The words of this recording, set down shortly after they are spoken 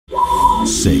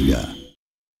Sega.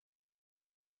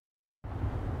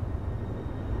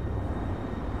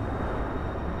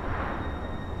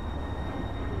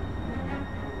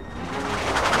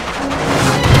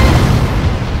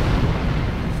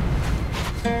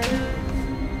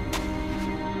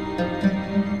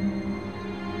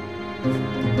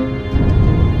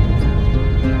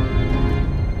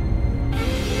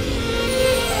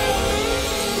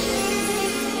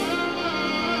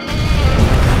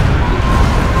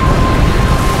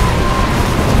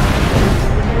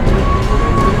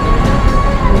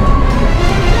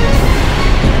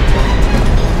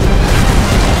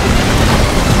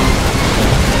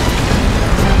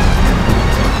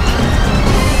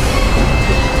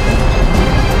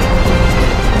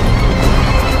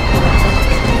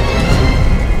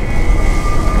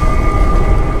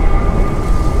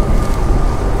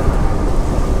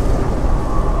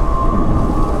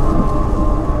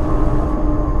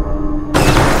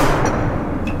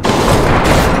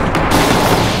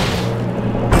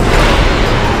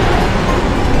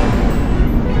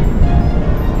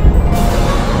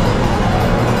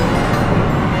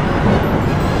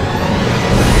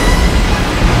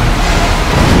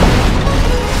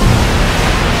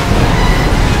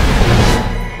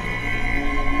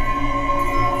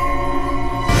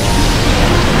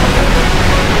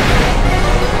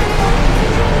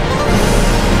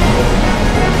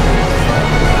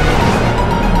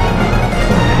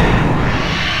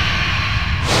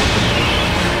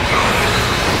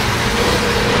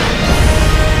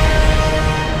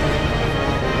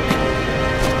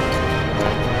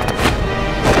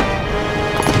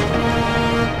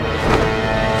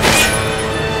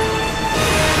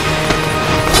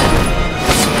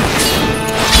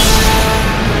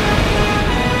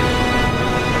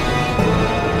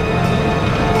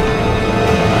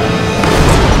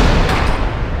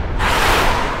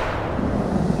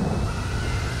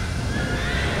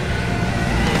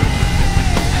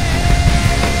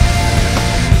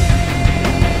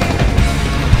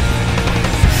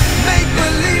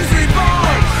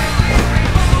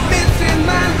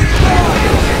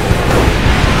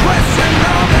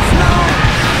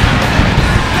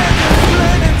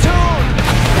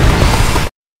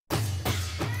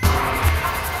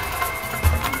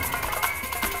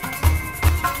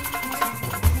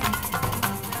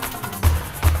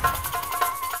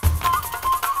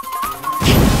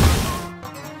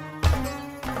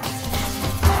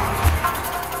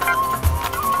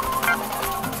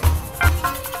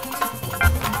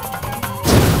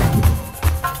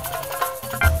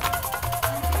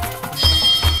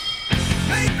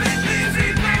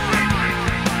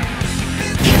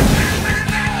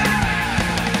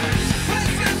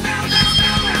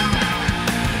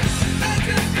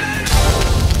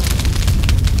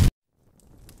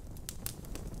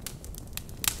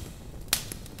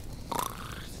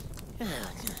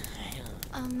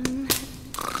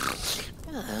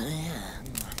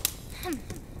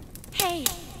 Hey,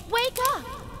 wake up!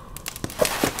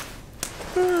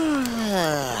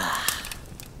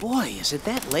 Boy, is it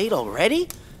that late already?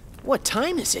 What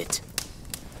time is it?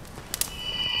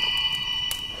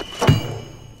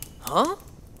 Huh?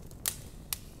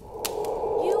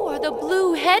 You are the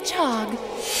blue hedgehog.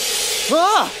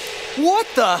 Ah! What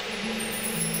the?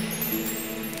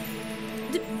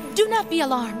 Do not be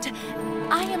alarmed.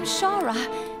 I am Shahryar,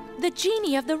 the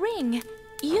genie of the ring.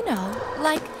 You know,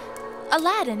 like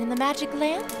Aladdin in the magic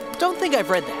lamp. Don't think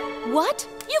I've read that. What?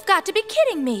 You've got to be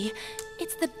kidding me.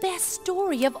 It's the best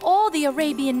story of all the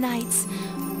Arabian Nights.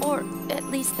 Or at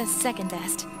least the second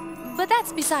best. But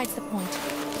that's besides the point.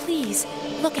 Please,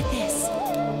 look at this.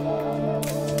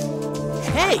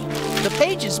 Hey, the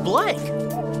page is blank.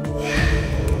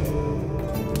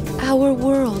 Our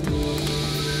world,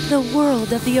 the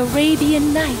world of the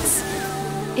Arabian Nights,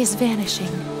 is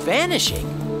vanishing. Vanishing?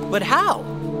 But how?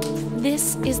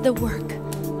 This is the work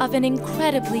of an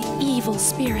incredibly evil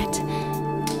spirit,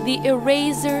 the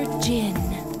Eraser Jinn.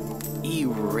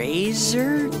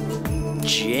 Eraser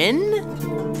Jinn?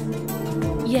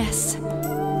 Yes,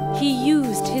 he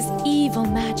used his evil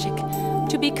magic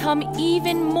to become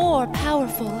even more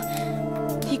powerful.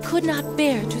 He could not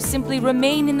bear to simply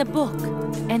remain in the book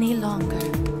any longer.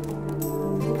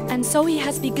 And so he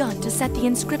has begun to set the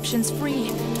inscriptions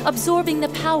free, absorbing the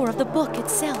power of the book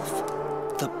itself.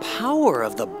 The power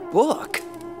of the book?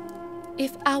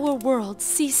 If our world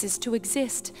ceases to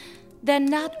exist, then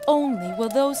not only will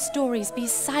those stories be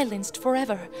silenced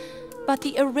forever, but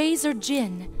the Eraser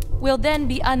Jinn will then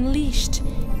be unleashed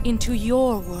into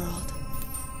your world.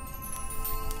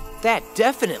 That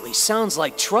definitely sounds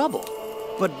like trouble.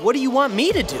 But what do you want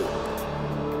me to do?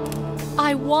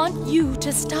 I want you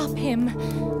to stop him.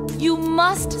 You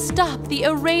must stop the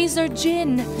Eraser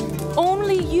Djinn.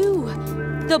 Only you,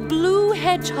 the blue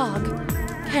hedgehog,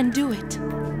 can do it.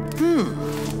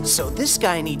 So this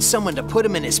guy needs someone to put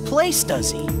him in his place,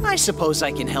 does he? I suppose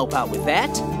I can help out with that.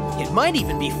 It might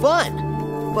even be fun.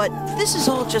 But this is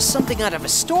all just something out of a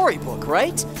storybook,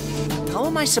 right? How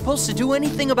am I supposed to do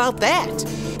anything about that?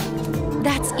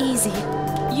 That's easy.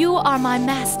 You are my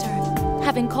master,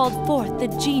 having called forth the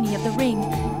genie of the ring.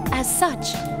 As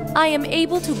such, I am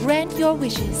able to grant your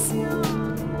wishes.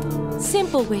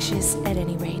 Simple wishes, at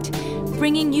any rate.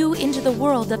 Bringing you into the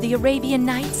world of the Arabian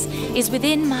Nights is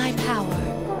within my power.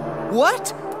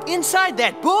 What? Inside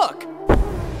that book?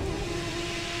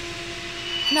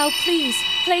 Now please,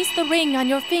 place the ring on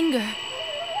your finger.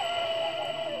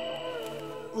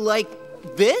 Like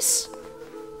this?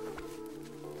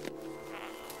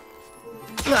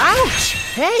 Ouch!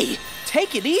 Hey,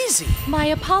 take it easy. My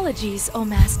apologies, O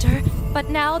Master, but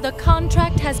now the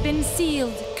contract has been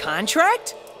sealed.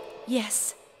 Contract?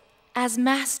 Yes. As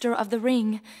Master of the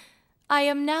Ring, I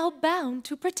am now bound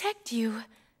to protect you.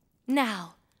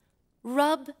 Now,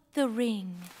 rub the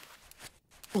ring.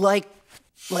 Like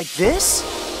this?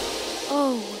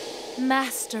 Oh,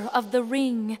 Master of the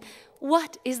Ring,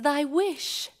 what is thy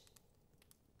wish?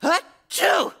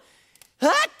 Achoo!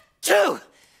 Achoo!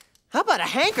 How about a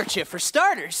handkerchief for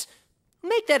starters?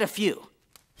 Make that a few.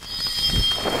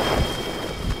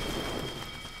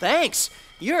 Thanks,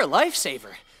 you're a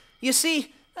lifesaver. You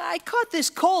see, I caught this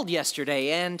cold yesterday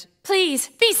and... Please,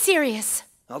 be serious.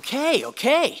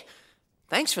 Okay.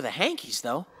 Thanks for the hankies,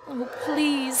 though. Oh,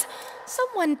 please.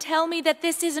 Someone tell me that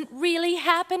this isn't really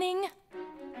happening.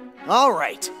 All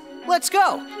right, let's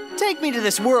go. Take me to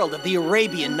this world of the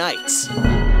Arabian Nights.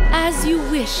 As you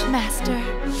wish, Master.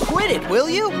 Quit it, will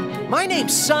you? My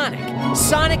name's Sonic.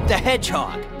 Sonic the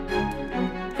Hedgehog.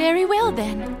 Very well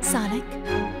then, Sonic.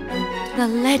 The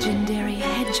legendary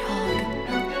hedgehog.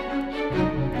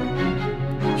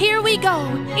 Here we go,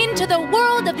 into the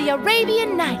world of the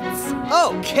Arabian Nights.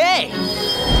 Okay.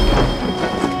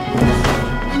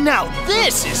 Now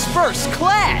this is first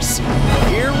class.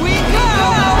 Here we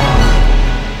go.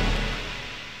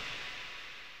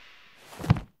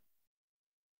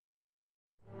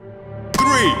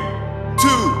 3, 2,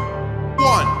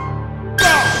 1,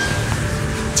 go!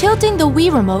 Tilting the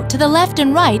Wii remote to the left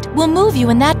and right will move you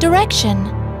in that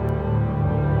direction.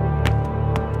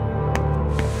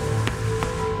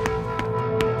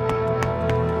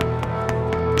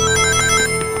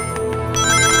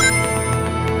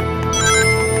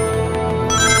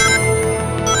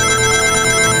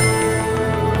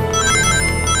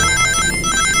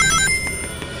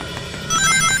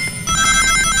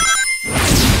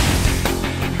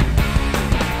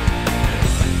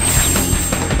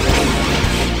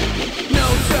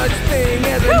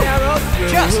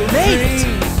 Just made it!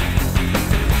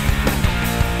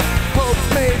 Hopes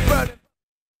made, but...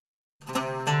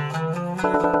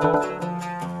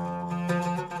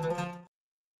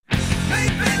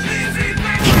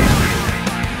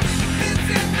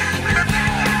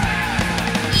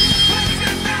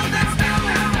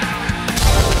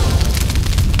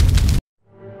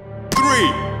 Three,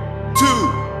 2,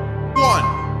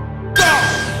 1, go!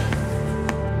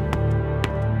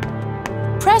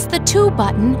 Press the 2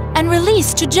 button and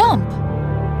release to jump.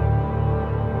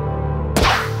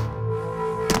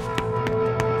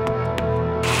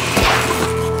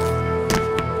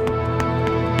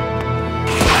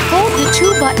 Hold the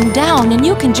 2 button down and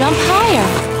you can jump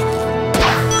higher.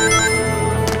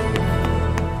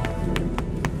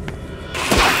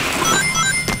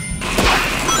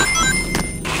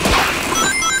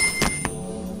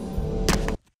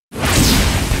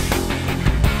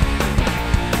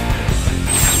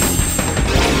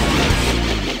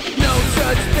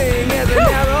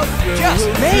 Just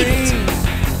made it!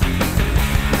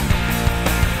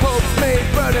 Hopes made,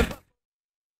 but...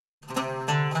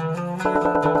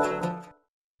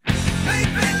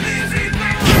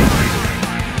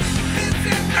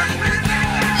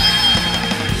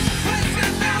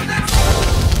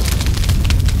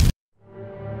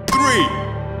 Three,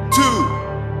 2,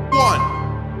 1,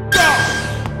 go!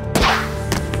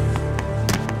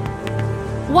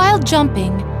 While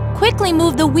jumping, quickly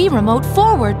move the Wii remote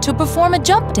forward to perform a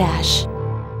jump dash.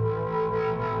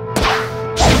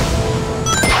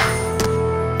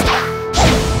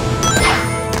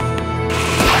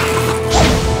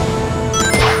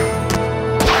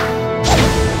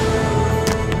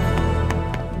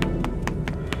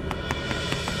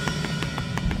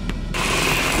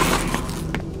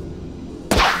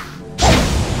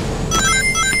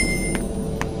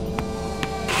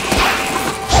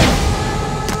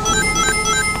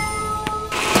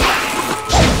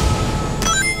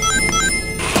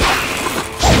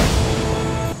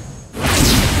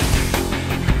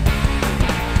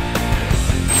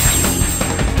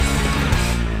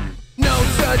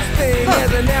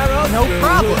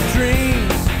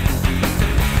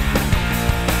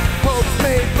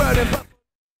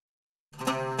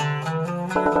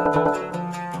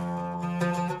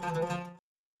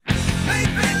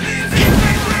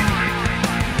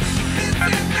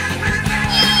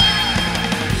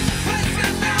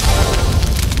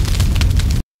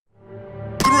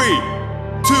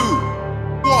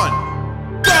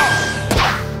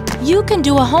 You can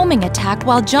do a homing attack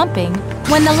while jumping.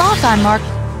 When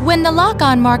the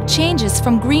lock-on mark changes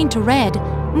from green to red,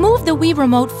 move the Wii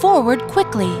Remote forward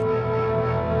quickly.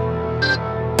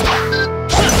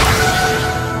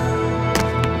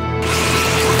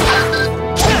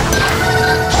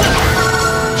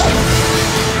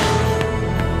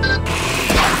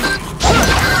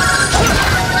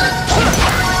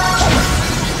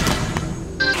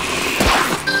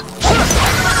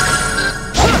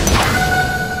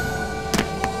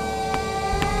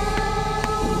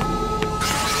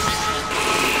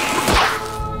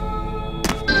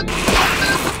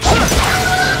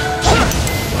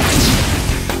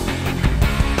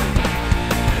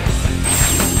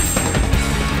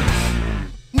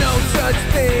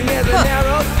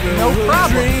 No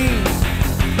problem.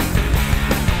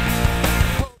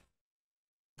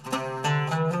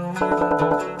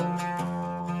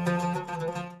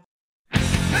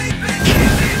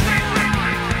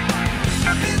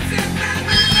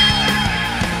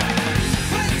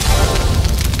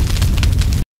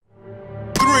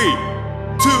 Three,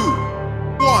 two,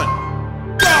 one,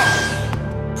 go!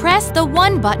 Press the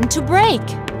 1 button to brake.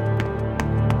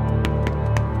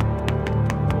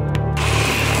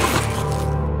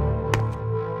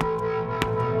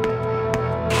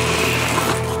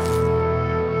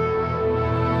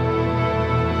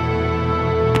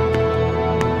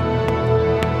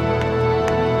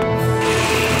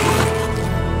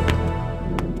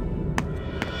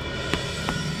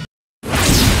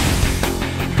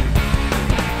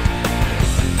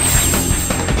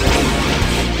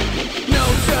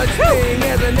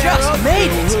 Just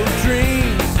made it!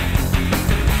 Dream.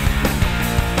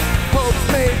 Hopes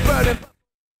made burning.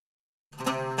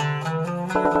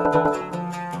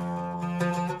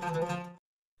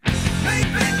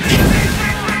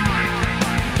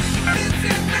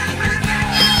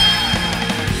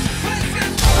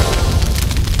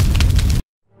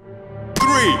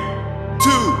 Three,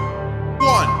 two,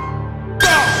 one,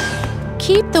 go!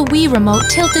 Keep the Wii Remote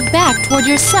tilted back toward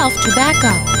yourself to back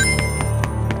up.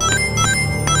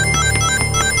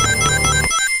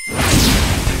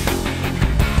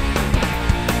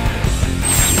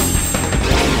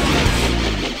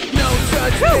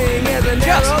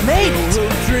 Just made it!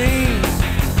 Dream.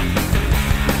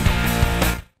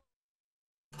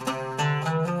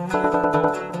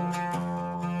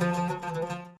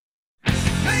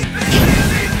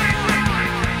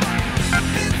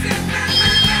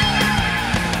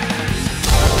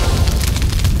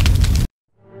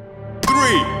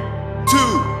 Three, two,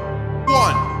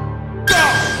 one, go!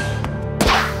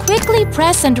 Quickly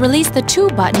press and release the 2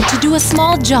 button to do a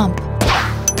small jump.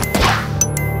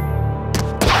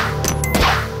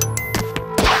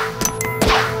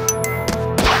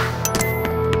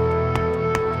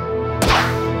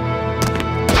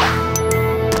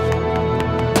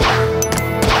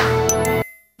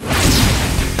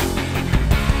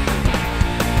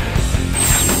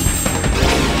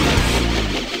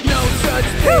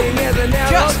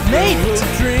 Just made it!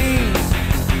 Dream.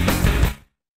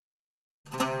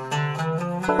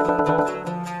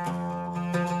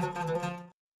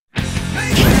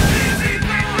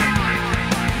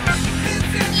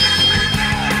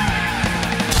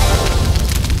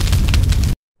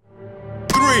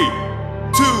 Three,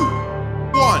 two,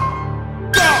 one,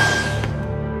 go!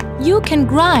 You can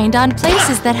grind on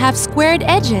places that have squared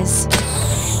edges.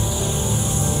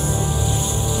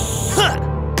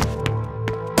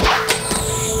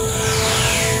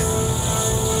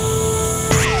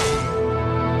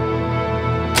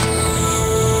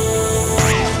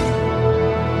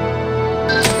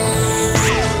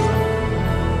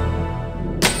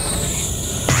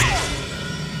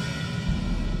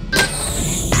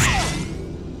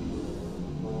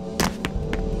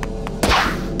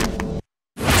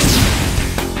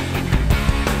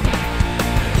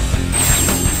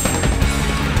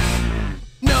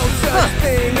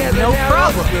 No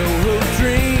problem.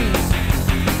 Dream.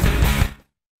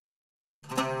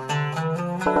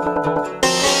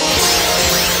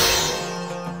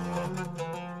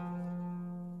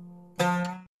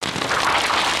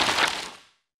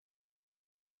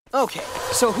 Okay,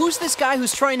 so who's this guy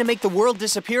who's trying to make the world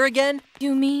disappear again?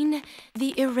 You mean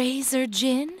the Eraser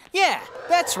Djinn? Yeah,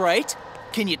 that's right.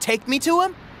 Can you take me to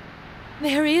him?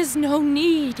 There is no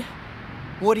need.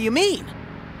 What do you mean?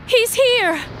 He's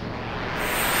here!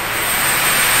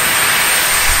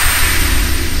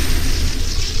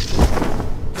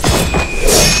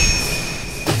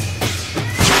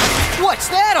 What's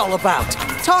that all about?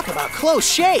 Talk about close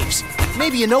shaves.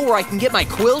 Maybe you know where I can get my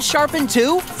quills sharpened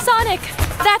too? Sonic,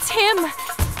 that's him!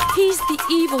 He's the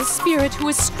evil spirit who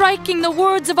is striking the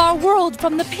words of our world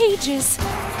from the pages.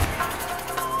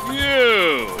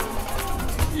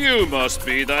 You must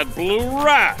be that blue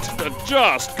rat that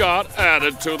just got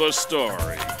added to the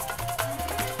story.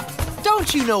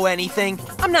 Don't you know anything?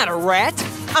 I'm not a rat.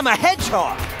 I'm a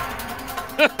hedgehog.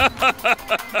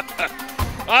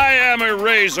 I am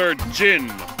Eraser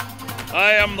Jin.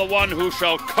 I am the one who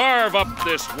shall carve up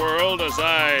this world as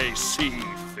I see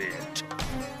fit.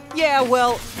 Yeah,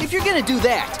 well, if you're gonna do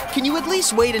that, can you at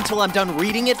least wait until I'm done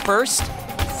reading it first?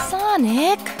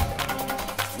 Sonic?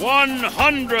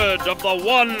 100 of the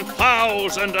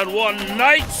 1,001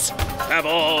 nights have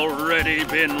already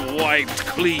been wiped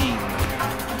clean.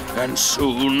 And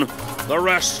soon, the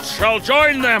rest shall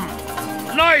join them,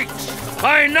 night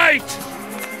by night.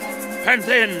 And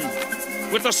then,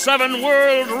 with the 7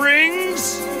 world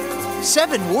rings...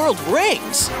 7 world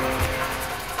rings?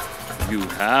 You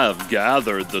have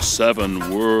gathered the 7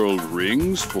 world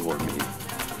rings for me.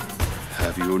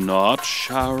 Have you not,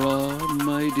 Shahryar,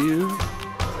 my dear?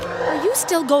 Are you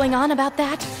still going on about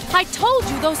that? I told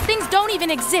you those things don't even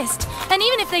exist. And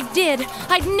even if they did,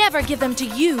 I'd never give them to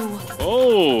you.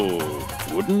 Oh,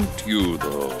 wouldn't you,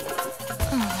 though?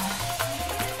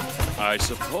 I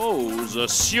suppose a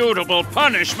suitable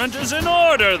punishment is in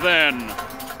order, then.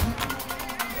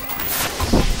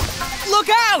 Look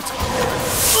out!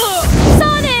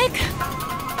 Sonic!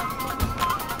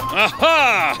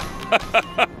 Aha!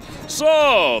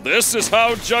 So, this is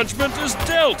how judgment is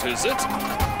dealt, is it?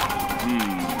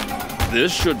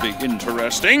 This should be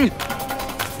interesting.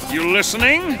 You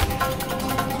listening?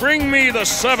 Bring me the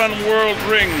 7 world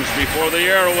rings before the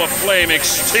arrow of flame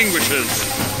extinguishes.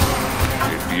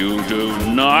 If you do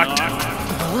not,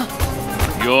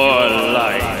 your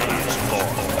life is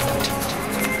forfeit.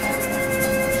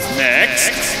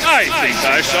 Next, I think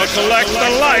I shall collect the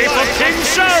life of King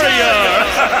Shahryar.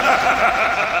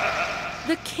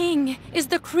 The king is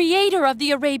the creator of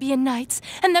the Arabian Nights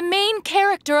and the main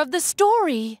character of the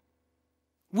story.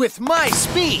 With my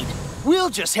speed, we'll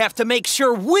just have to make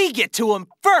sure we get to him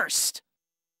first!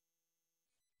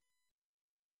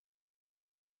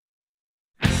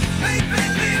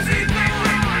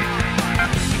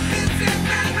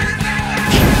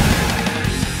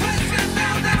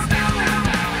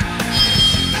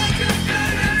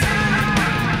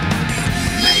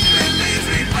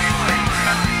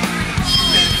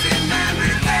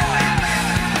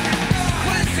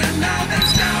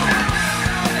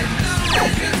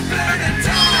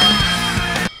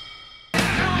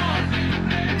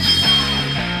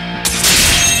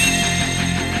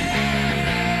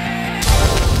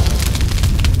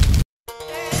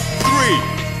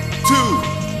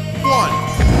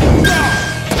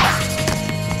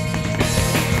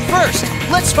 First,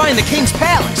 let's find the king's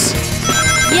palace.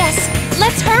 Yes,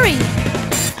 let's hurry.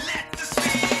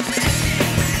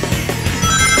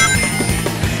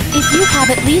 If you have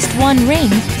at least 1 ring,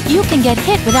 you can get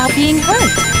hit without being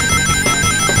hurt.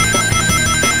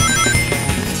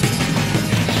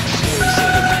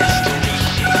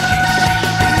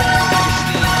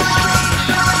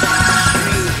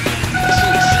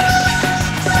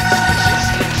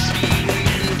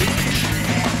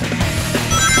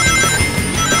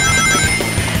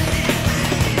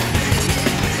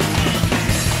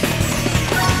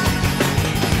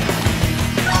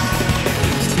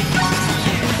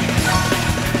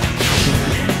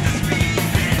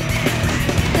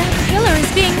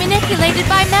 Manipulated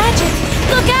by magic!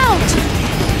 Look out!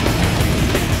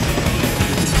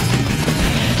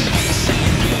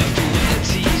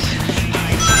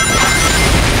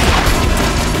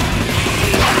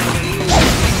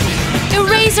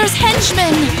 Eraser's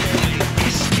henchmen!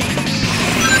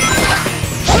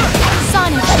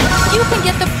 Sonic, you can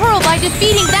get the pearl by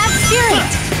defeating that spirit!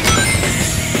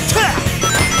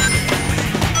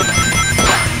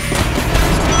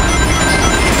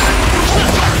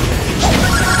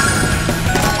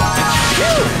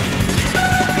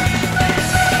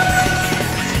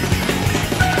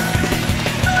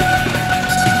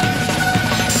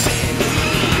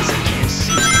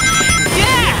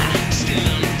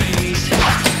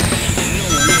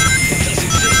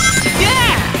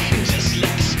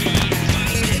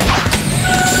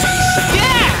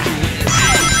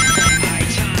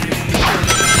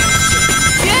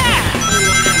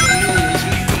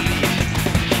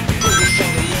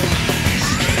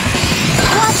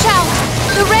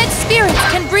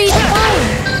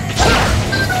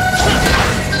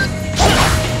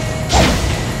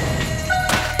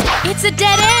 It's a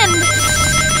dead end!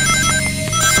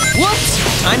 Whoops!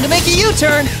 Time to make a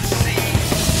U-turn!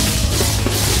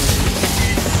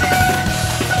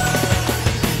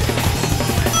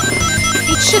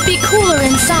 It should be cooler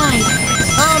inside.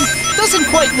 Doesn't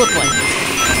quite look like it.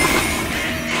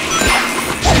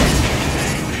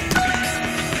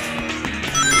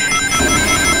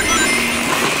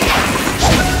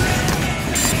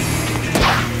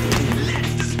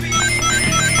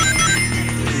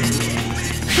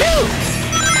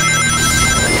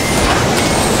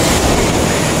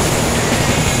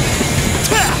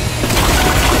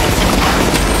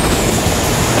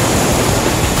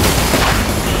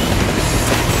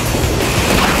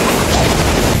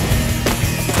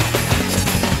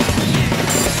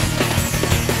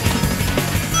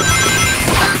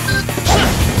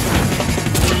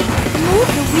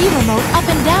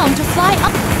 fly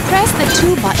up. Press the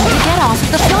 2 button to get off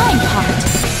the flying part.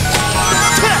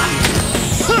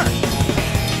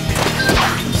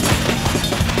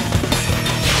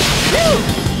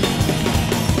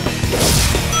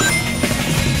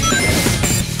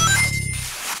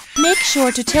 Make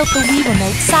sure to tilt the Wii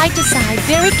remote side to side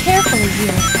very carefully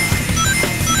here.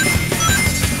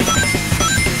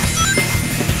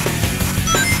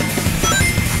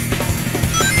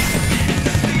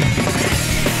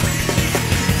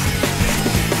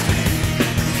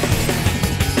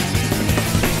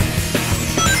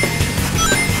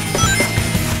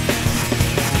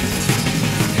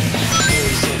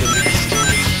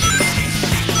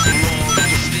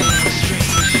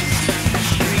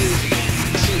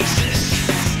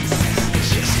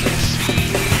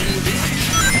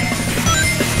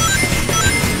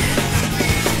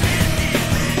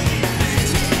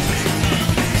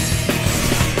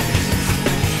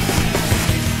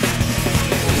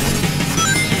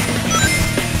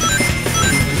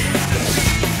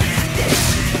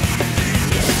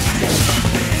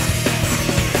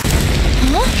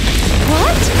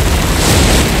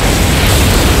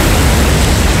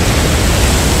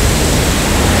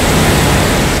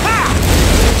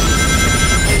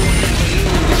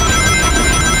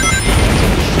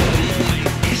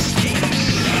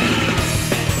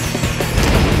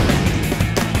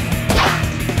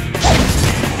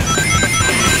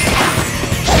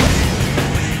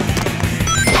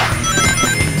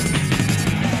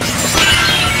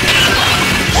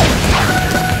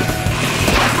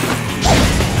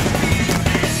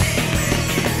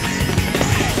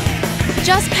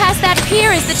 Just past that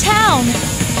pier is the town.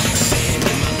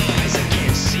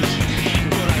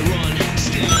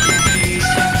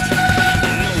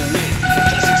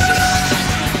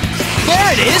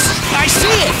 There it is! I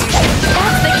see it!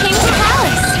 That's the King's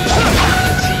Palace.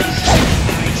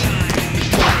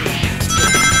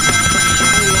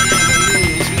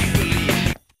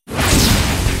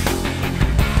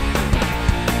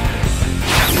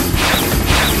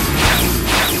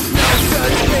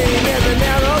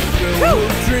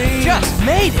 Just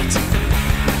made it!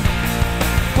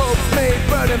 Hopes may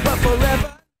burn but forever.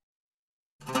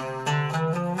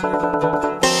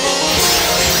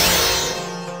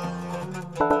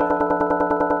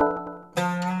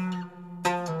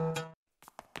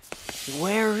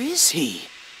 Where is he?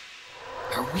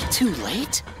 Are we too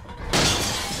late?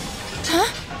 Huh?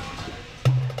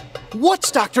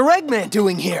 What's Dr. Eggman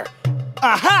doing here?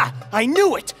 Aha! I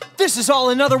knew it! This is all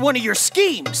another one of your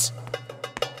schemes!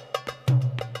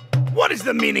 What is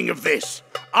the meaning of this?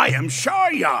 I am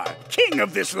Shahryar, king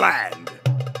of this land.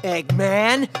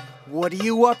 Eggman, what are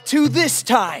you up to this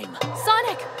time?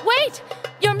 Sonic, wait!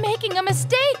 You're making a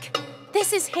mistake!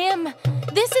 This is him.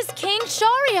 This is King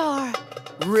Shahryar.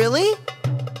 Really?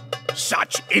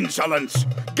 Such insolence!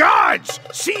 Guards,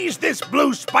 seize this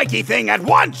blue spiky thing at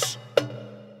once!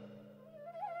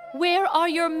 Where are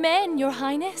your men, Your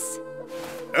Highness?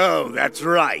 Oh, that's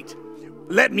right.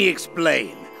 Let me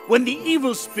explain. When the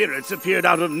evil spirits appeared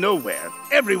out of nowhere,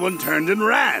 everyone turned and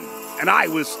ran, and I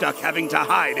was stuck having to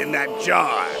hide in that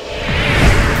jar.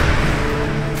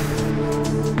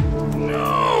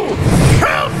 No!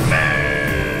 Help me!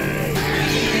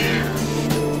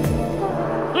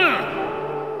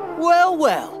 Well,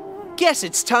 well. Guess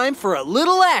it's time for a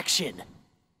little action.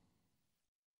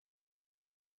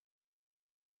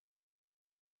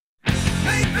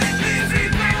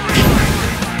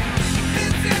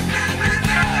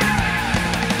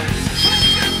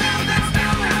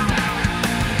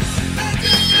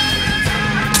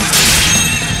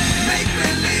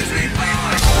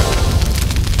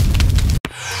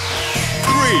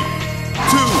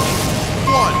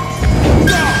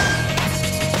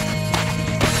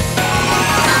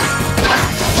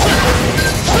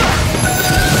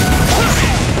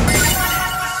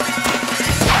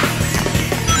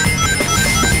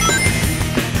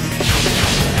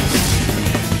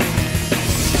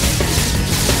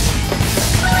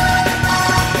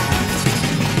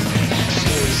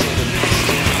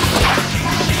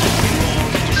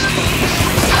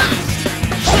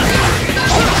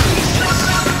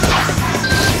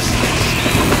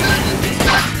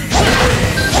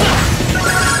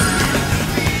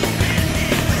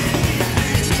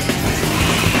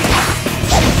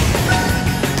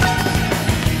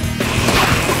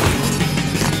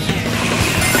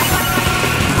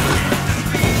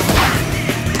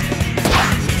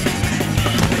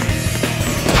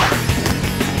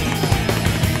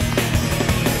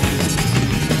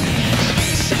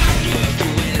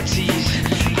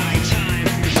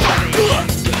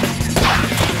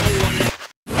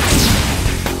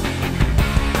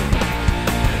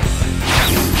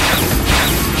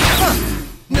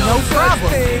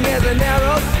 thing as an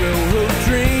arrow through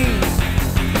dreams.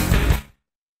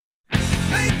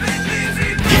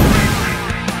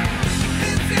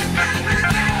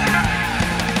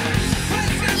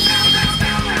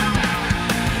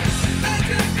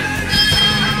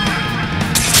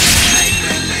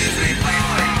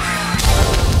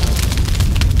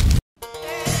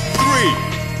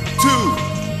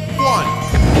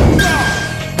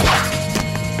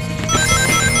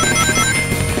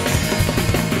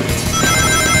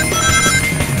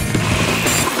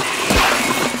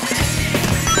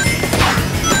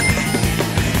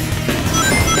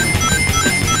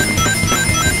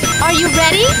 Are you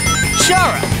ready?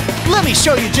 Shahryar, let me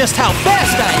show you just how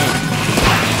fast I am.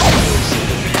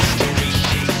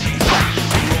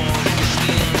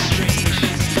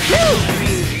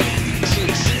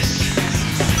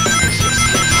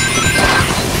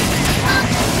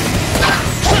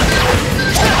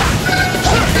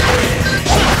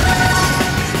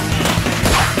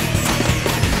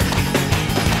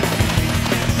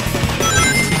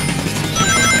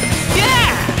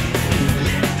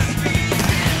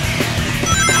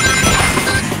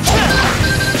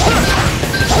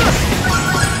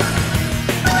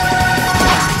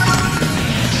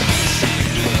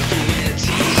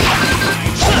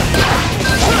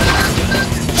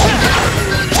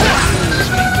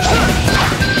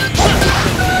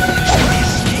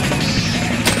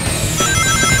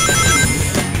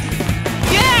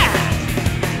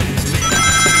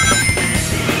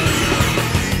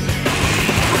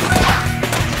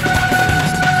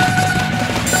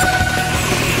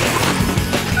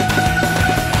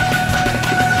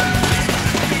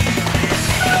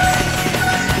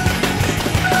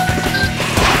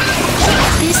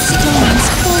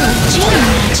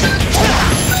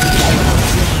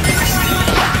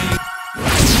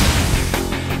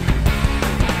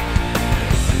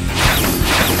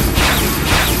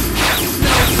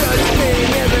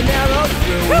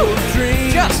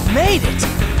 Made it!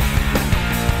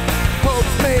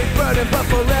 Hopes may burn but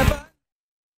forever.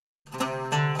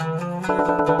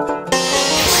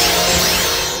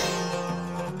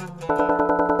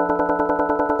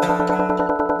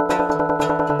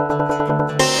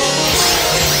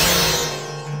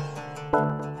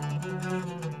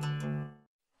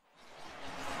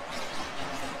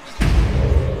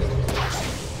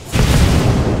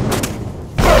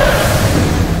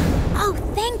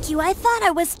 I thought I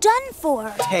was done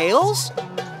for. Tails?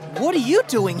 What are you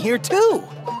doing here too?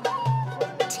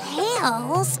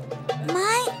 Tails?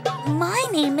 My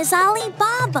name is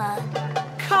Alibaba.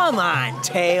 Come on,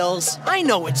 Tails. I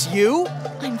know it's you.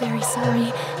 I'm very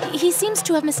sorry. He seems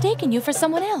to have mistaken you for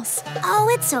someone else. Oh,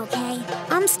 it's okay.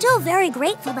 I'm still very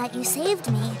grateful that you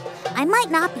saved me. I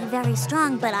might not be very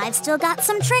strong, but I've still got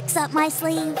some tricks up my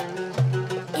sleeve.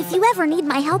 If you ever need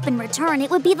my help in return, it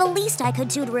would be the least I could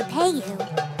do to repay you.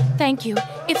 Thank you.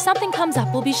 If something comes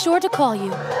up, we'll be sure to call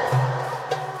you.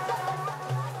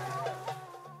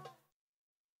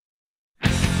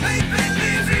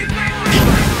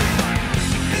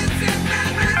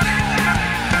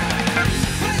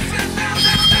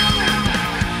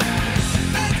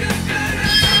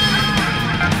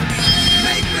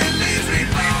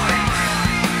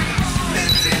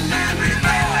 made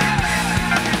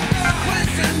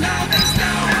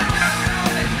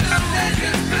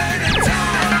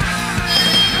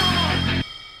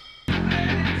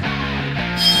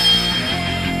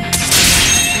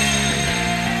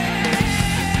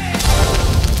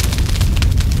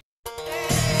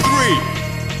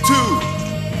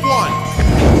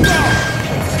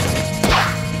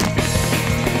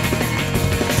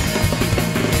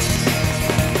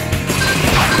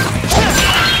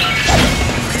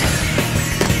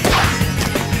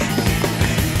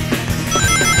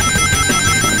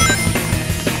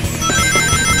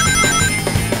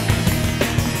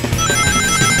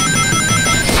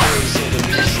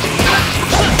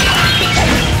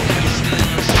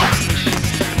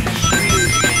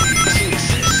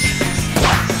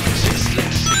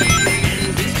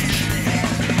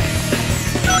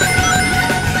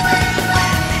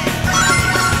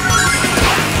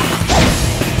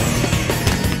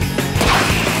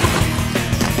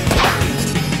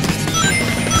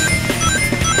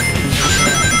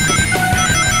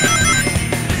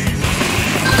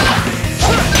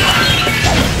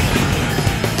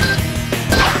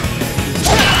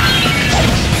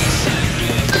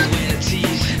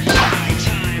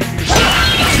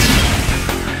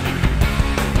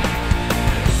it!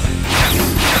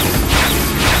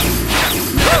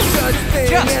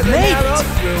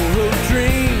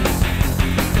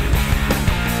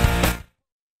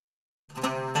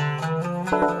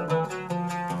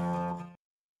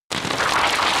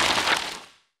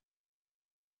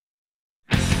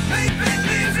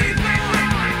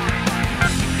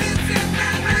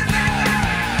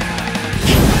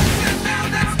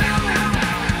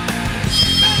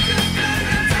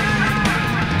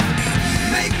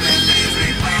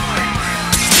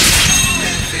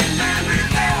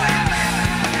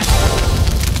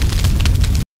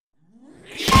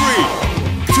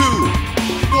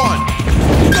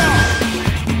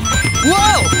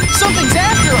 Something's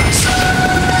after us!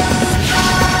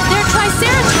 They're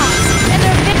Triceratops, and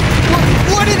they're big.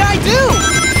 What did I do?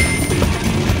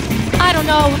 I don't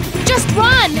know. Just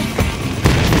run!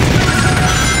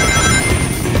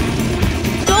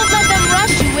 Don't let them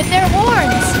rush you with their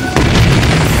horns!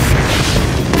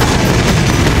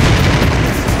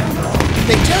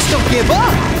 They just don't give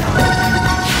up!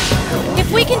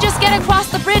 If we can just get across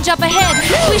the bridge up ahead,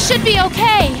 we should be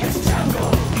okay!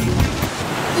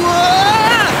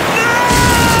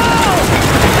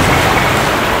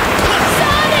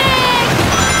 Sonic!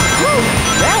 Whew,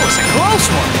 that was a close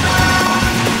one!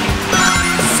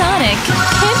 Sonic,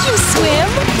 can't you swim?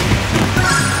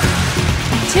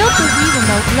 Tilt the Wii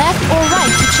remote left or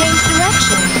right to change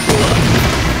direction.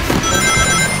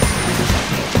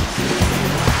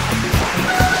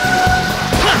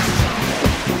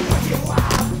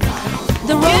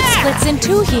 The road splits in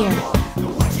two here.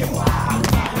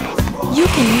 You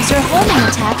can use your homing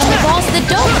attack on the balls that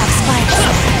don't have spikes.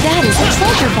 That is a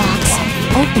treasure box.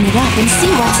 Open it up and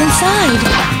see what's inside.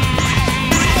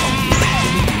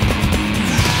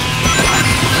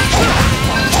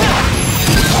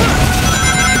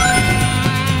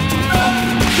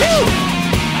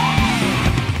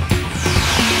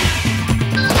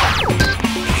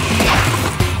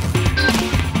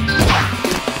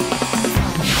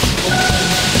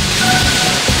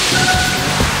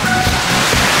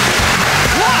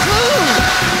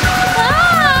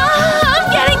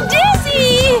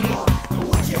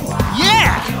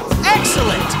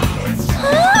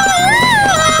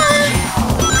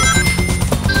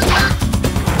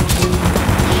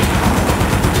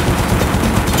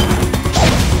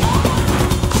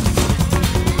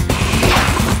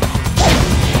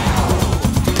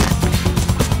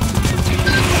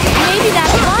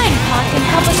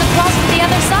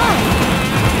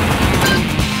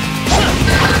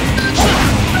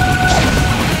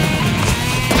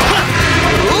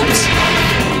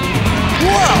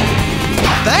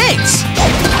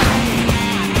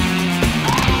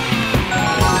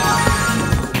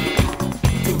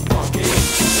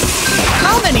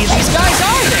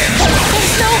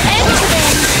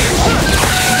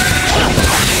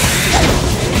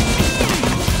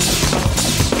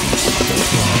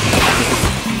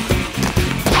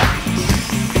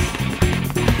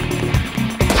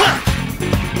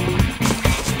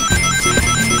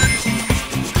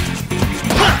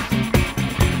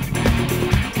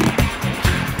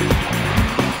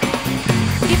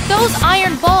 those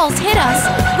iron balls hit us,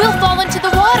 we'll fall into the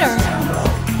water.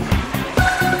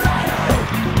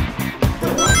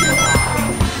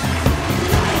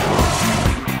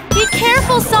 Be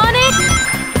careful, Sonic!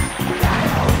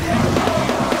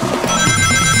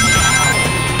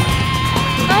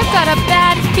 I've got a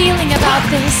bad feeling about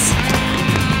this.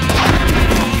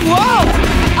 Whoa!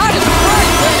 I just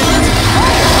right there into the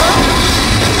fire, huh?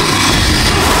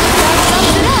 That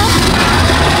sums it up.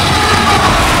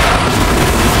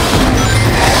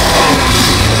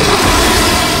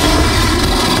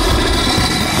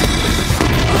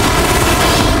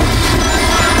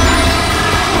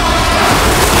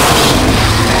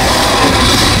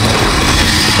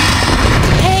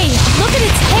 Hey, look at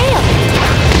its tail.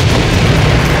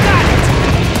 Got it.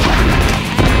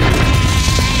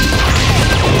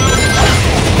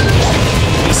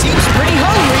 He seems pretty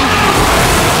hungry.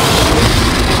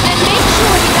 And make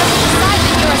sure he doesn't decide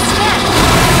that you're a snack.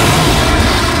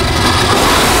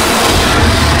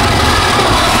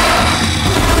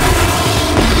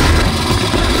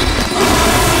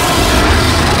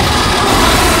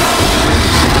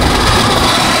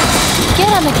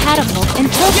 Get on the catapult and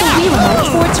tilt the Wii remote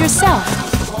towards yourself.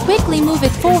 Quickly move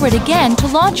it forward again to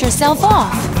launch yourself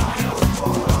off.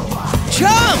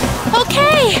 Jump!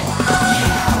 Okay!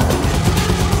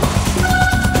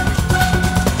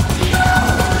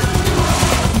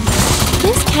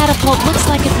 This catapult looks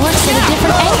like it works at a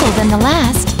different angle than the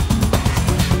last.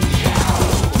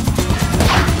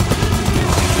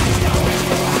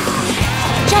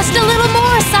 Just a little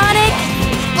more, Sonic!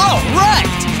 All right!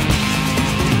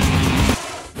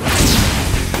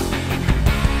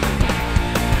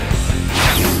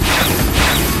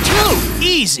 Too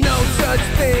easy! No such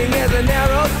thing as a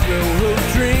narrow through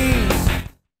dreams.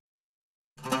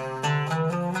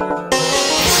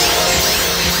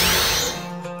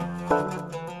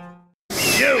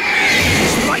 You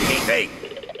spiky thing!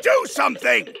 Do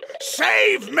something!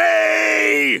 Save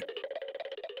me!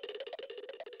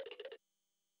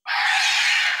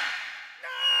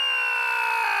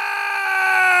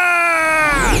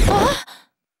 Huh?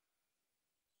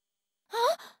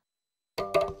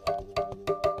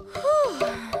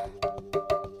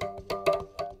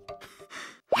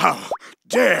 How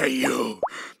dare you!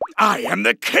 I am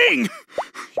the king!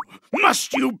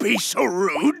 Must you be so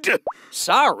rude?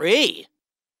 Sorry.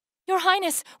 Your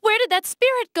Highness, where did that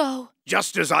spirit go?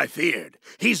 Just as I feared.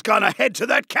 He's gone ahead to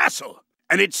that castle.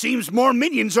 And it seems more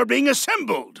minions are being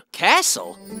assembled.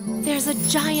 Castle? There's a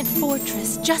giant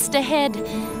fortress just ahead.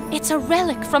 It's a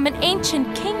relic from an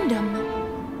ancient kingdom.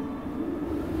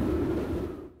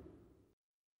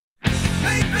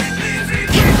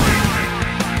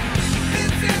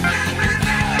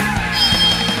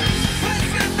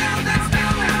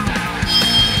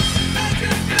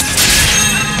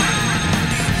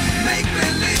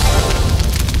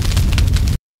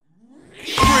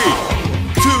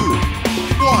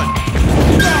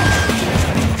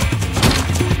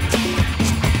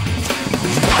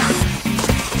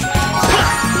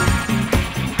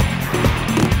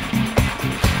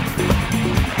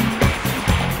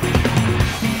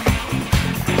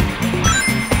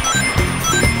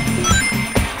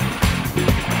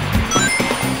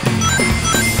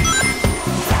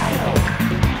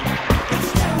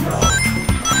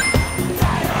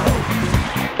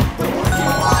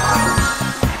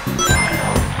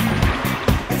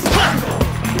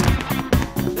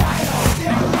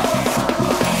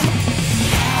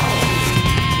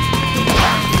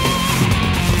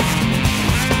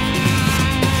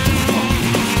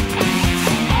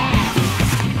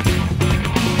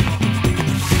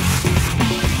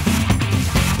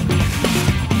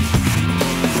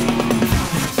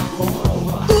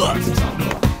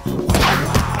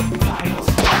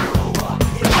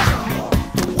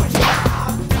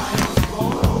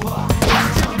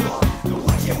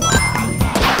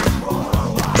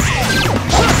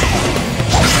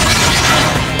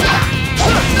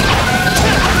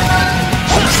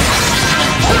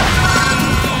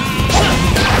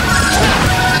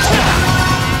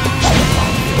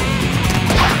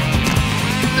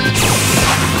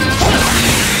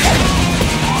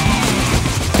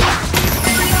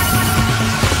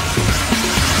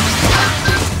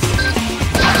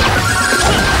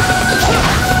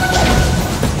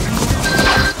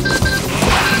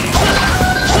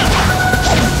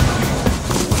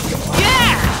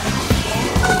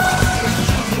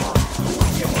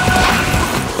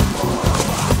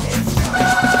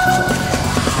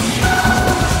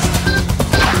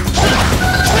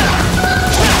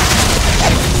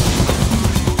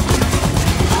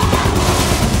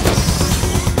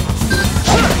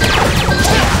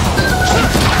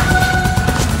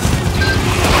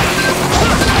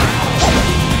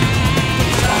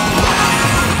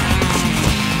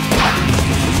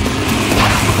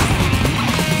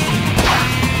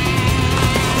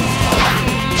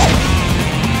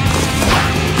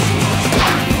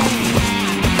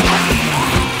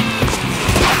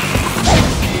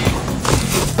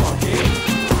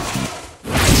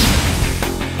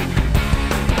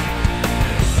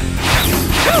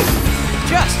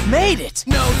 Made it!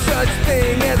 No such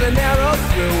thing as an arrow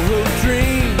through her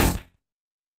dreams.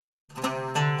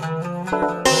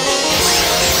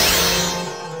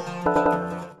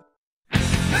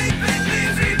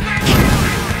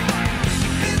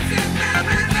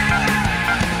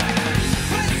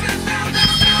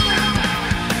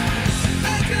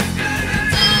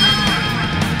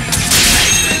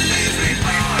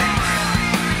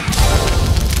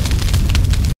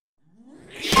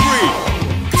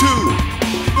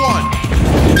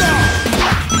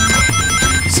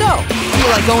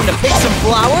 Going to pick some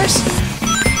flowers?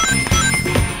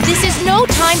 This is no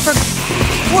time for...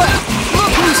 Well,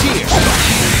 look who's here!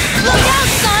 Look out,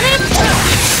 Sonic!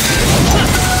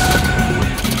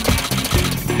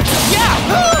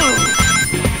 Yahoo!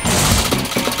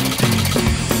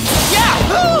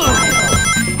 Yahoo!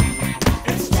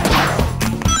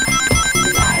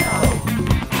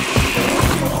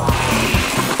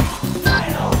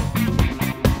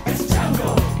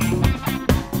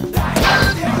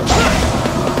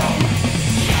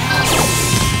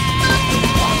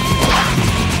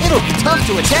 Tough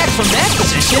to attack from that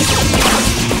position.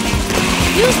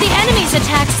 Use the enemy's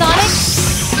attack, Sonic.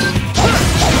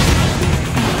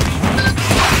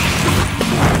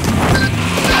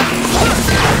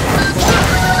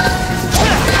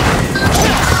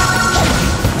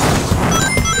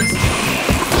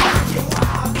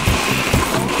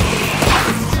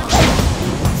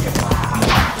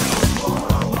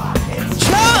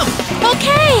 Jump!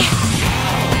 Okay.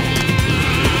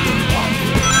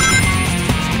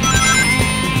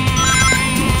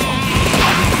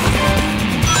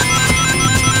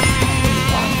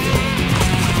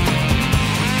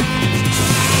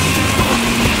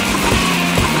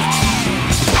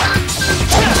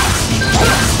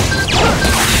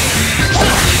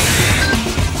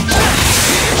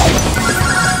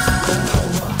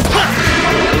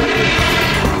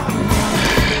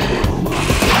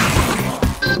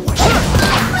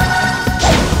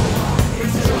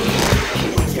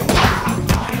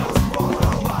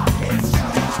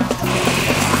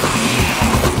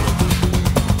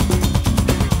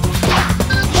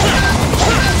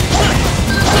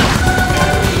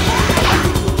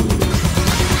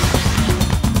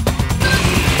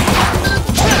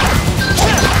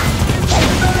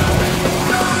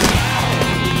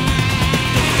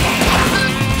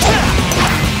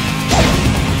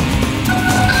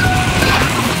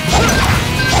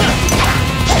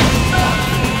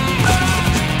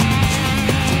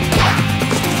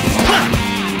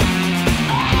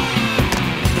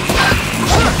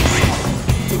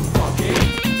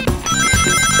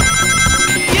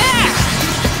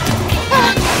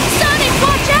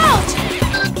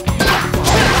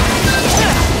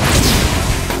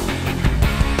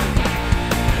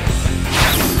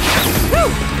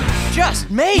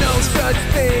 just made it! No such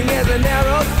thing as a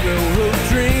narrow through of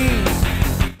dreams.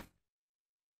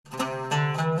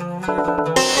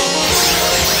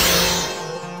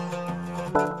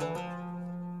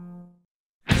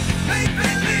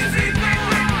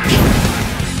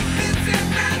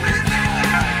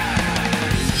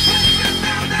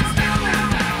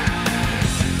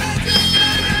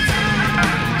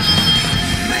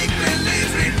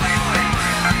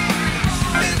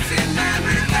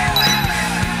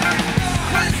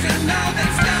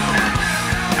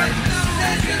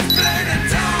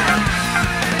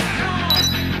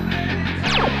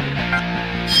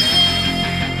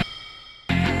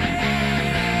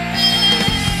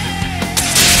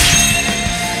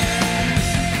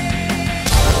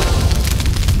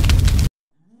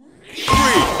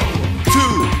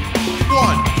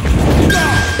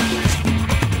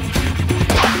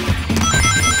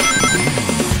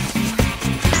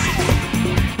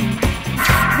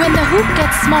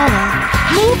 Smaller.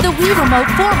 Move the Wii remote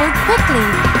forward quickly.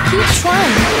 Keep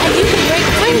trying, and you can break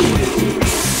free.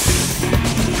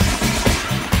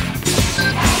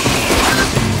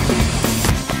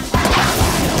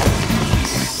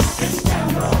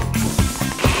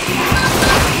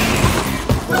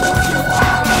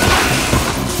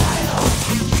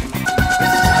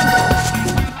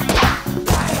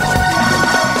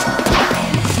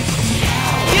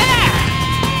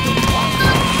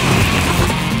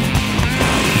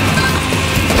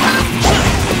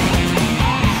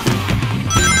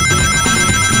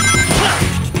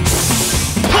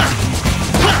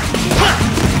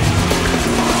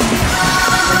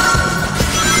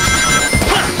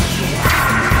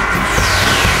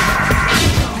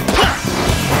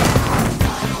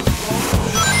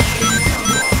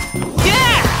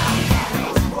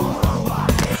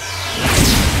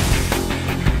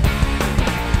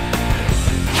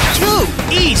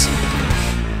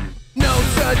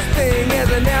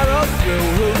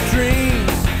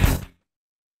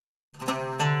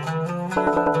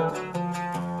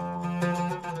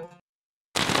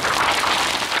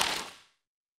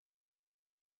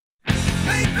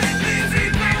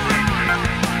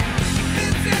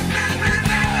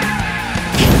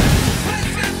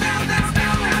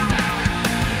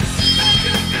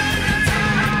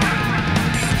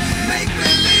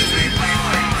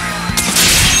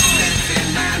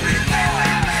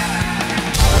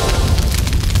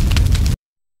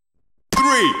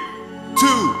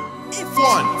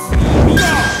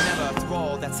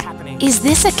 Is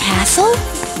this a castle?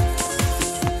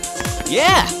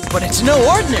 Yeah, but it's no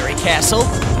ordinary castle.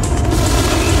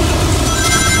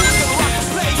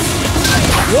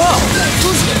 Whoa,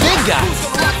 who's the big guy?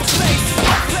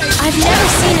 I've never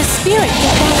seen a spirit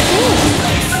get that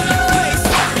big.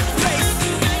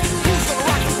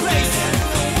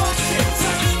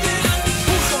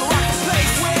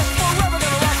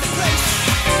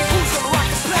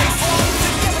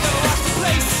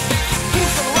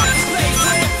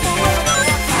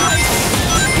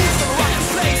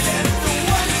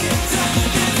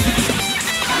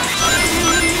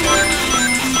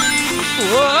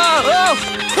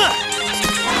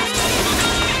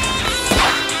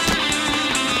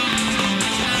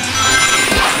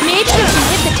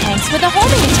 With a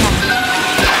homing attack.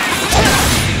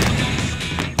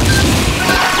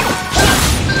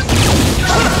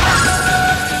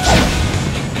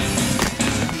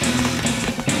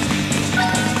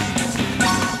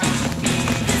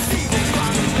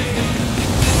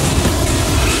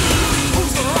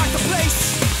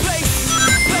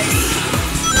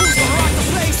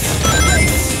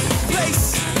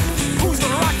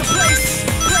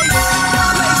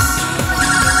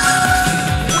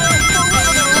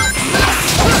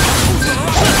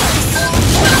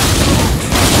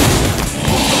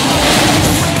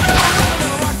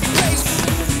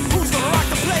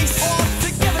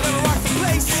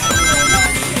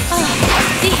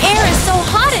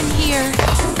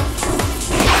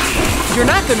 You're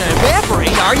not gonna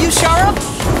evaporate, are you, Shahryar?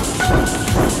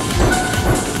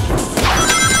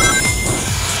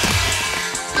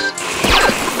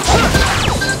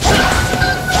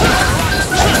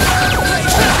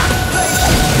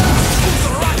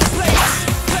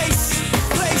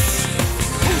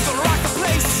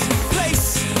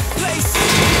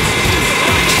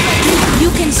 You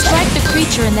can strike the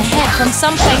creature in the head from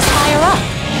someplace higher up.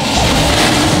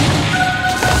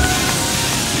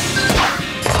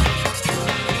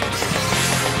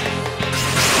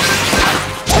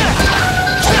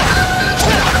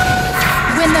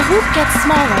 Hoop gets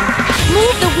smaller.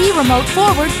 Move the Wii remote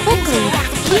forward quickly.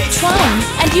 Keep trying,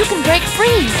 and you can break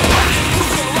free.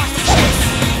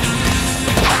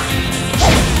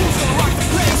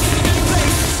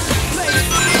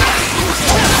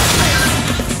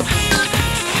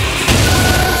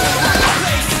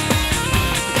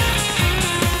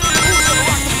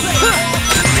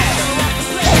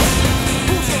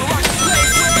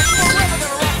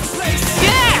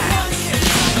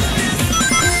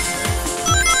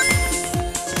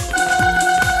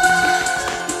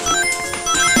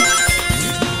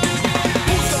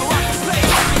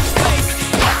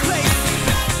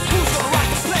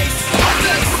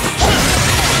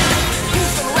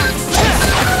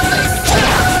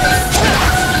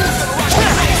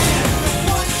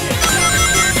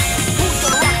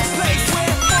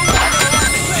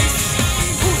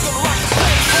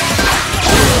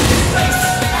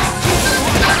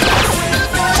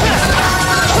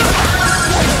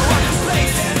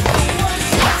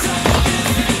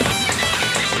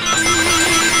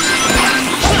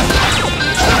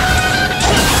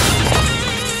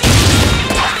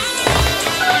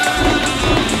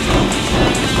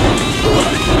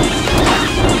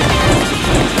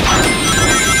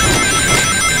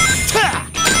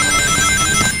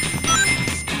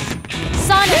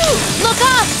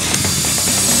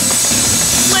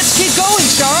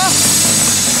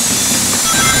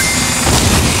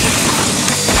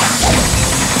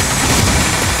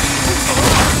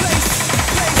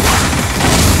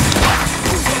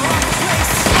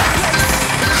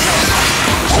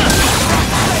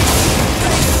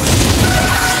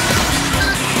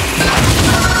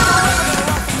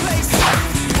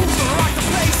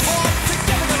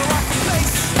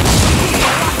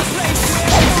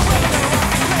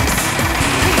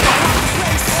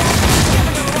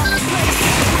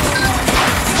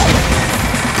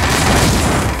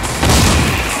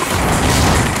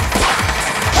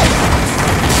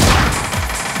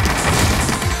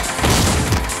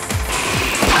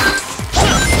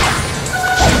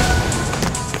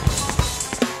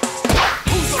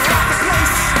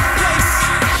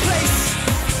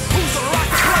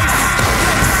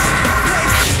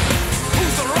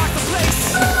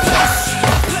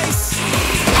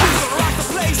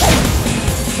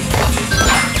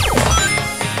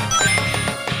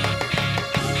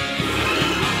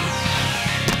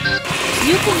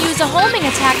 can use a homing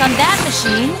attack on that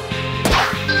machine.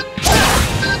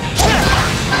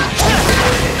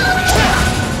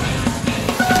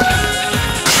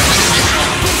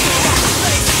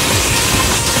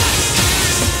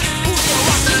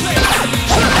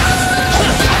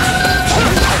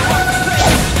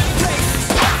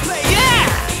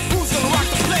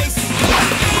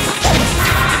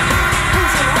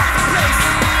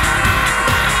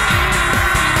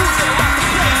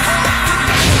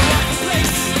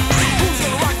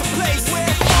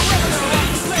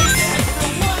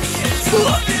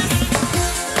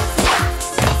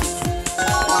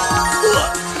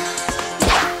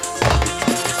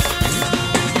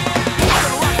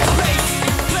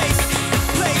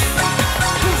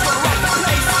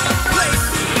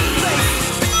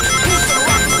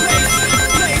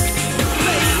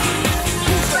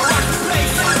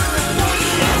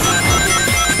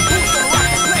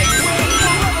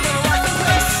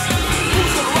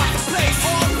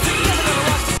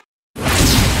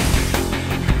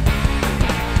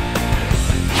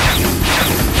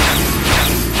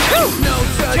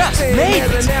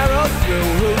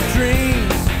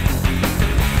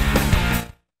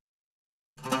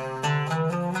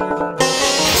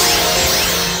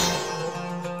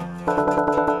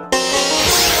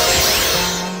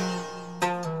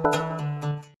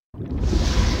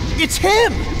 It's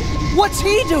him! What's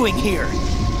he doing here?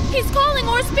 He's calling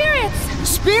more spirits!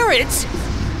 Spirits?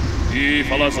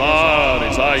 Ifalazar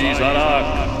is Aizarak.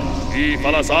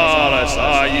 Ifalazar is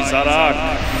Aizarak.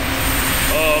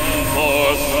 Come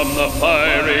forth from the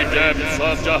fiery depths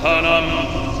of Jahannam.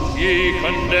 Ye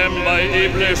condemned by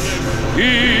Iblis,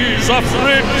 he's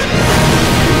afraid.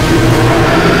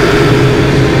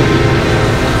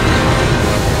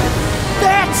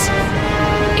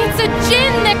 It's a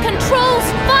djinn that controls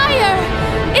fire!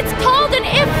 It's called an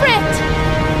Ifrit!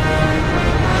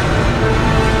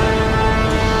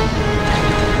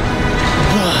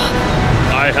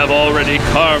 I have already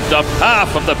carved up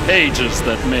half of the pages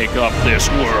that make up this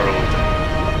world.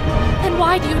 Then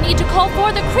why do you need to call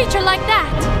forth a creature like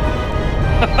that?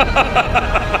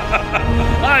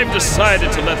 I've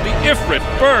decided to let the Ifrit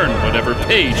burn whatever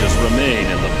pages remain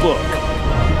in the book.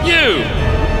 You,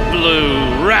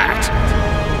 blue rat!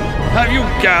 Have you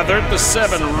gathered the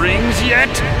 7 rings yet?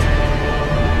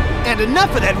 And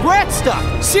enough of that rat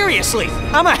stuff! Seriously,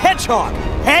 I'm a hedgehog!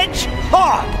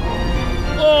 Hedgehog!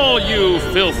 All you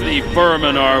filthy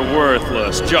vermin are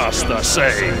worthless just the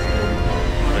same.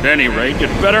 At any rate,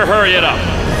 you'd better hurry it up.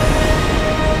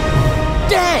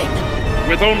 Dang!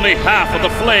 With only half of the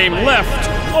flame left,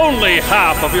 only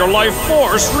half of your life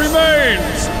force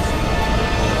remains!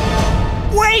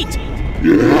 Wait!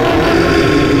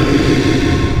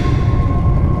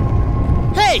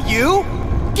 Hey, you!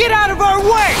 Get out of our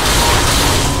way!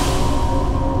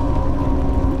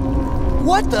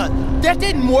 What the? That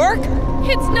didn't work?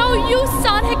 It's no use,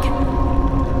 Sonic!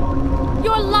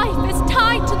 Your life is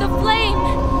tied to the flame!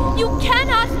 You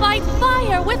cannot fight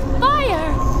fire with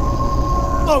fire!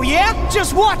 Oh yeah?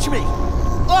 Just watch me!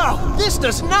 Oh, this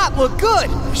does not look good!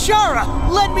 Shahryar,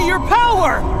 lend me your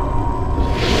power!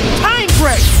 Time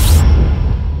break!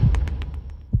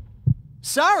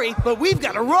 Sorry, but we've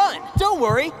got to run. Don't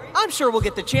worry, I'm sure we'll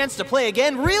get the chance to play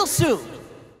again real soon.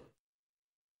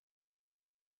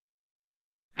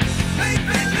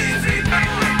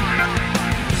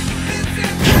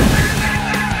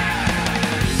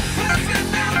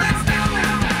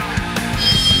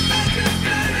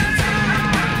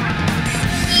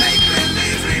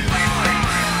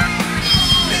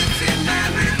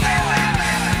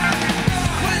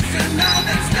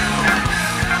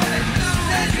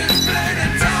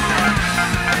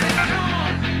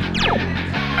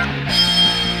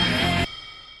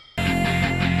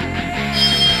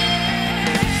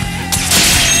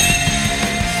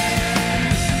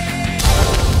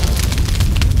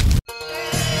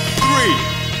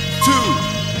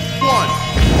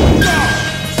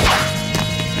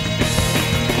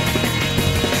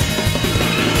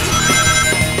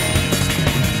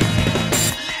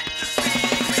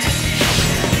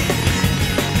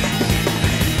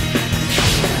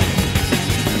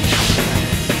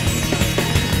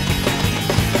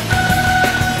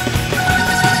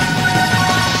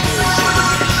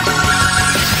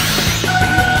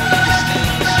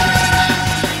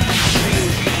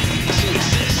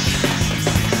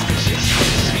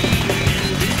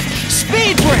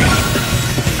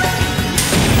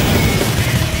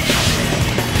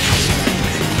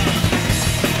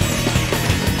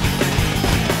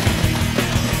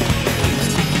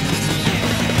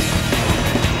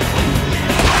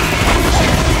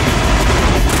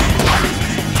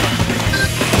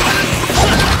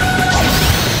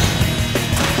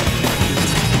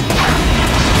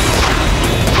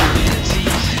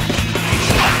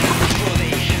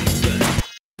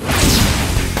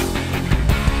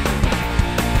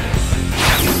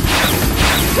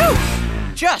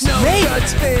 Just No maybe. such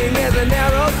thing as a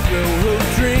narrow through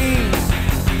dream.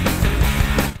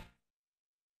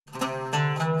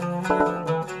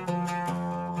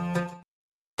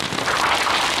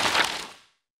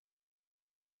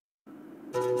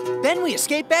 Then we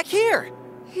escape back here.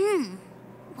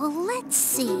 Well, let's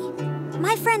see.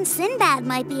 My friend Sinbad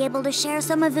might be able to share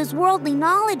some of his worldly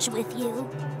knowledge with you.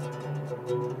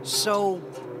 So,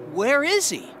 where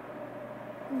is he?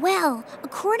 Well,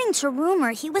 according to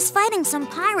rumor, he was fighting some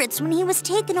pirates when he was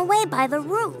taken away by the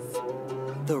roof.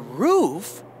 The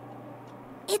roof?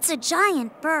 It's a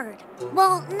giant bird.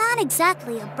 Well, not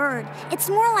exactly a bird. It's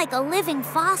more like a living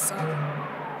fossil.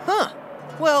 Huh.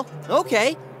 Well,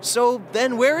 okay. So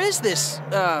then where is this,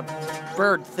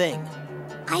 bird thing?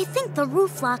 I think the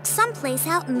roof locks someplace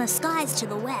out in the skies to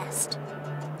the west.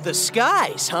 The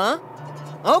skies, huh?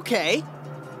 Okay.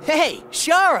 Hey,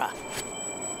 Shahryar!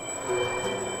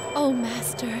 Oh,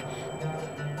 Master,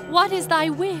 what is thy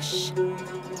wish?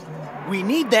 We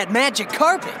need that magic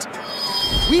carpet.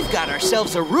 We've got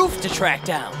ourselves a roof to track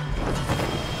down.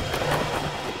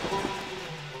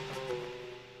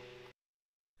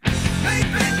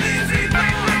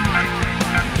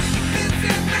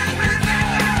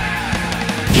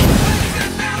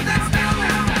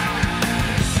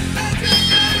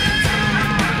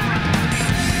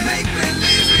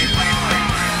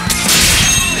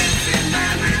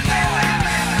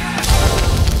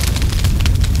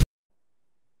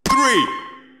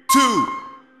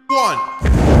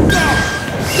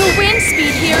 The wind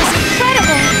speed here is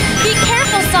incredible! Be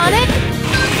careful, Sonic!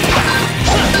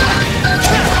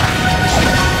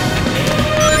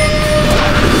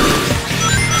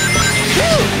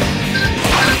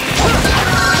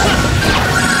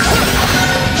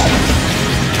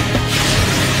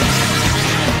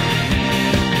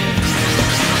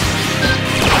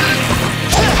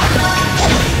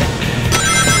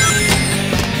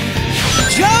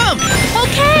 Jump!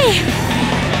 Okay!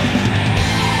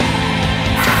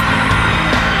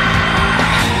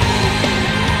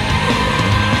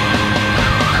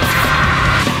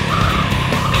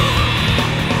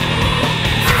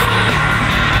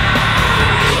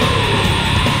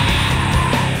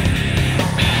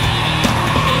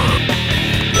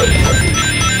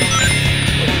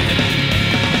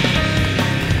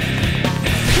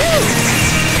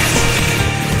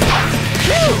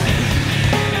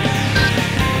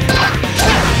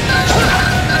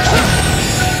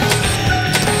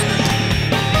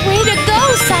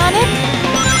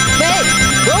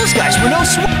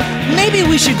 Maybe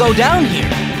we should go down here.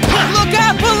 Look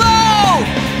out below!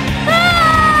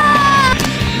 Ah!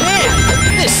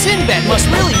 Man, this Sinbad must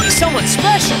really be someone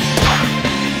special.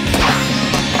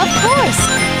 Of course!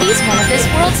 He's one of this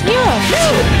world's heroes.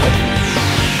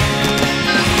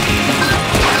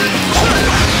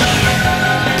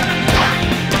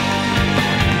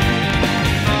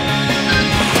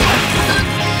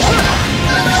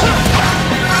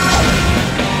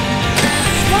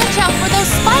 Watch out for those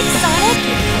spikes, Sonic!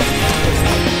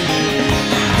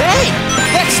 Hey!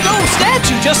 That stone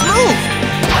statue just moved!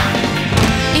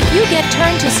 If you get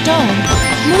turned to stone,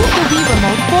 move the Wii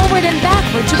remote forward and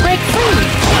backward to break free.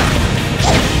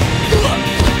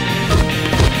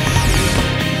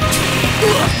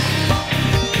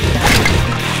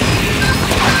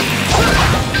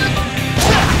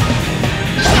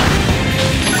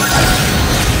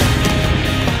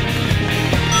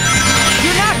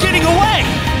 You're not getting away!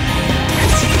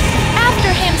 After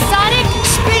him, Sonic!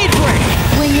 Speed break!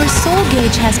 When your soul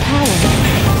gauge has power,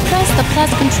 press the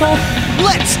plus control.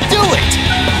 Let's do it!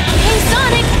 Hey,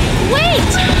 Sonic!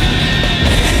 Wait!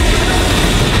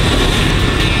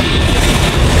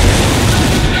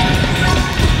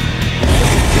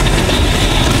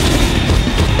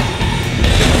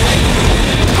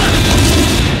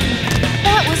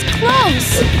 That was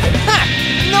close! Ha!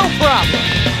 No problem!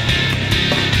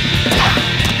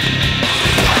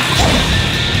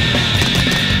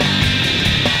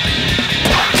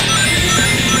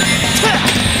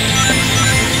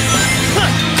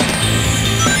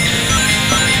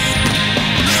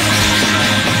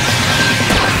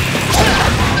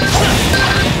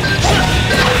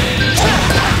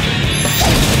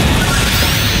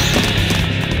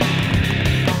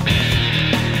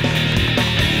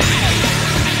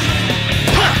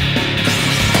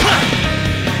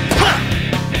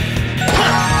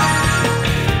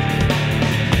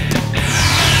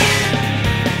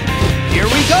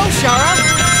 Shahryar!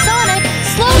 Sonic,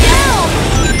 slow down!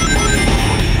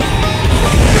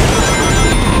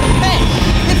 Hey,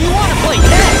 if you want to play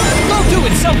tag, go do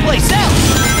it someplace else!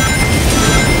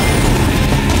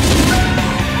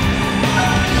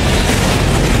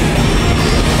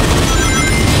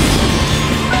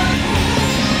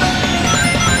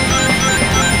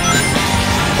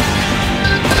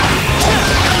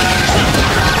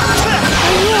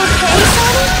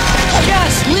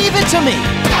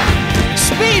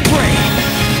 Speed break!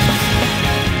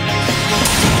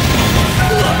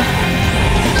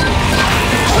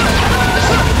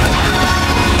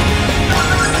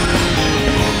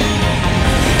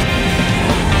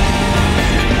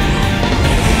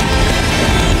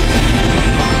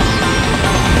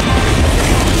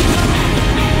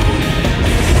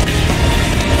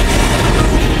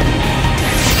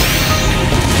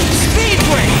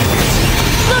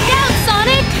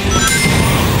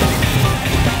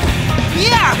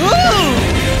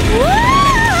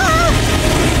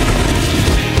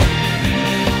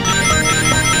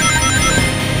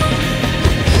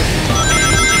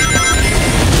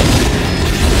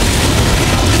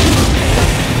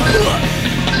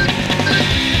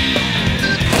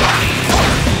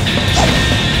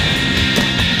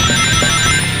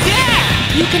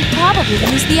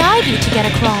 Use the ivy to get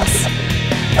across.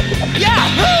 Yeah!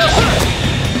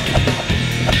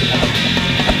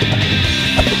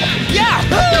 Yeah!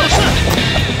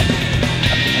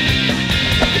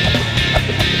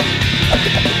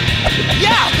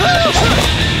 Yeah!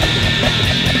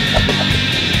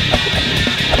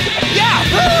 Yeah!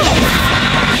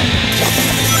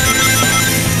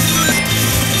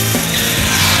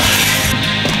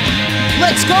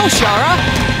 Let's go, Shahryar!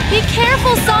 Be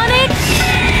careful, Sonic!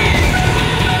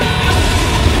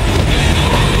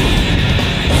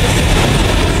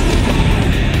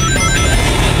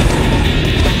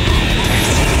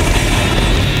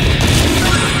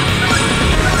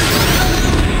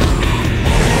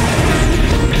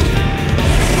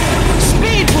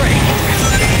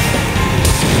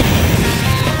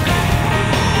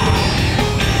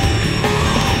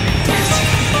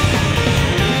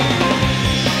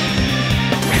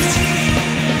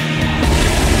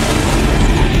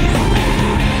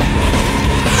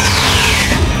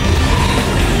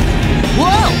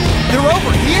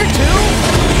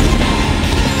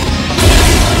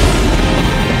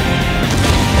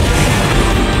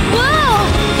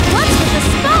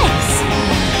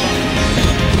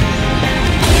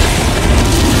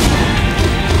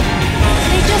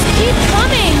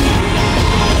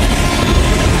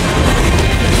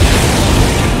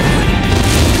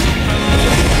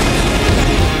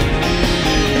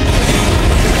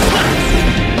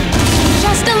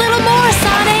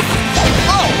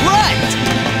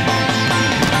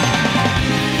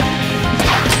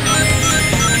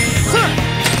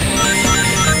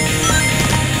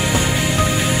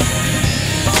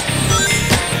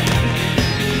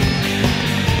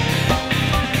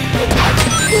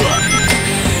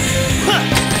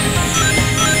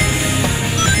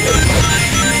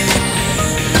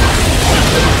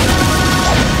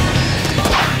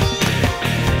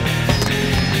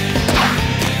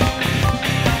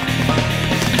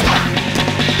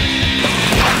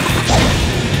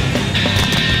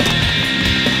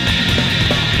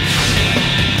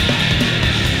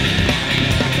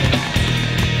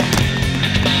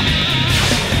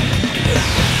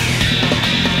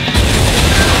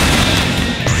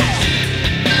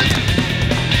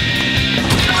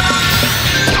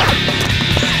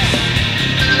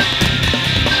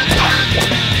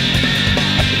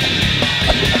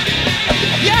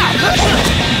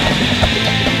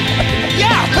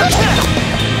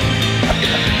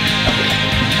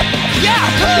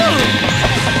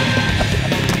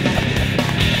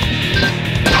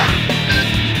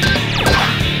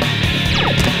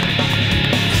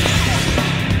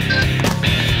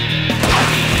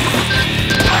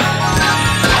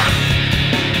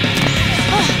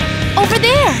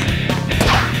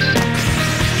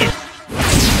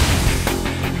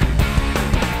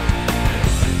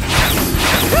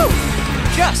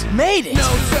 Made it!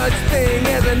 No such thing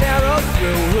as a narrow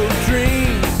through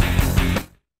dreams.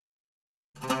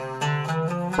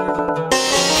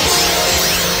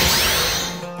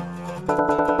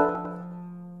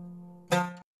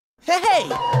 Hey,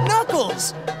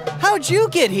 Knuckles! How'd you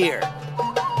get here?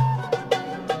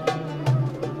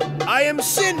 I am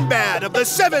Sinbad of the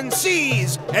Seven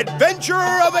Seas,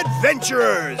 adventurer of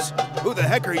adventurers. Who the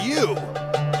heck are you?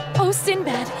 Oh,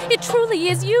 Sinbad, it truly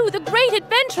is you, the great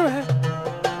adventurer.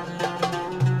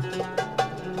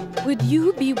 Would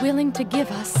you be willing to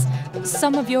give us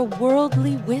some of your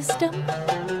worldly wisdom?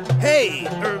 Hey,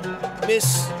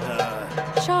 Miss,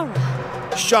 Shahryar.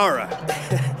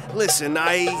 Shahryar. Listen,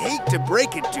 I hate to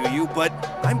break it to you, but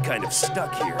I'm kind of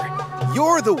stuck here.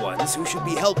 You're the ones who should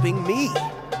be helping me.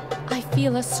 I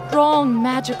feel a strong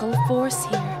magical force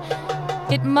here.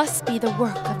 It must be the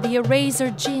work of the Eraser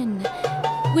Djinn,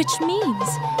 which means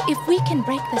if we can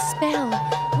break the spell,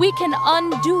 we can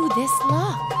undo this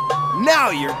lock.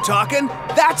 Now you're talking.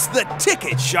 That's the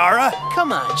ticket, Shahryar.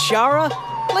 Come on, Shahryar.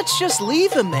 Let's just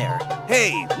leave him there.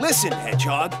 Hey, listen,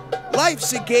 Hedgehog.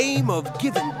 Life's a game of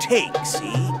give and take,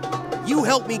 see? You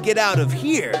help me get out of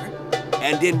here,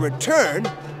 and in return,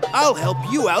 I'll help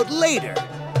you out later.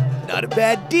 Not a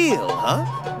bad deal,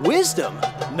 huh? Wisdom?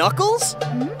 Knuckles?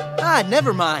 Ah,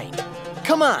 never mind.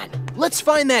 Come on, let's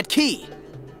find that key.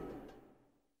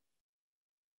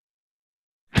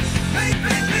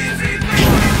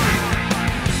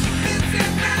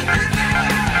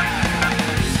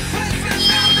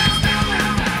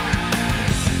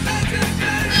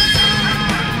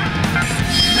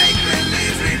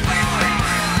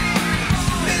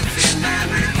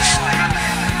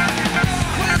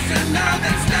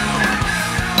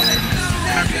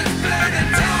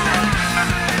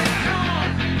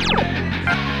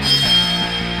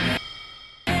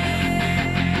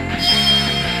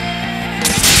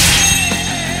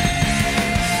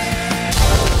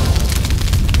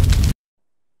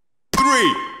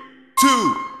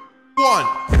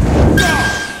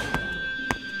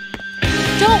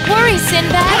 Don't worry,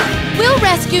 Sinbad. We'll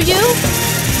rescue you.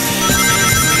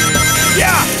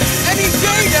 Yeah! Any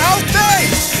day now,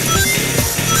 thanks!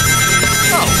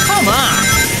 Oh, come on!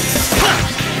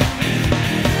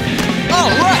 All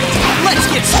right, let's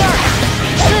get started!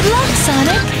 Good luck,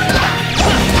 Sonic.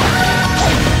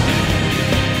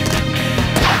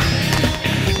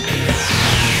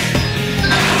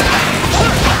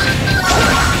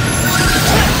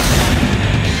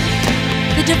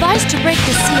 The device to break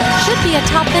the seal should be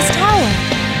atop this tower.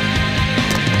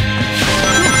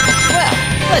 Well,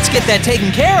 let's get that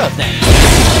taken care of then.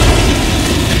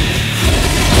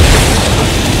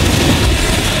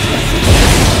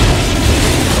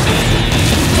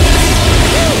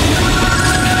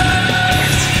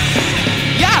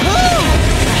 Yahoo!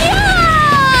 Yeah!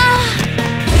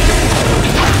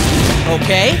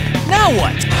 Okay, now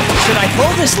what? Should I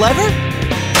pull this lever?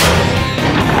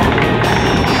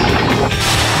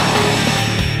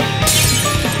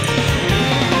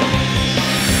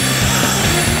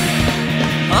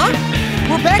 Huh?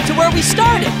 We're back to where we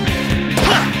started.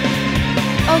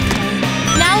 Okay,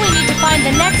 now we need to find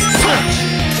the next switch.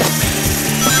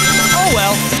 Oh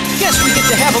well, guess we get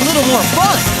to have a little more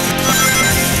fun.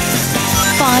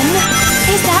 Fun?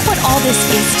 Is that what all this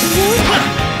is to you?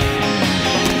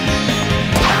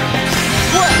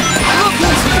 What? Look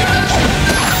who's here!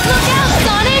 Look out,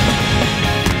 Sonic!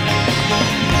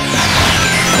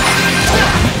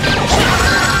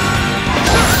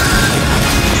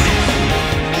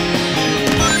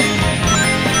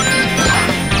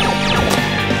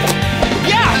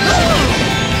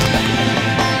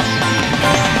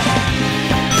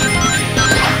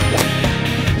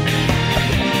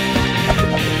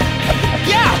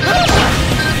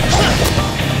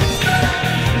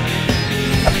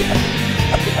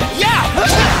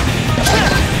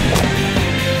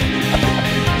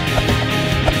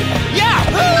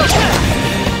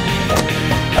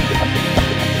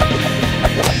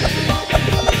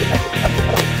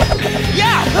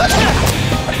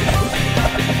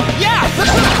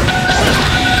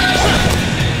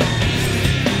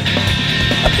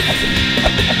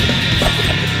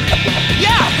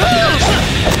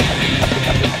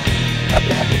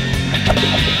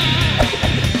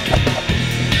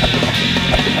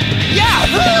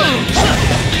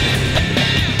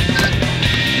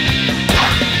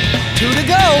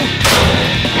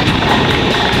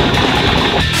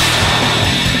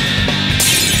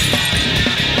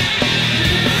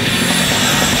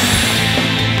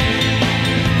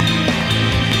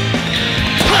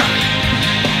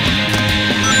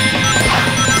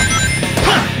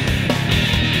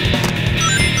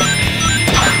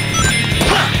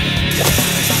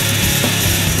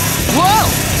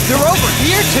 They're over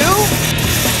here, too?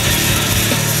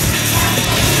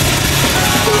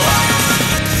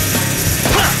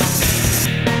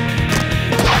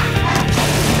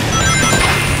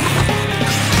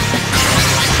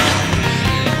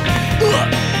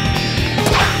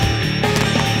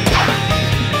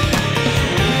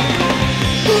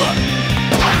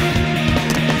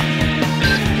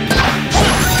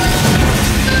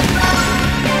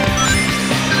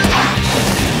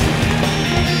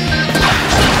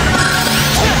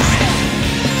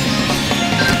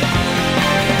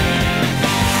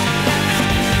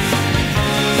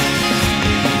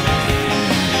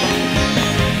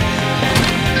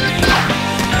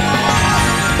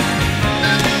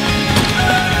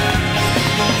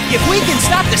 If we can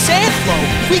stop the sand flow,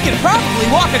 we can probably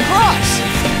walk across.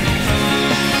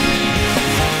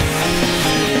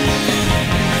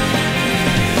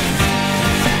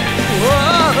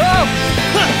 Whoa!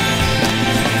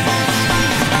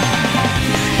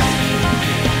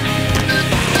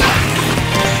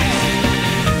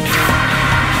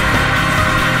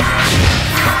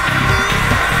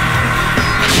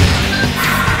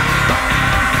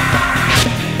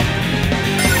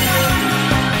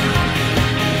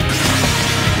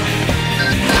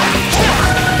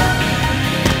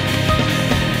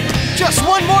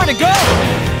 one more to go!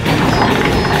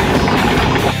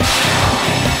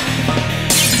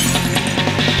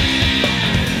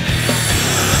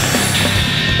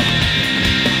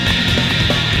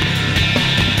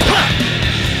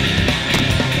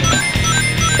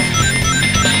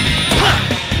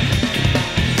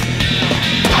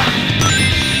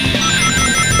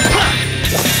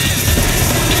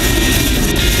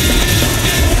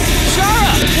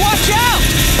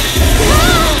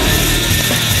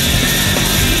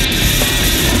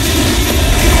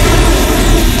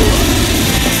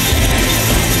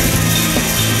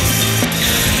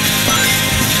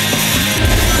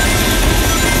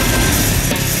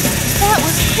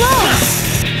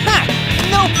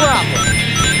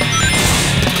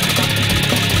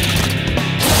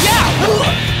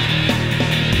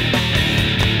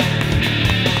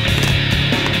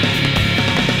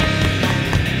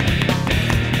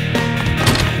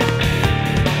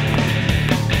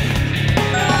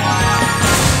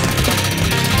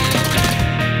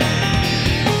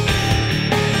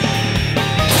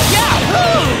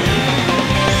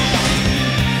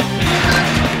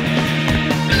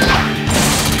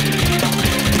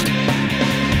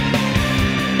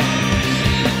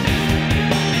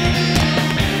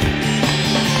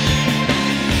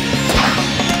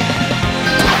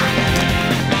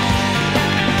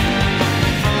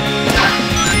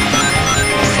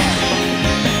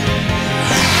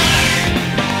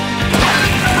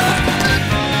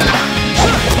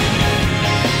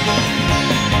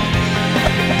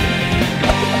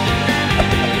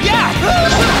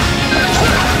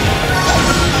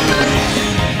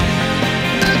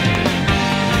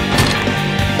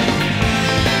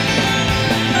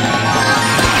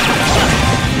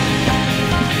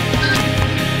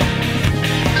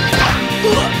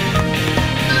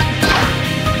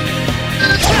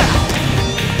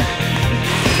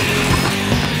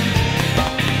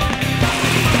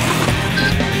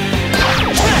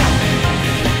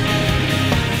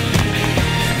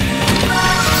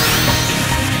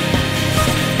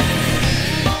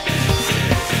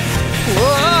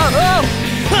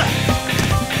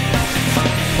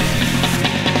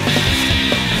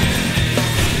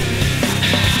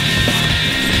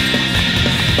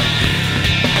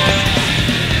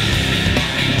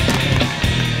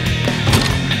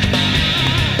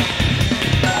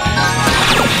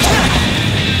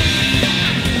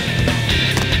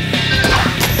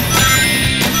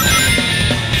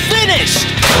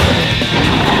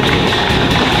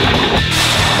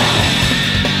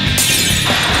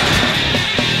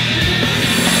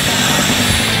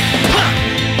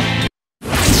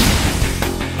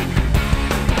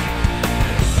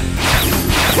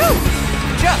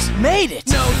 Made it!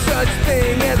 No such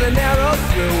thing as a narrow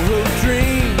through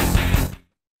dream.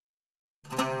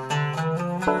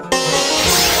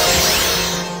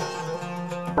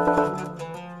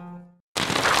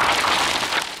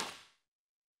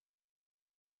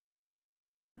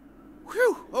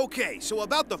 Whew! Okay, so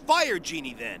about the fire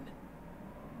genie then.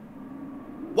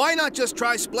 Why not just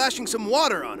try splashing some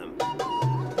water on him?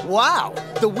 Wow!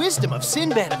 The wisdom of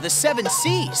Sinbad of the Seven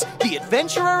Seas, the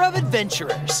adventurer of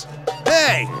adventurers.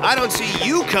 Hey, I don't see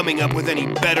you coming up with any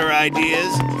better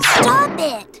ideas. Stop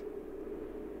it!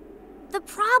 The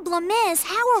problem is,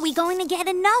 how are we going to get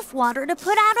enough water to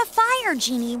put out a fire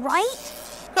genie, right?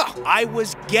 Oh, I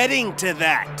was getting to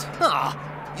that.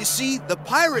 You see, the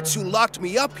pirates who locked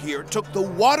me up here took the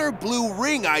water blue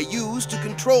ring I use to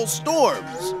control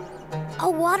storms. A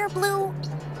water blue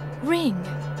ring?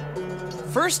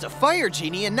 First a fire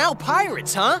genie and now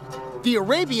pirates, huh? The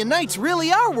Arabian Nights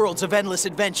really are worlds of endless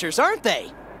adventures, aren't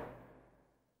they?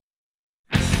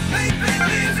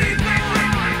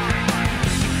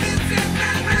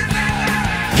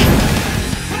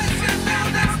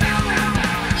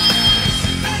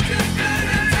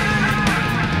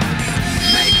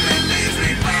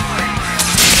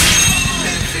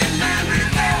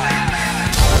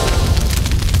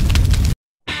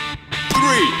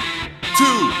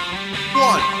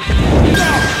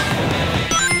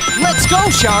 Let's go,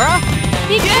 Shahryar!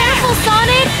 Be careful,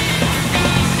 Sonic!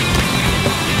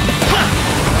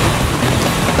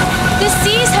 The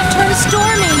seas have turned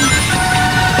stormy.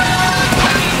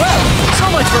 Well, so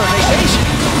much for a vacation.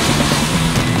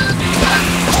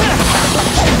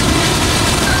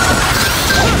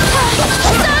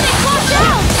 Sonic, watch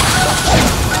out!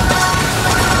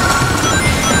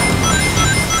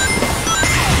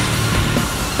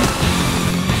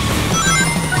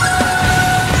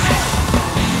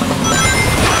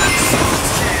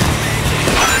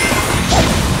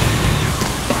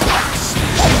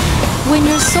 When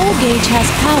your soul gauge has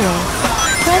power,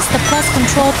 Press the plus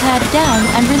control pad down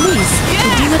and release to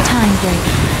do a time break.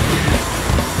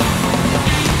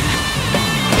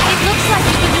 It looks like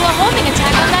you can do a homing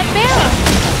attack on that barrel.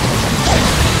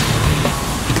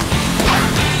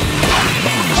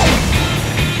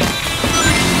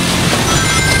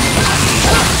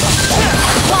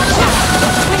 Watch out!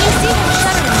 When you see him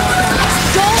shuddering like that,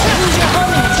 don't lose your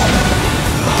homing attack.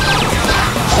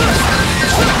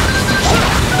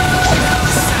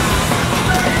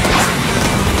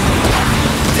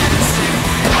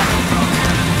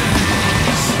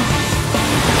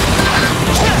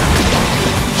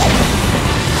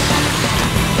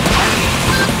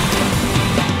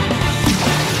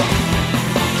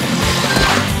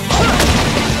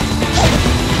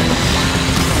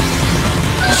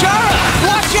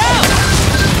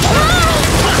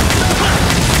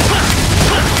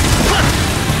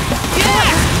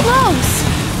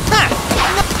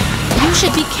 You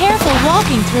should be careful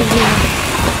walking through here.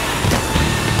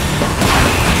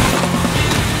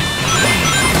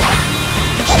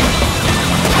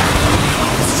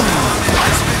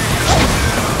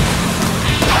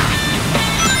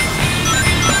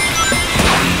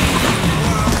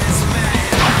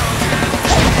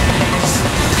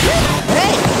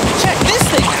 Hey, check this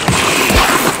thing out!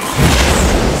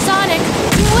 Sonic,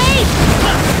 wait!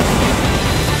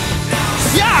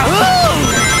 Yahoo!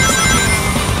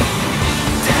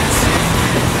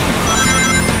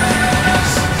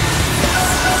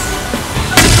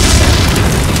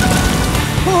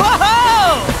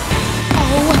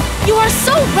 You are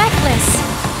so reckless!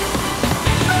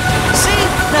 See?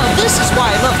 Now this is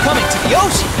why I love coming to the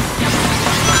ocean.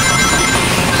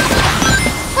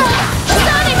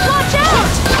 Sonic, watch out!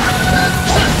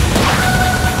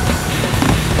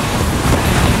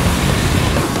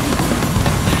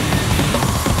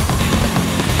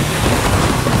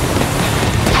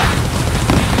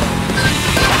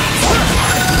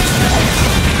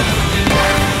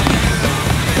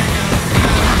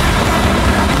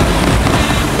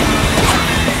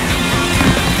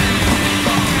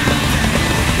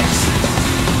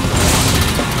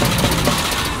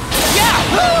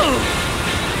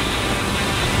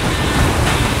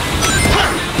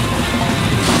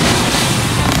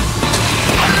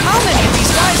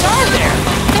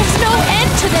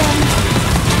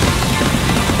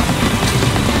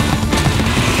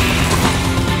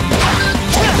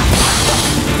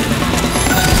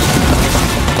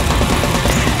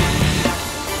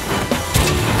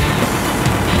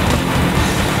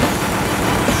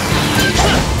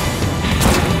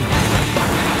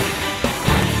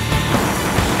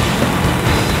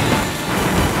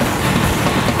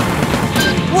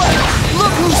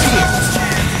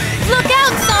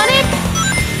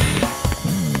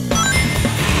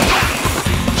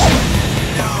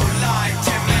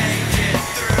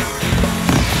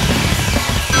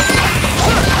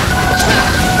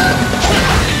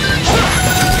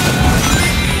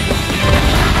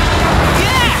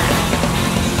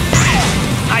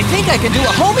 I can do a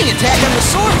homing attack on the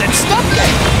sword that's stuck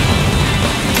there.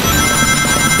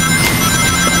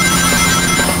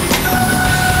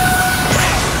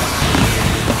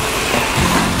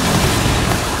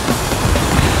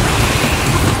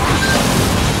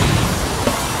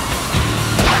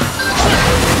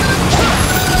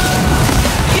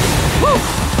 Whew,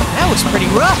 that was pretty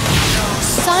rough.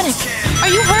 Sonic, are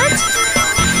you hurt?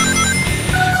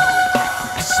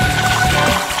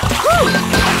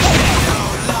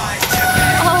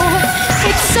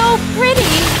 So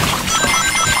pretty!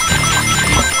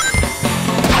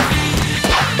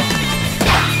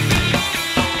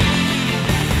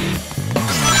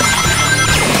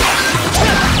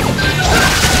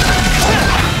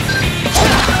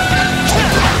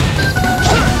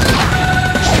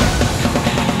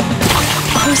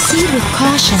 Proceed with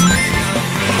caution.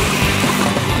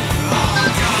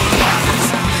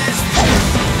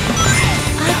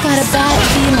 I've got a bad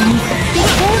feeling. Be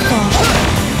careful.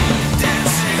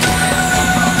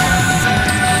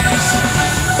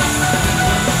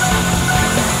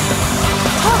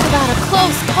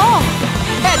 Close call.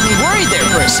 Had me worried there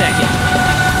for a second.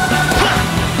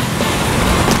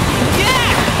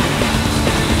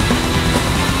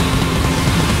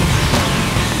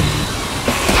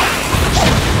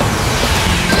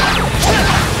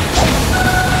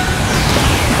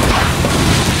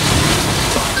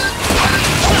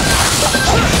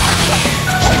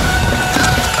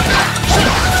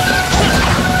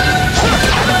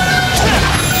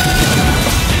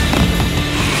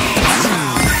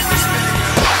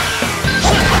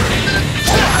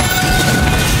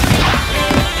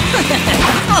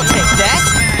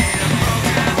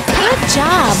 Good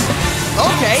job.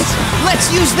 Okay,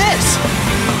 let's use this.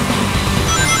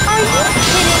 Are you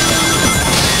kidding me?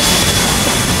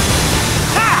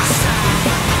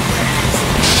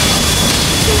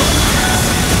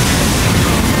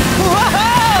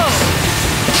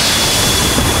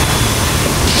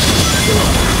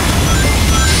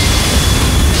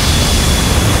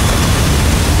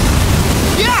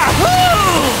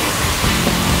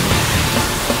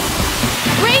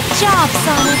 Great job,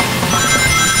 Sonic!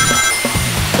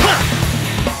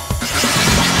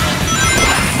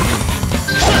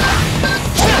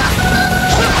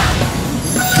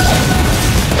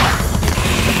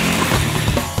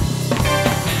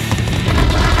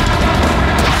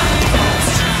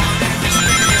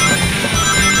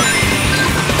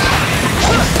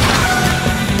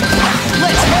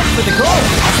 Let's head for the goal!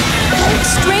 Don't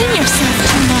strain yourself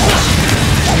too much.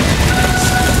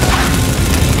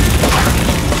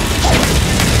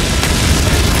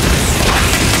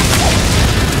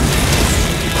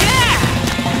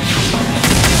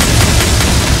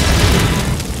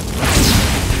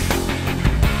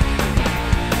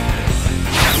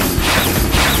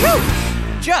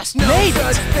 Just No made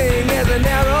such it! thing as a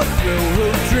narrow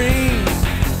through dream.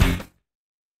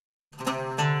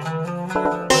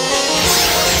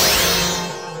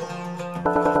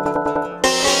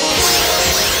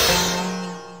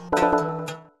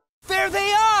 There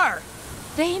they are!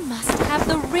 They must have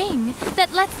the ring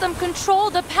that lets them control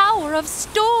the power of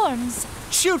storms.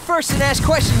 Shoot first and ask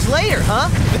questions later, huh?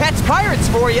 That's pirates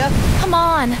for you. Come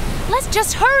on, let's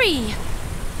just hurry.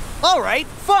 All right,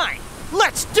 fine.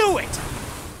 Let's do it!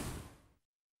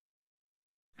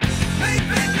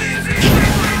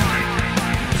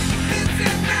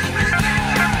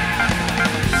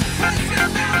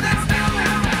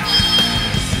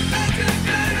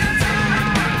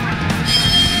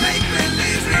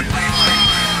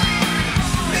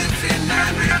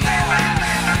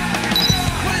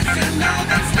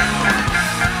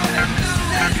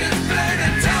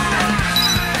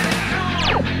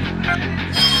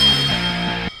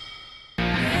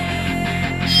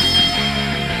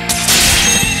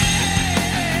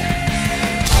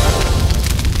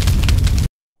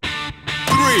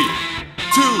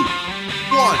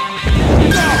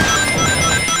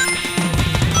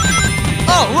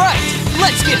 All right,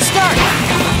 let's get started.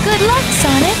 Good luck,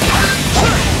 Sonic.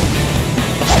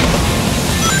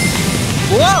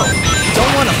 Whoa!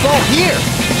 Don't want to fall here.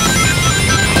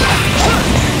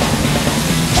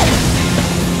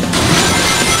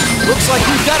 Looks like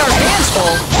we've got our hands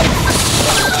full.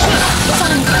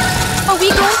 Sonic, are we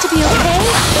going to be okay?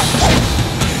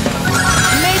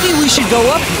 Maybe we should go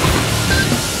up.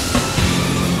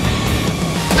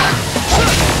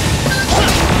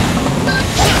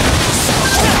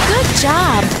 Good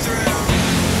job.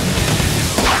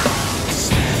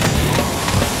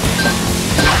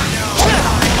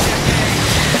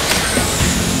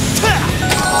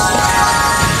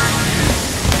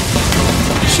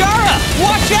 Shara,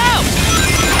 watch out!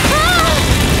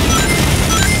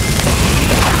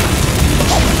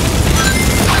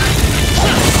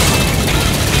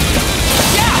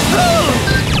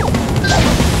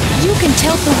 You can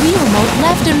tilt the Wii remote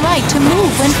left and right to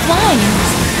move when flying.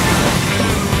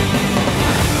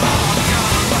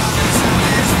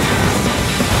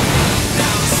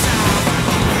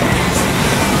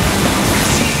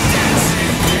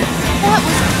 That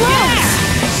was close!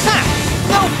 Ha!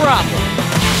 No problem.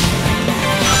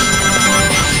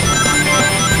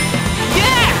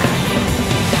 Yeah!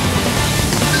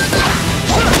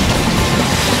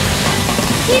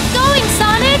 Keep going,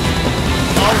 Sonic!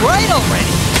 All right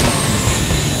already.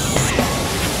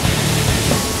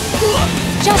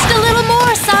 Just a little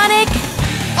more, Sonic!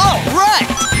 All right!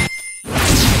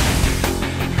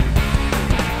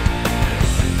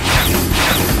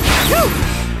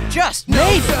 Just No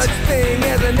made such it! thing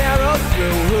as a narrow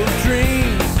through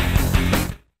dream.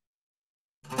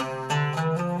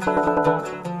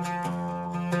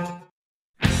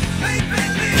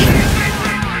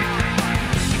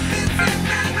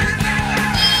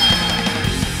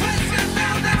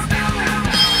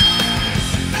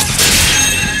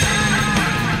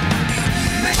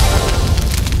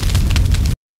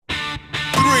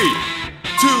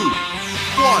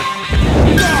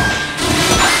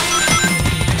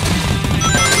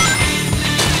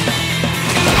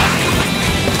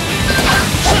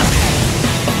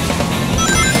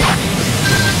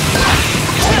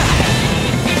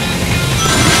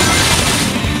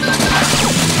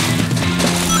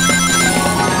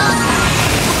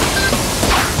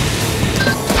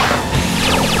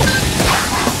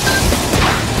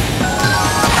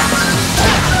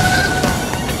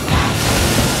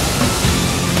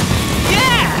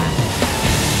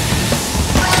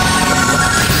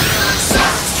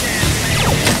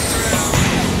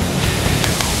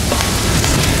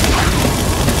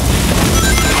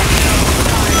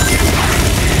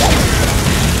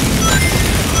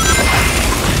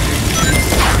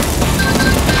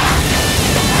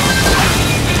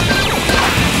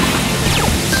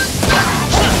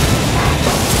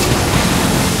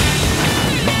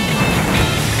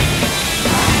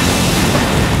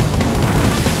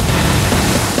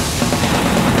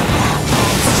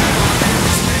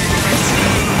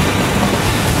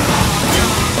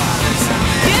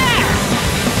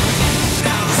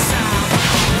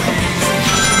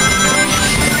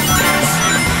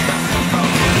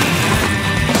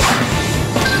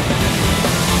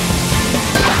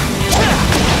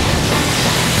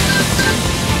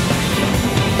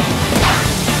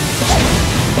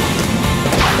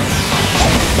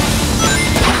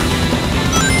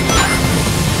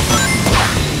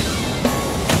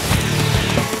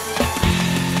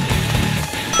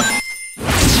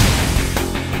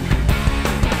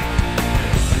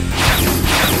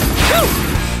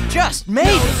 just made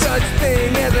No it! such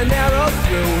thing as a narrow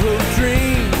through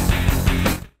dreams.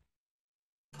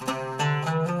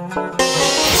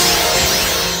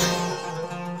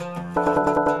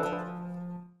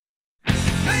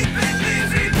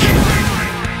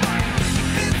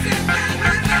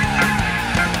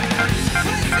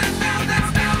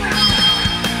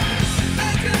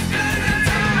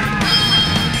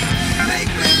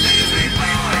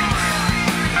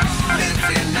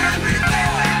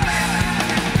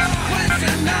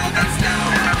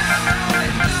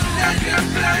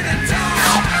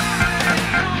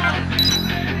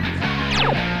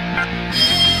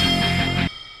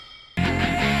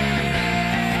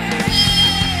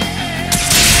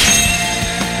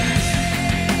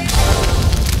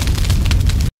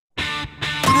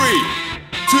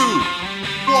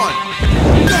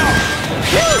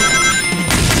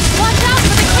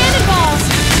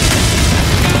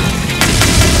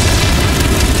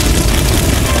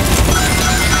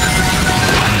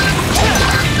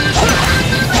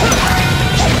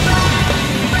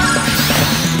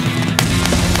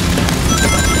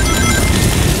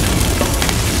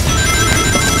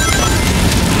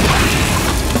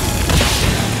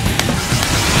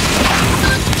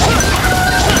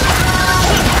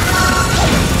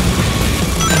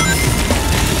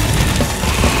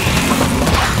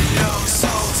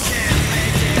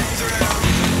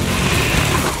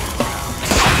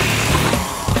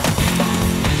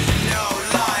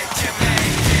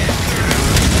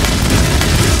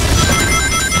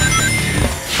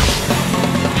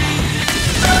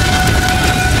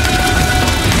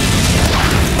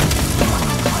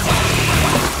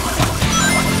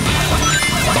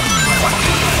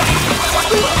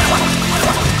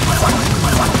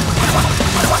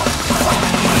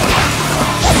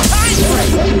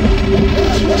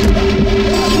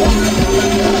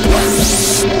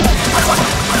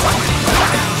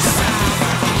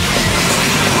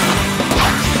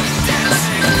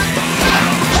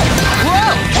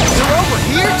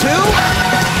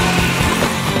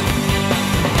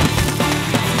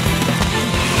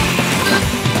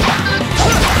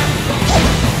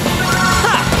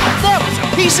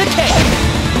 Piece of cake!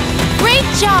 Great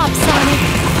job, Sonic!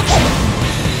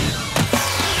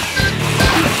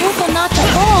 Be careful not to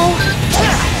fall!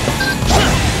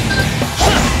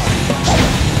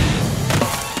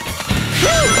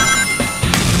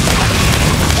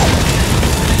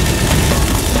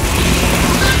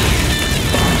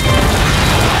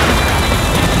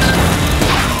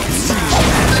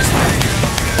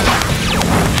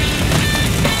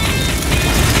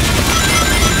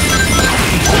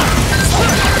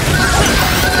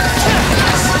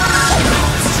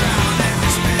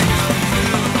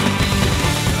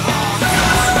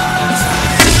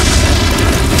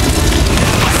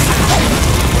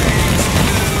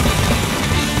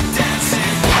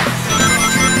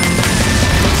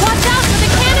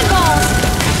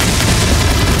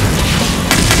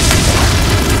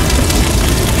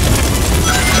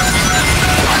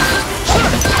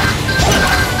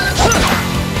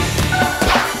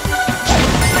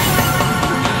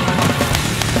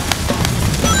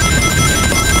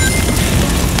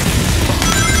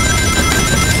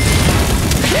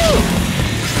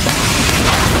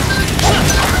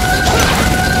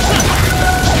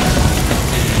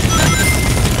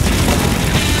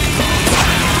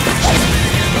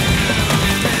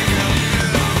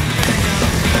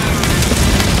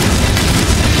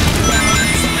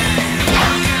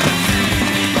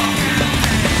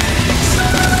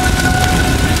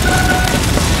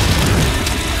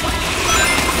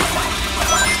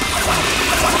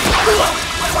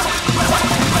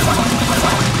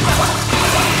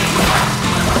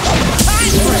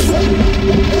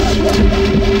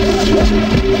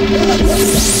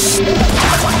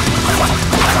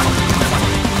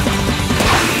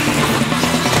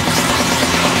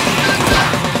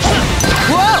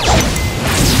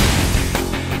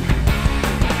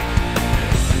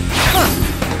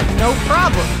 No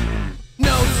problem.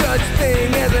 No such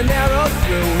thing as a narrow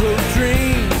through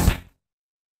dreams.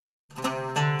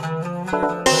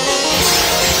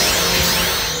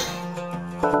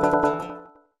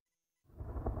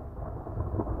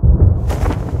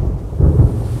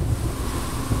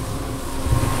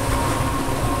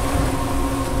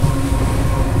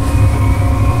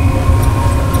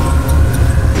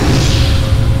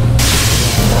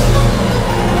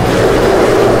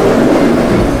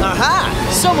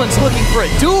 Someone's looking for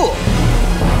a duel!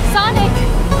 Sonic!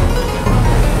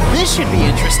 This should be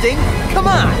interesting. Come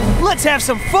on, let's have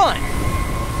some fun!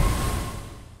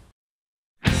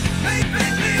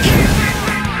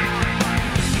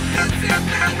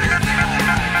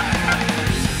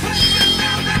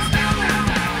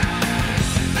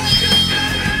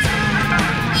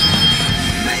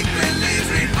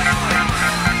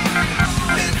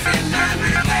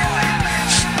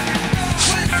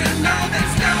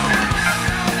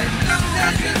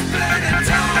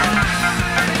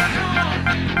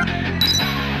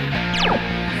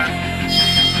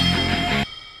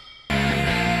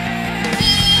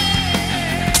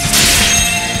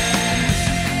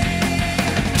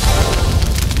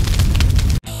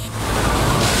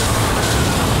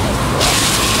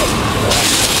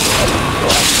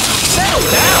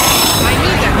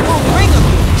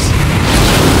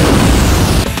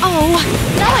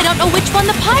 Now I don't know which one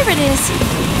the pirate is.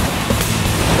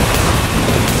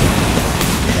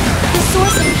 The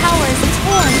source of power is its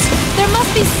horns. There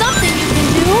must be something you can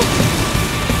do.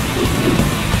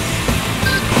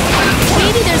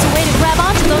 Maybe there's a way to grab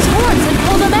onto those horns and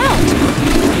pull them out.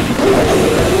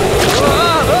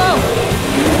 Whoa!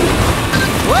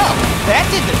 Well, that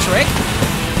did the trick.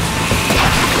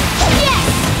 Yes!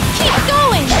 Keep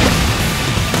going!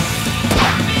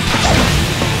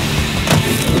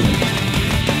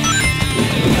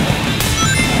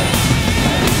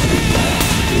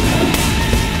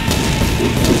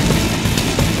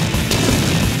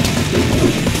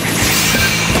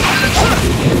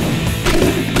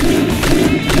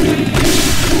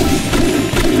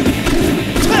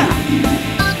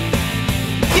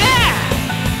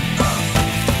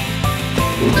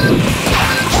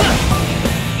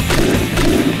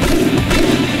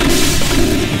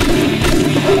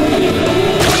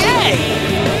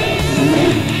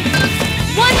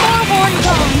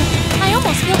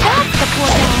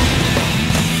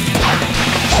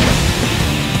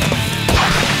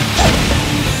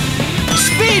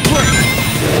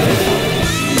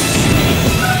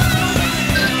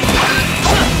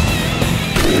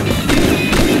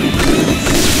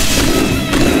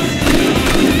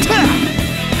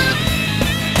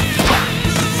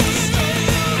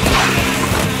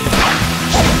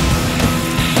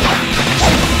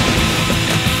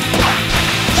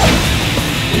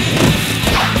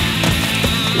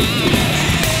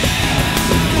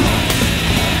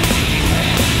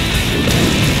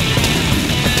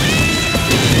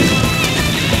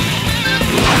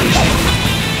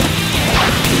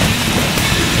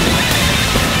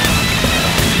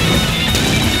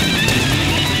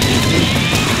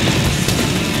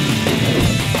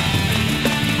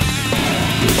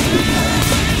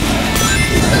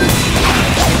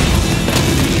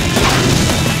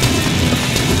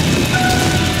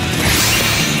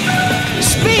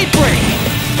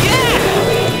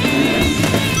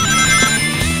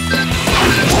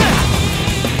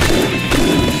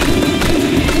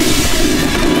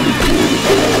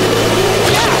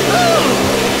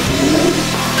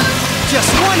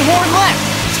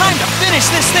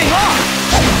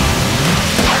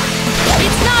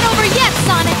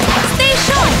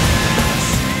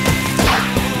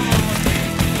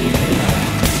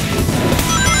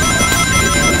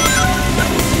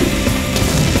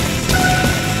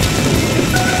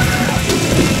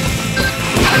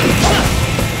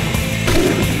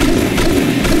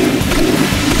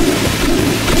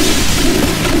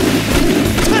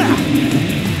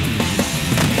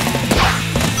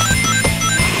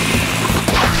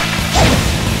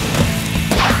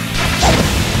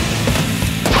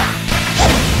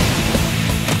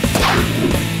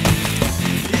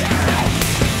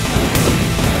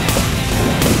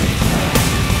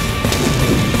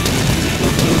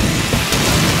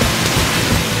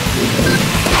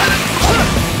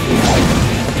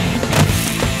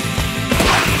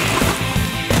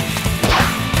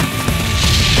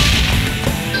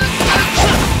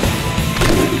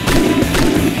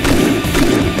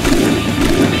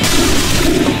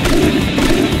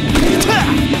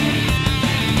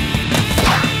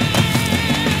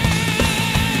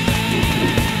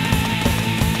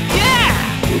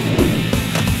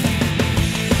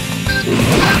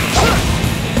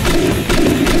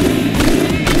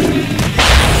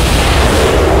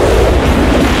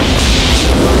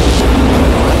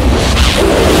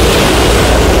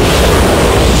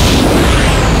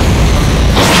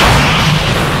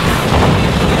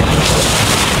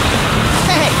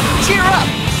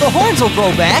 Will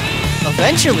grow back,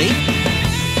 eventually.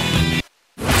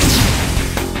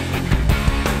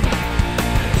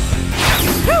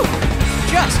 Whew!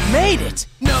 Just made it!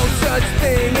 No such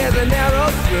thing as a narrow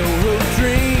through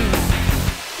dream.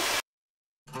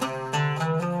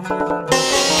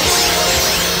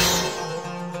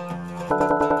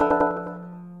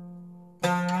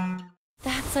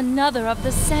 That's another of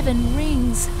the 7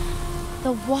 rings.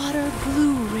 The water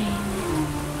blue ring.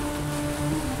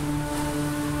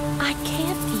 I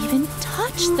can't even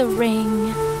touch the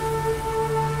ring.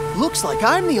 Looks like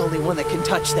I'm the only one that can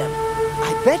touch them.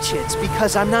 I bet you it's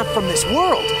because I'm not from this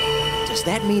world. Does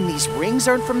that mean these rings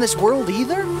aren't from this world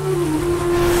either?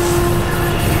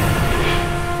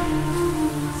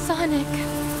 Sonic.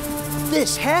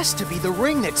 This has to be the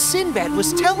ring that Sinbad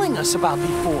was telling us about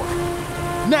before.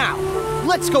 Now,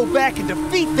 let's go back and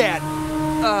defeat that,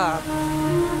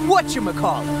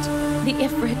 whatchamacallit? The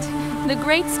Ifrit, the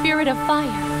great spirit of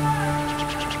fire.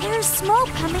 There's smoke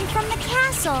coming from the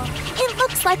castle. It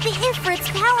looks like the Ifrit's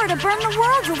power to burn the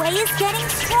world away is getting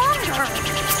stronger.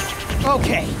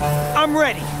 Okay, I'm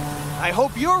ready. I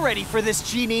hope you're ready for this,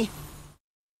 Genie.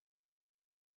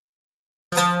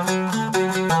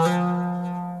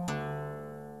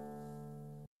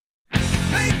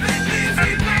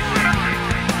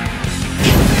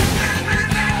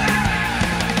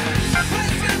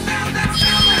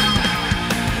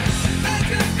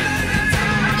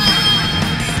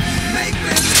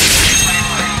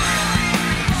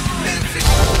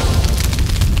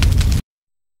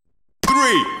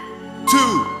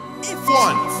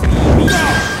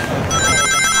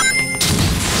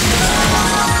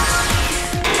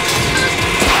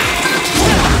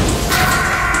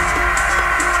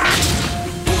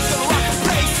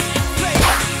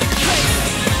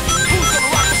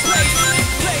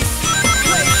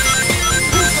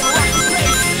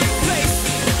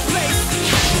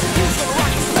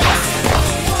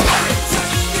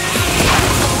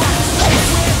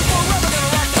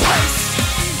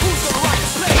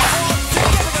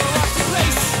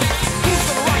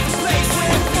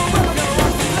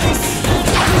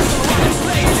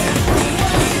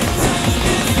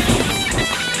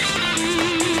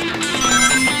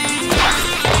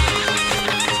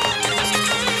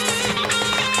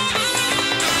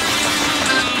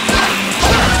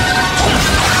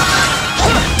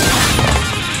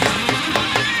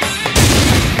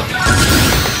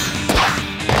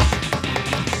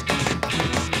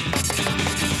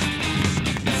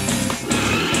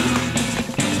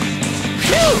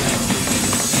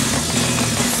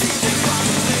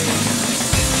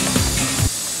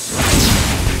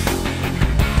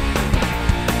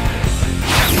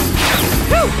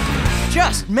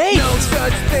 Just made No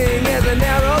such thing as an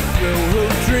arrow through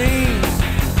dreams.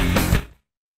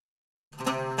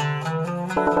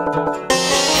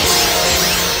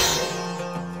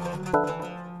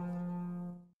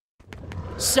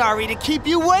 Sorry to keep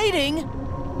you waiting.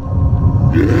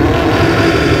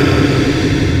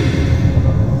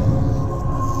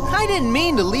 I didn't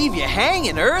mean to leave you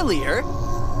hanging earlier.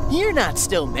 You're not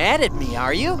still mad at me,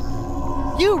 are you?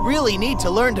 You really need to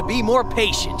learn to be more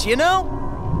patient, you know?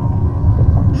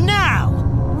 Now,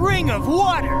 Ring of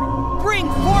Water, bring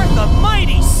forth a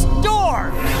mighty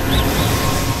storm!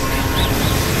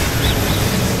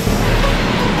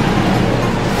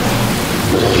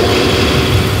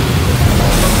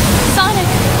 Sonic,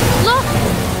 look!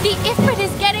 The Ifrit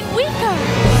is getting weaker!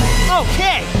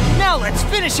 Okay, now let's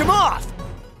finish him off!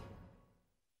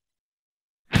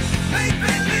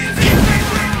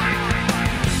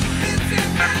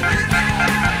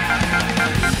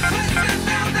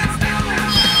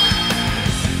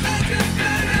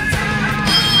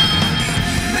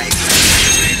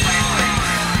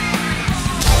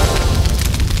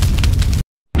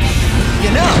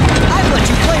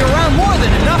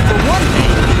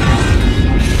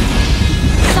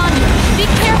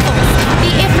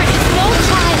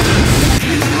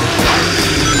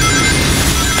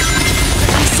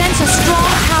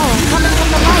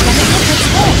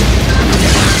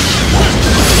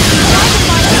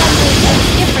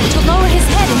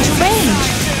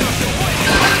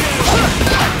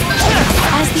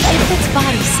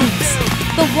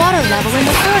 Level in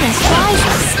the furnace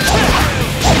rises.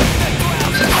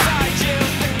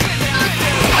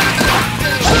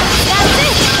 That's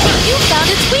it! You found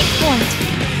its weak point.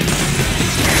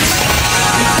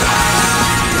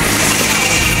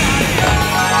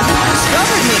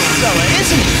 Stubborn little fella,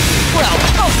 isn't he? Well,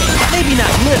 okay, maybe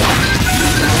not little.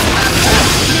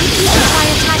 Maybe you can try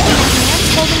attacking the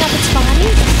hands holding up its body?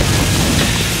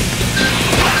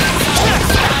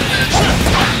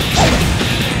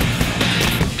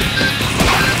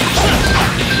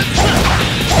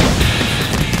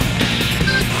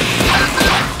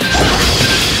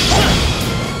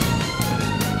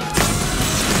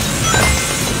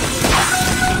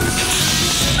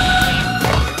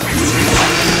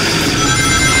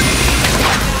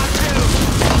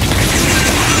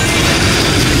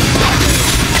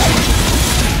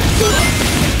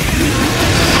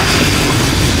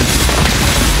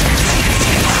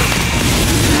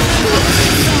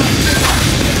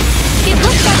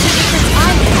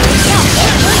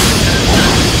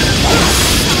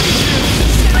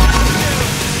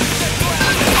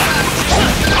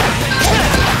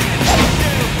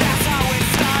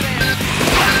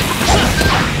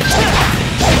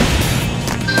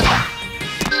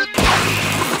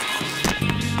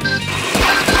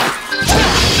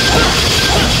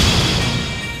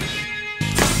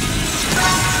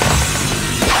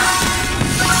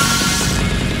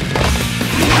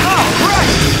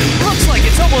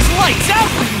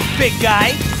 Big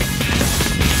guy.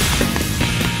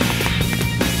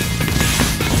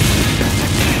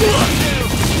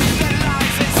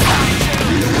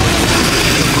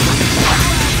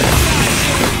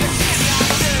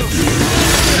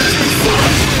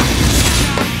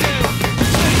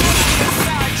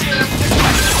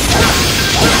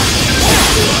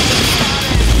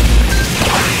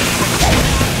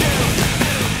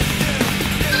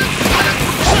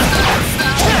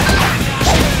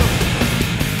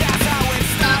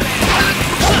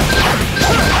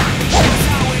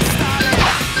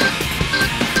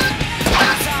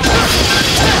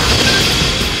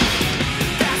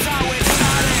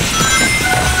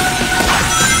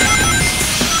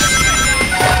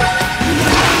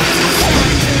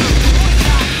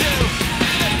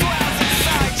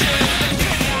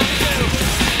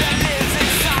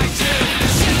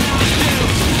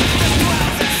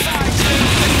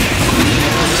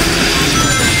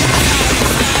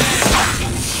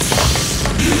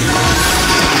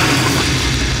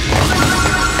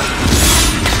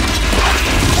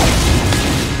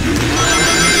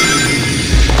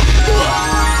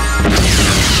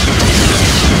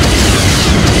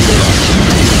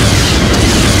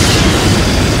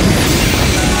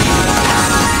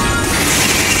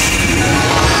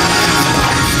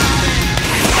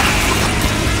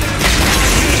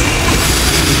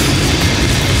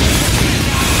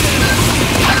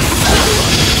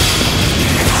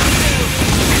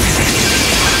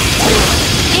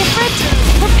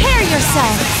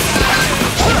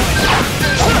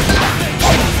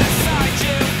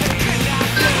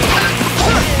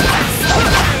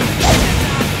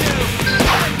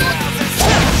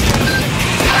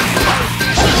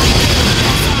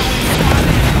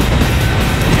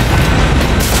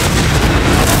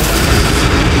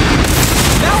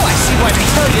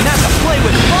 you not to play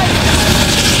with fire!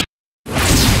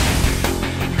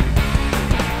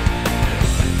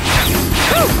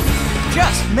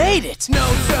 Just made it!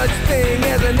 No such thing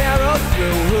as a narrow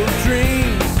through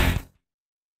dream.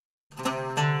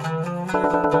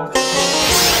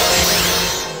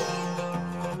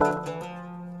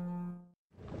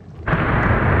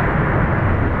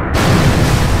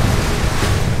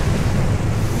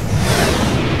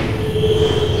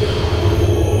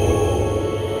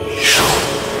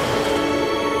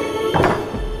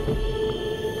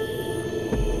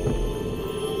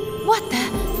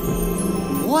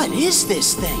 What is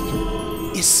this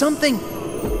thing? Is something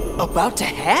about to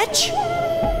hatch?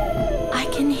 I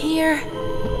can hear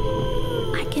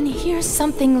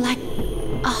something like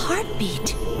a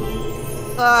heartbeat.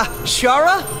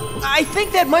 Shara? I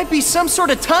think that might be some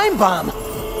sort of time bomb.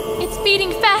 It's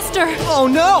beating faster. Oh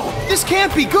no! This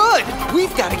can't be good!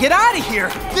 We've got to get out of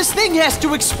here! This thing has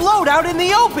to explode out in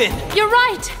the open! You're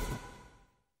right.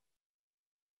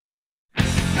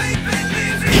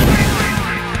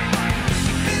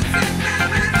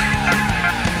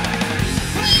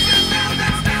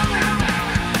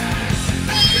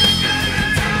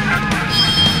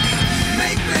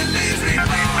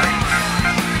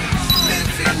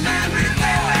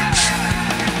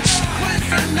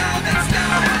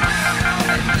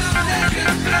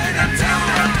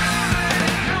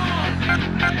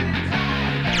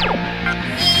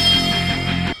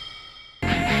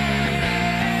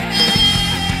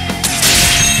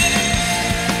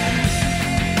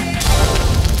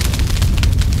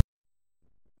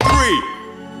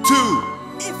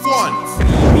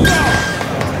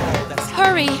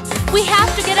 Hurry! We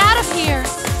have to get out of here!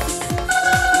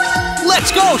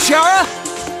 Let's go, Shara!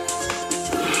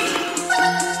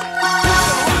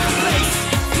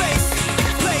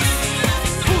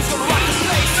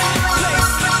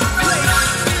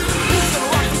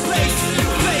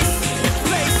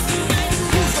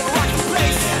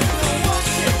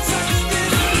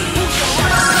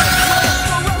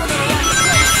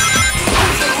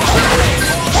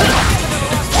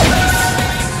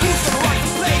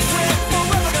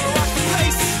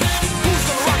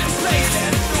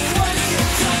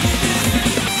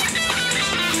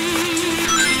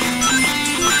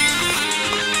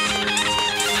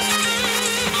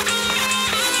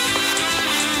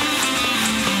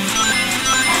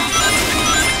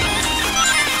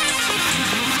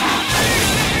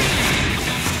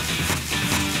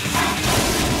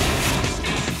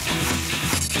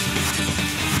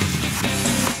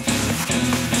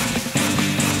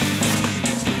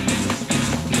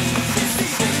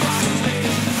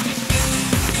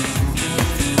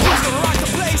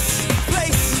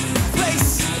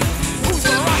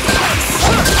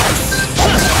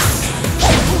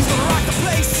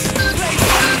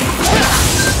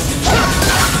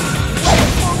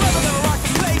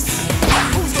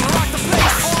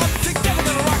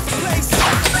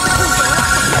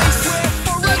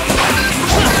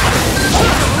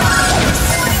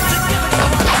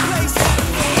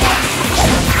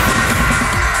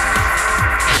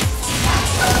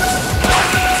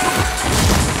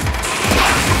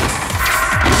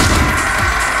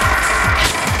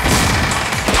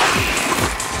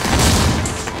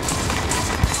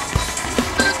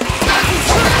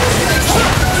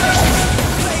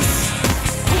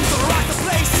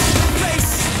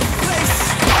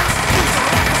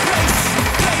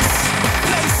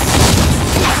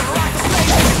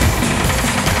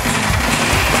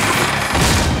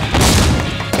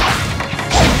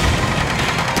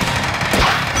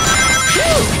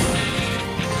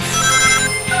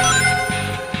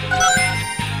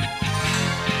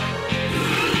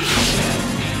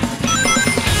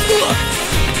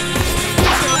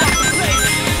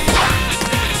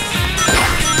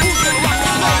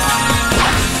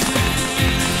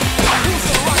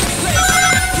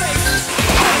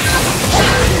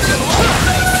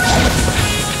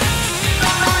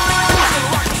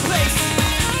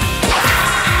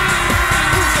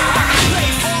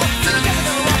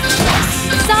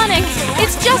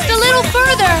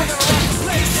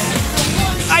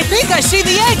 I think I see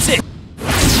the exit!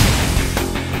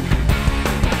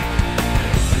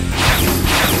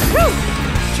 Whew!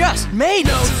 Just made it!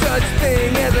 No such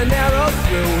thing as a narrow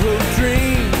through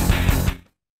dream.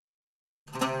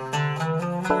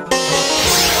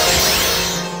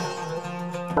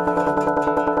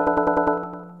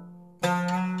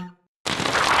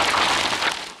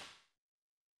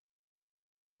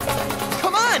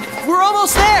 Come on! We're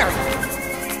almost there!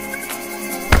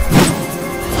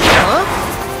 Huh?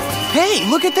 Hey,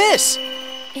 look at this!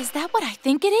 Is that what I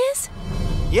think it is?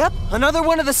 Yep, another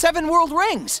one of the 7 world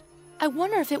rings. I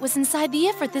wonder if it was inside the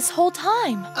Ifrit this whole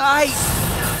time. I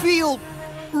feel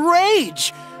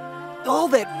rage. All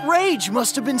that rage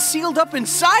must have been sealed up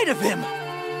inside of him.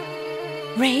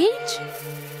 Rage?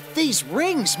 These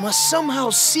rings must somehow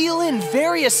seal in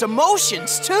various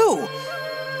emotions, too.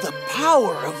 The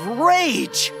power of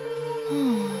rage.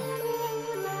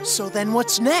 So then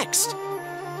what's next?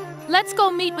 Let's go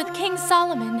meet with King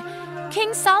Solomon.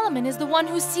 King Solomon is the one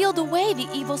who sealed away the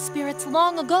evil spirits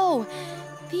long ago.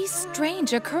 These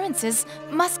strange occurrences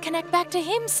must connect back to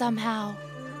him somehow.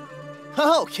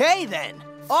 Okay, then.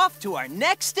 Off to our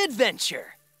next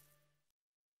adventure.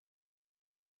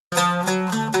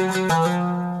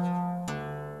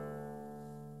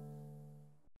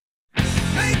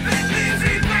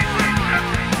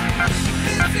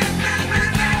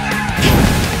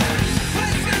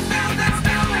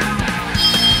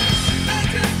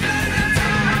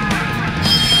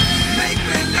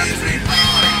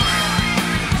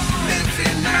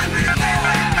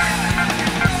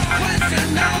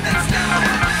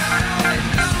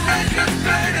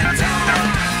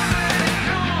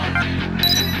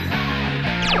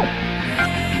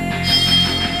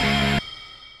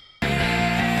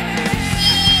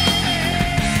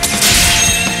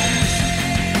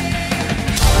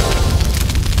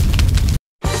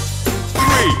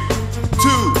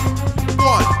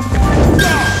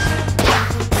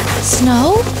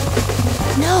 Snow?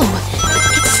 No,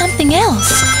 it's something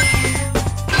else.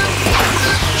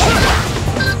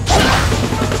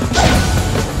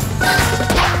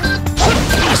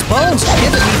 These bones are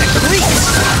giving me the creeps.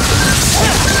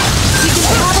 We can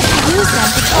probably use them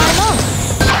to climb up.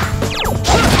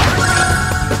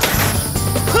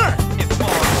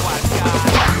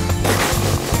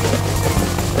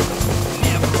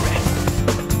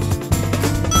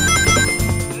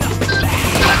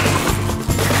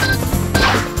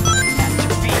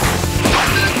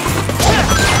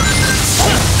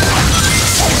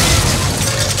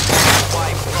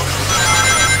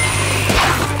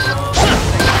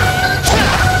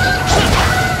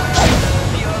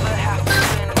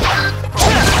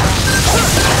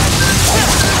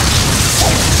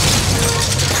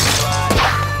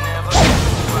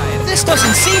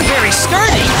 Doesn't seem very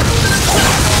sturdy.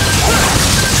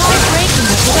 Try breaking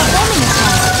it with a homing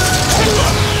attack.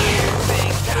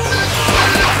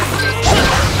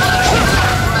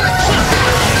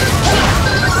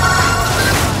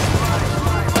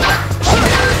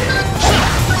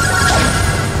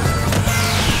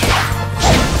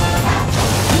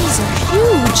 These are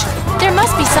huge. There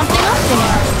must be something up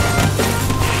there.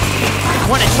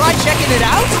 Want to try checking it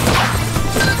out?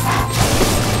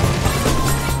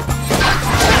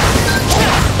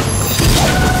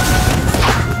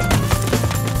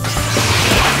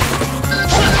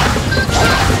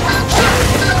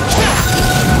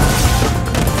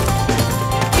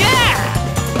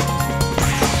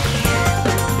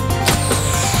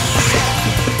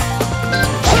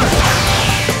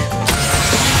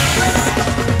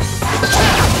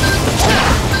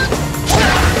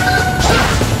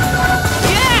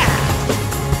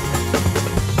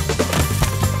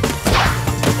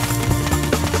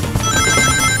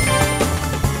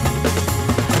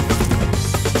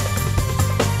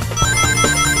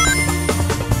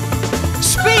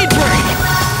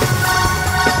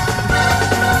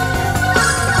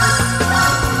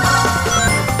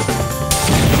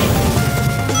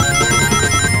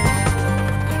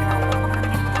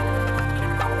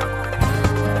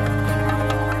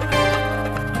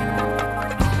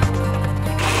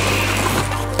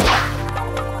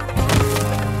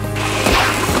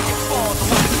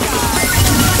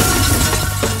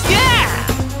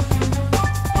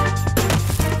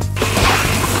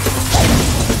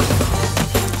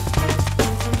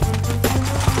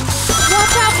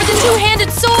 Two-handed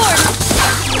sword!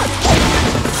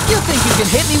 You think you can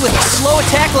hit me with a slow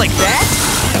attack like that?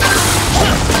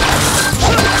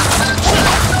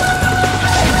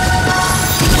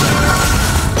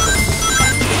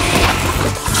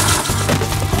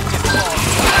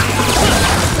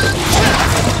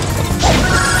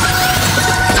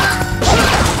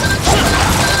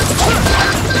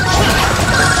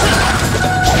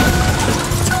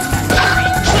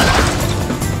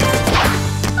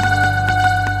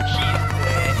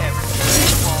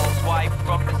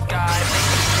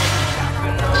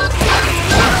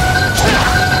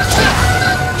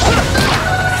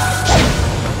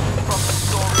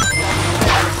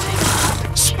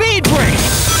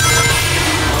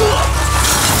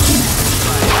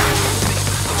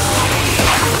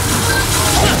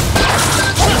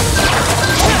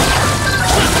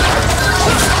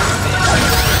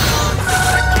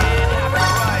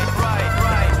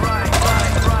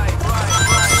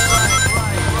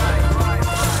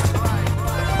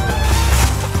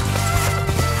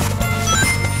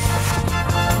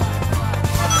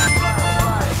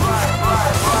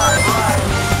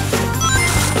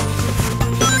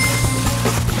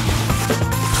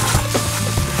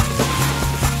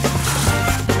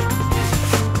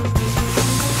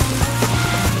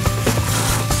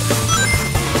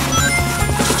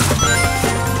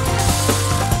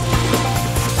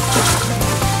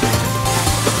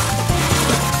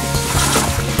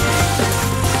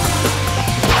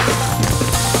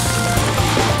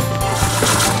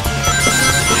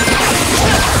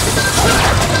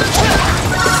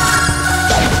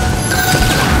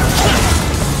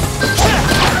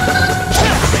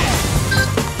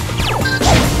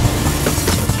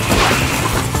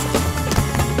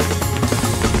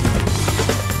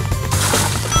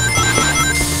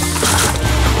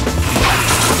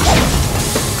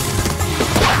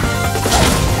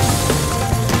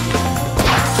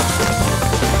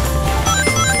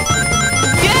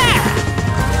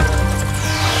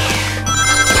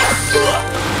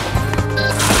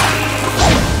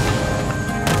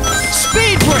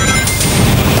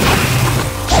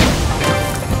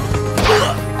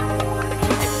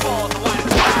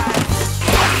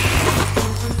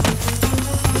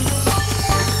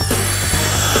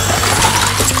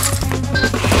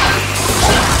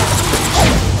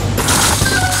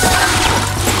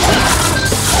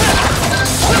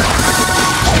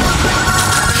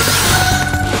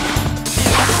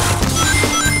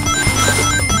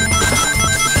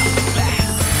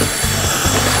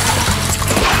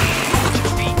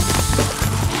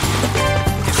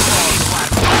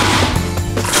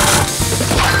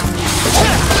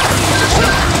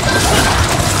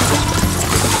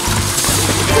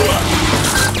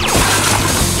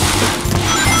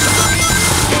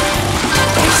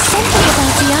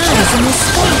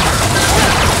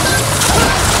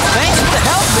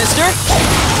 monster!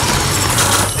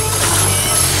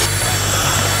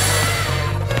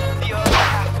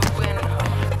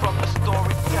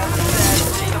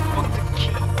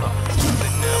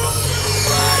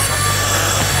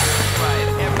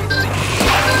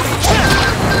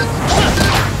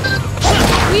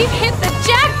 We've hit the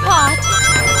jackpot!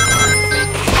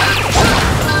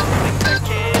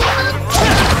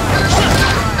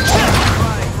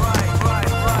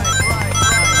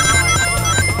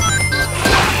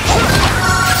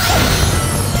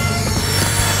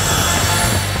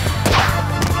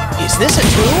 Is this a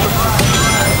tomb?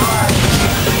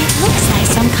 It looks like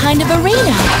some kind of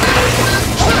arena.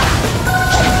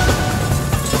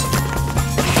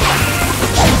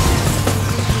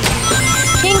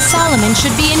 King Solomon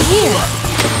should be in here.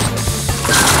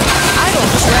 I'd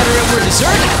almost rather it were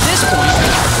deserted at this point.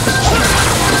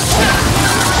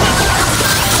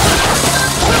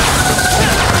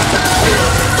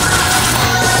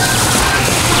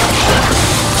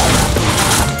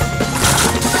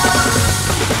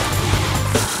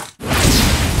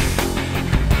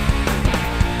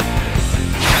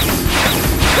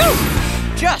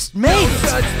 Just made No it!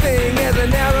 such thing as a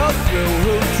narrow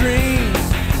through dreams.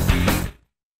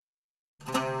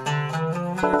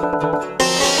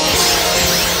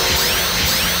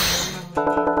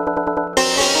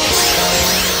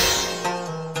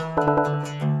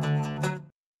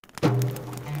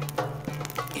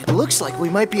 It looks like we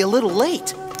might be a little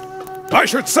late. I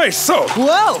should say so.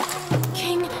 Whoa!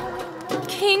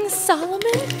 King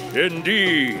Solomon?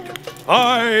 Indeed.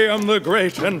 I am the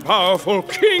great and powerful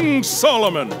King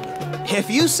Solomon. If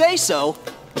you say so.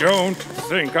 Don't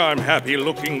think I'm happy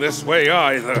looking this way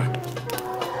either.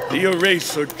 The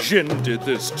Eraser Jinn did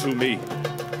this to me.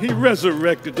 He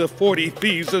resurrected the 40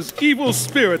 thieves as evil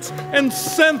spirits and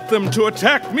sent them to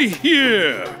attack me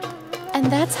here.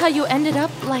 And that's how you ended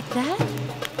up like that?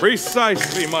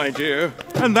 Precisely, my dear.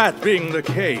 And that being the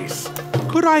case,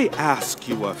 could I ask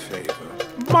you a favor?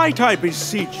 Might I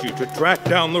beseech you to track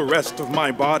down the rest of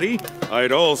my body?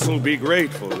 I'd also be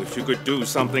grateful if you could do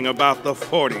something about the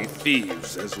 40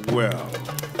 thieves as well.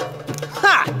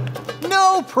 Ha!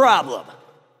 No problem.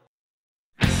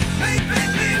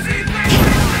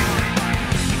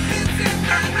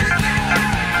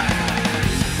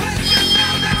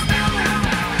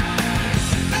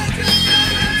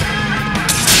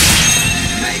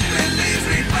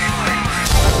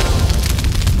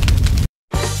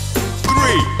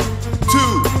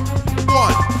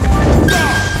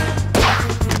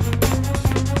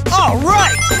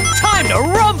 To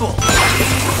rumble!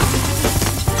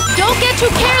 Don't get too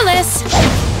careless!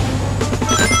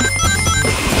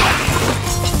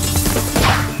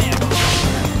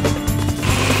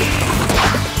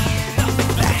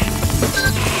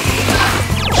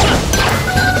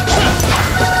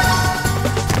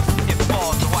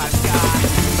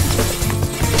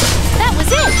 That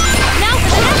was it! Now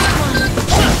for the next one!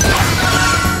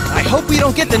 I hope we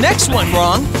don't get the next one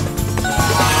wrong.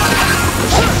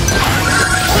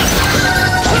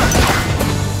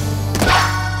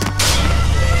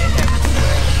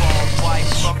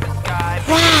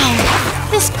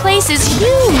 This place is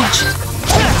huge!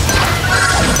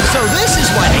 So this is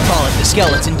why they call it the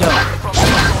Skeleton Dome.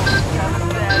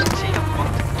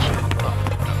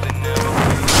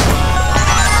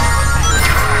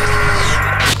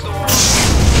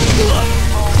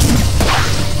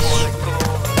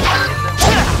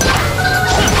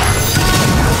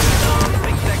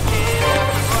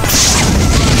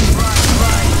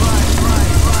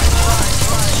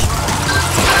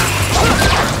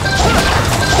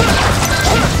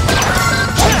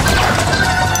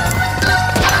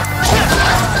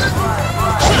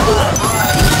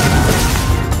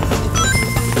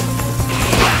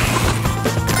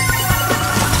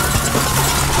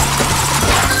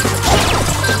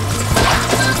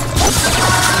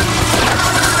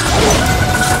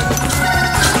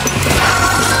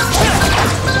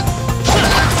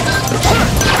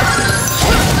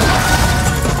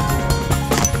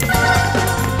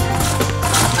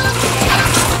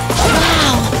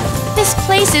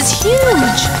 Is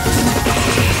huge!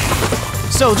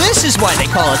 So this is why they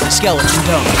call it the Skeleton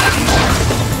Dome.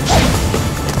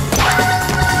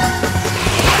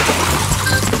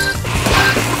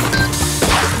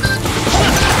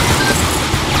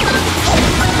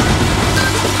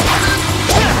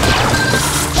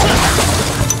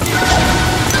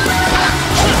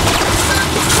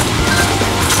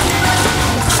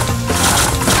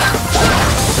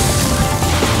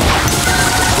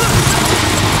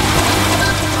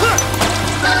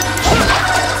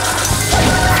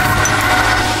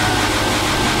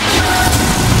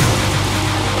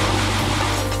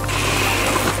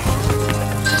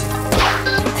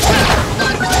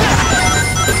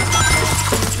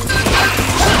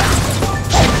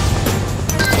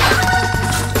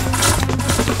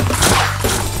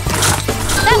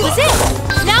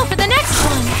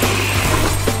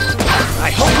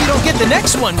 the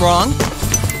next one wrong.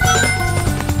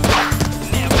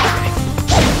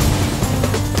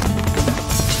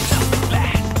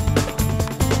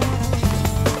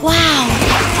 Wow,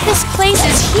 this place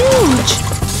is huge!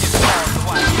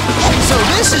 So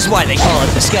this is why they call it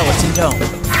the Skeleton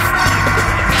Dome.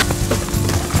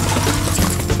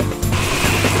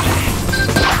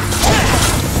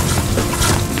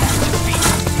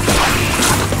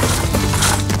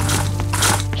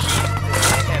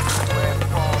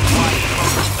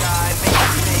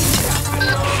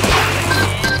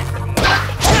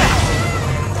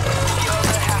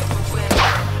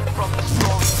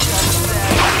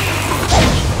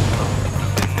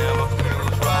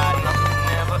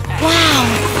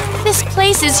 This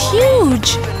place is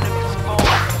huge!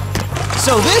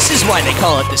 So this is why they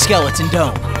call it the Skeleton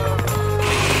Dome.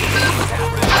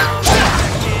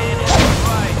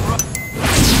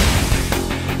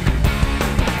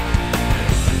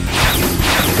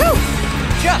 Whew!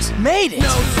 Just made it!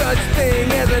 No such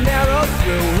thing as a narrow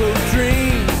through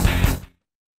dream.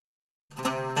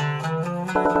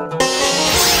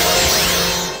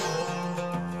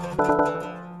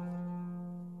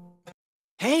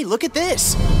 Hey, look at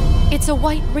this! It's a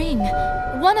white ring.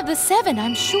 One of the 7,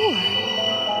 I'm sure.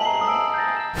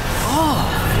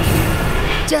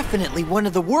 Oh, definitely one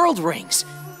of the world rings.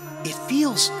 It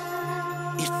feels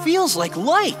like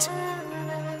light.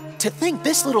 To think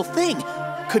this little thing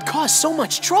could cause so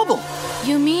much trouble.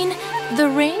 You mean the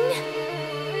ring?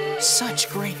 Such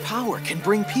great power can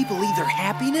bring people either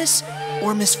happiness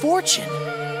or misfortune.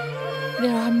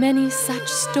 There are many such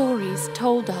stories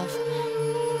told of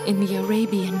in the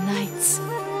Arabian Nights.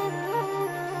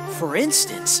 For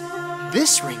instance,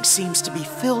 this ring seems to be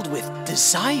filled with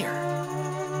desire.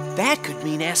 That could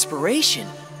mean aspiration,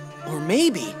 or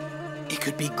maybe it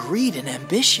could be greed and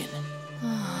ambition.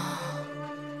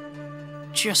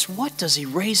 Just what does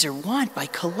Eraser want by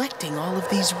collecting all of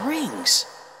these rings?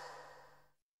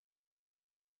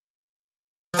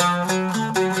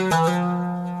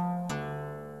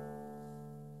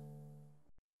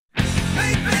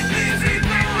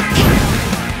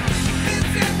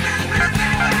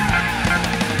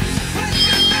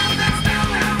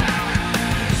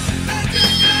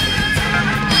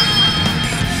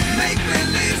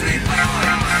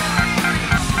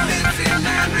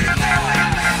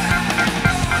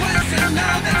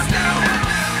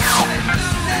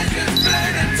 Let's just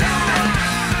play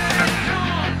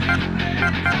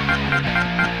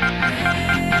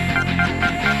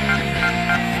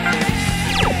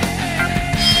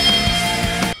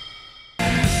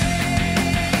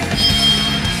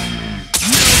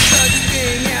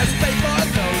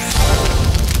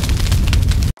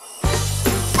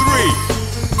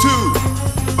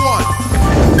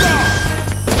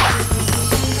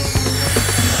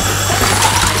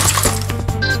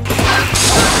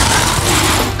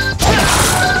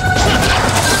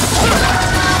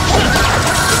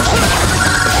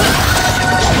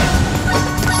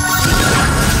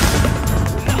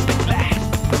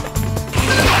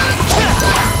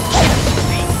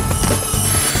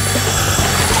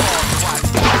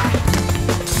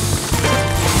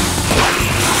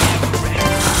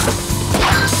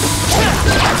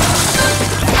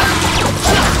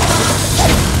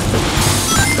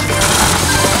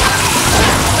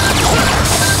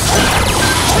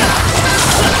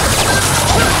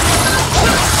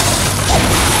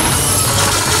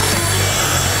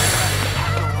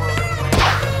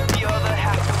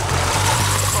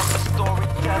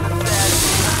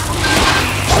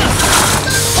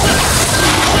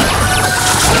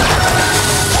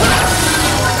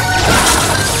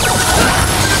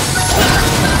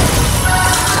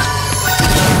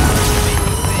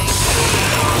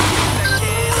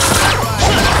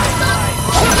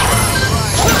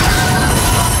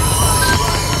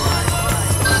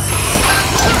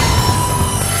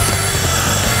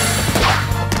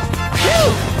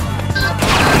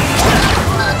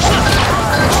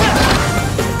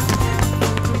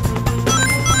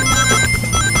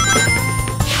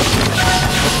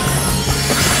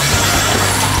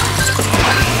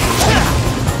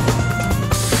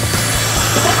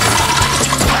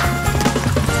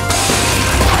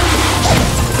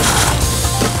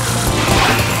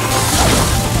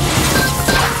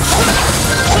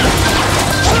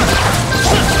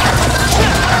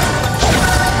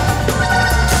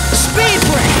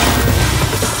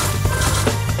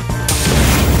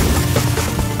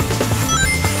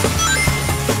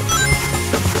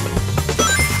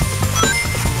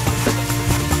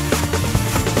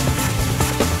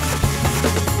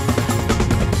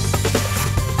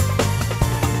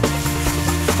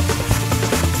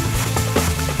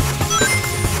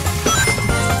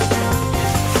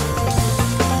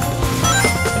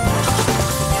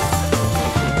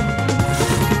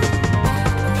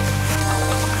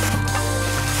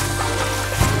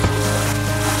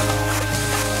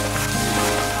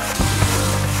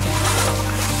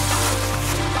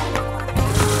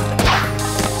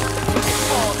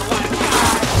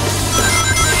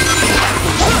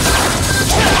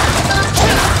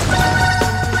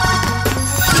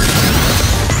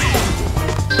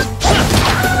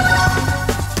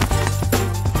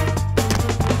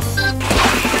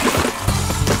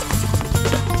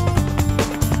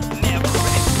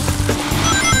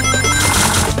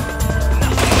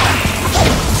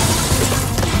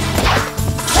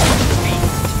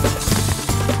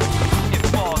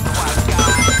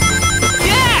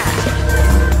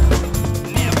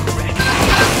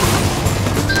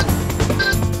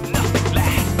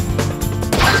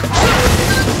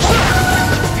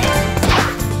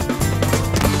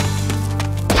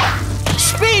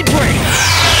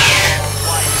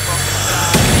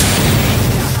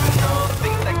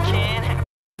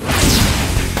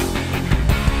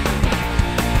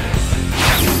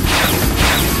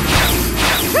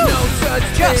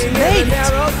just thing made as an it.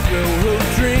 arrow through her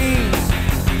dreams.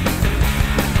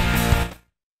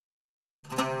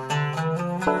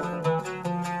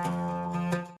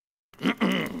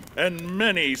 And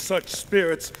many such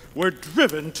spirits were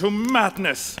driven to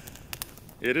madness.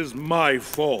 It is my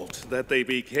fault that they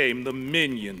became the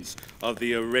minions of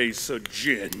the Eraser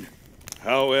Djinn.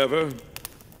 However,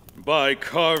 by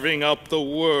carving up the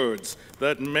words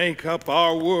that make up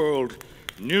our world,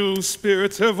 new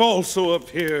spirits have also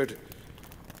appeared.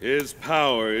 His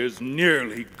power is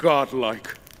nearly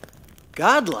godlike.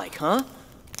 Godlike, huh?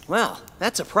 Well,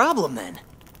 that's a problem then.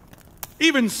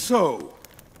 Even so,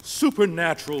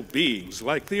 supernatural beings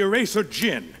like the Eraser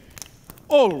Djinn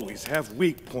always have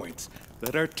weak points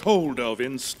that are told of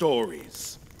in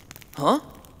stories. Huh?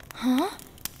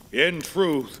 In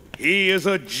truth, he is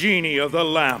a genie of the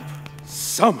lamp.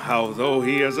 Somehow, though,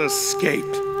 he has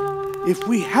escaped. If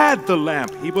we had the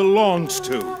lamp he belongs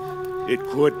to, it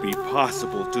could be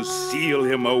possible to seal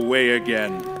him away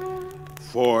again.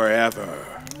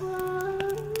 Forever.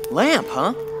 Lamp,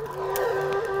 huh?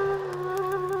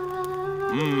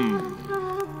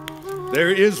 There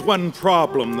is one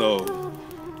problem, though.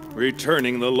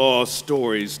 Returning the lost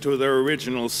stories to their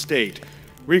original state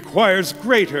requires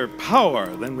greater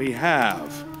power than we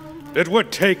have. It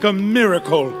would take a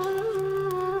miracle.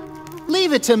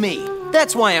 Leave it to me.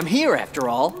 That's why I'm here, after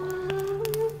all.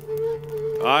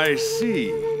 I see.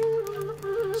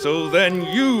 So then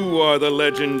you are the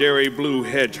legendary blue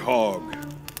hedgehog.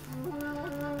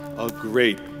 A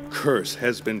great curse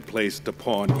has been placed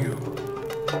upon you.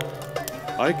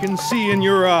 I can see in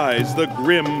your eyes the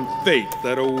grim fate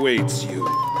that awaits you.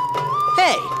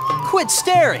 Hey, quit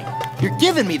staring. You're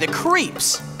giving me the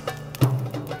creeps.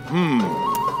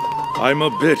 I'm a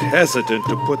bit hesitant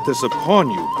to put this upon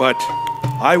you, but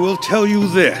I will tell you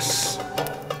this.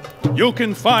 You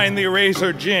can find the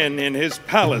Eraser Djinn in his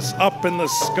palace up in the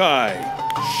sky.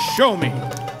 Show me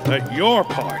that your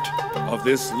part of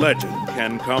this legend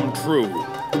can come true.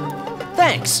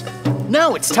 Thanks.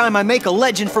 Now it's time I make a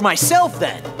legend for myself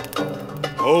then.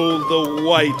 Hold the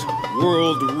white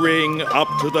world ring up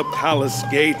to the palace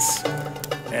gates,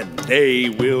 and they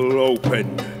will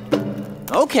open.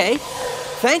 Okay.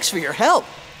 Thanks for your help.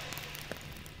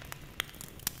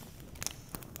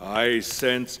 I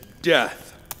sense death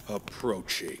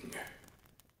approaching.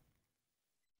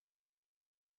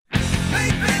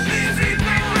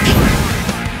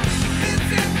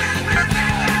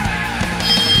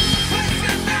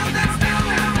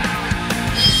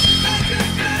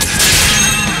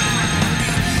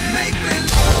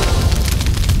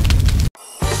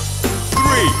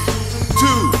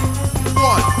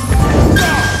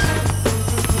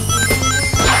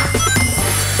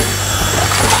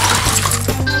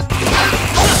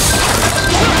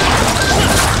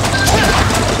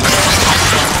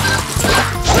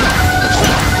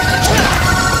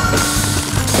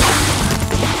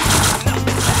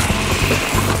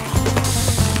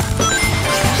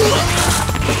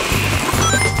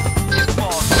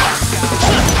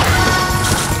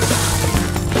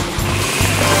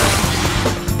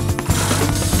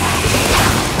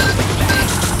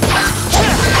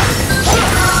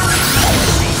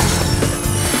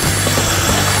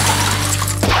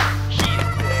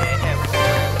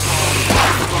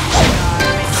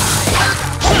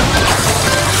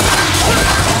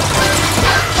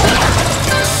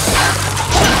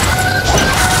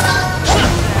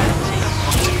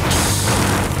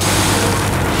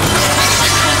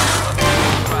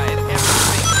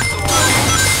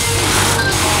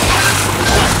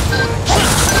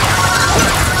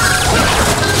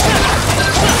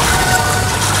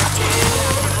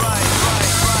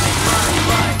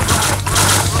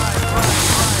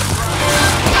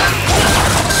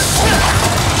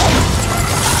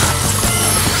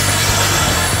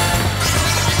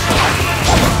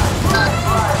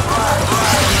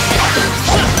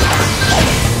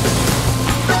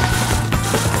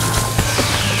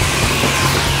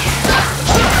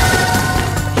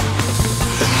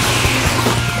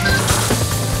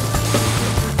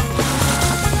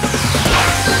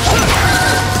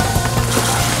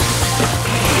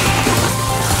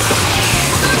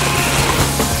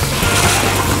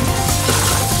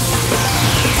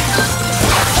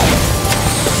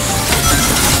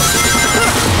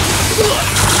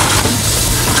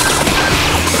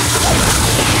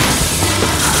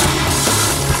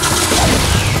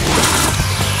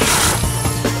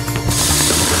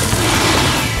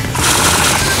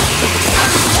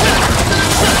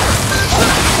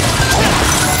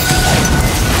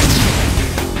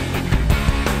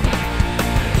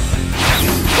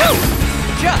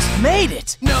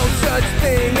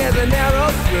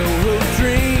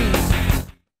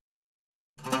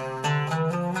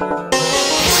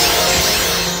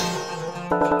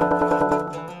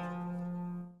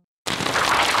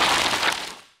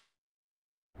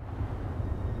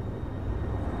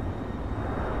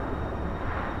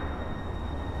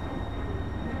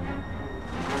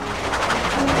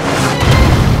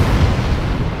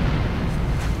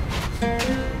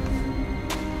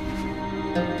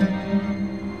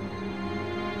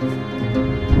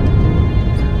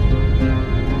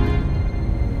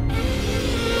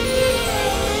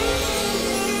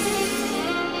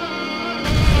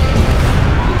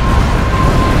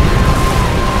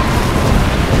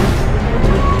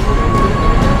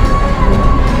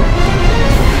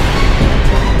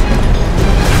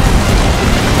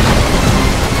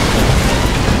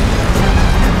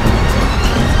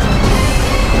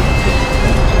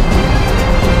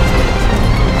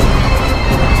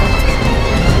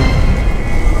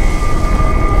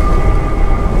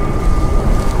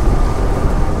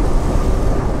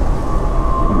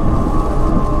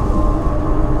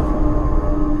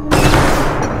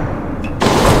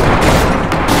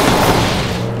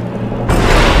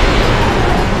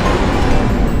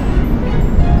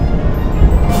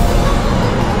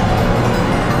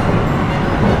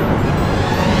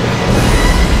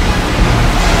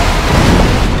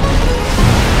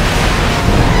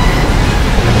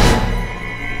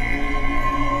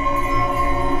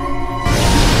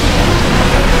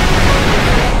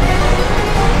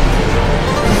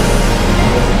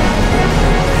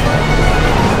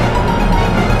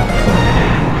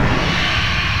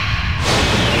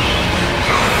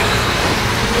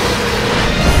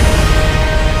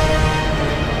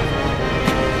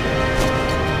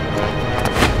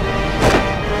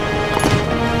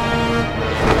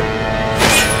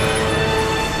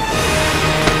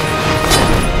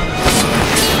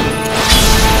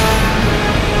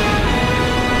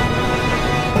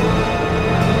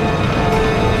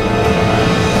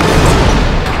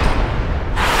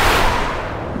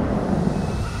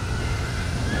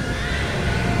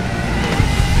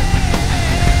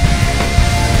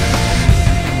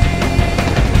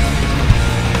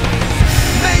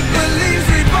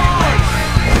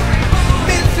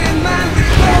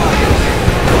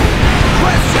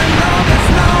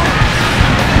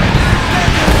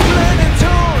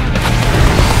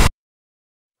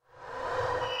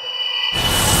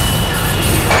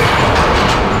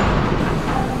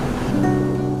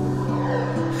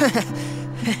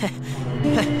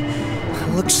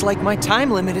 Looks like my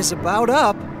time limit is about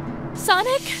up.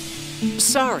 Sonic?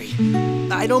 Sorry.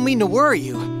 I don't mean to worry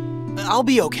you. I'll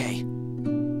be okay.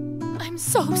 I'm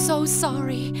so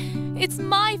sorry. It's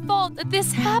my fault that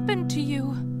this happened to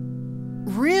you.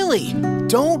 Really?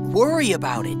 Don't worry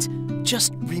about it.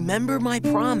 Just remember my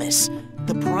promise.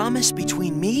 The promise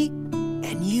between me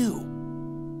and you.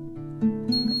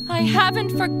 I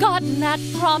haven't forgotten that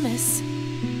promise.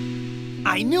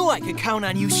 I knew I could count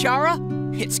on you, Shahryar.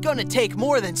 It's gonna take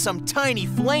more than some tiny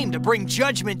flame to bring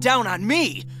judgment down on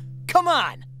me. Come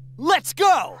on, let's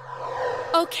go!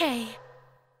 Okay.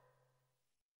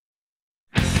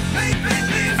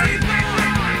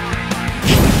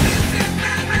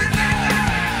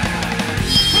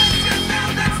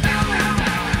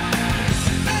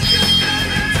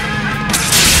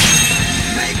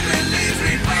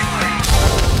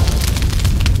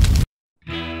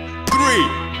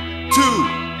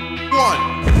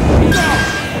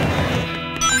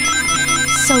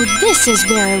 So this is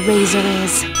where a razor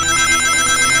is.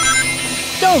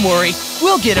 Don't worry,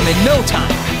 we'll get him in no time.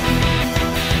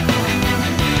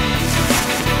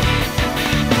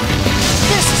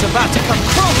 This is about to come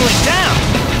crumbling down.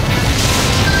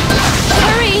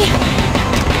 Hurry!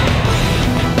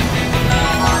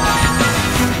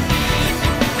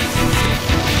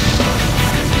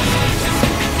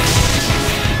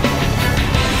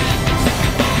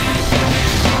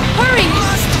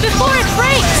 Before it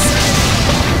breaks!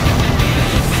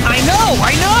 I know!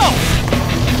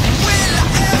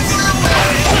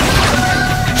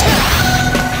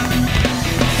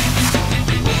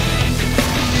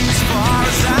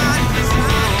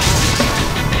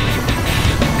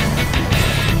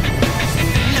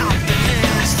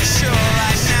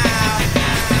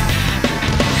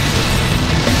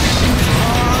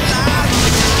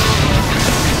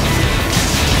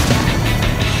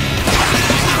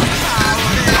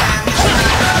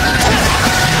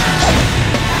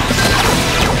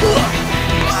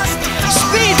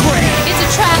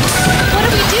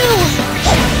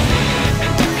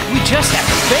 Just have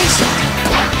to face it.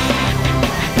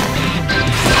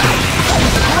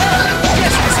 Well,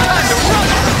 guess it's time to run.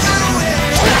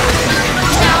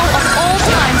 Now, of all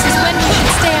times, is when we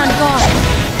should stay on guard.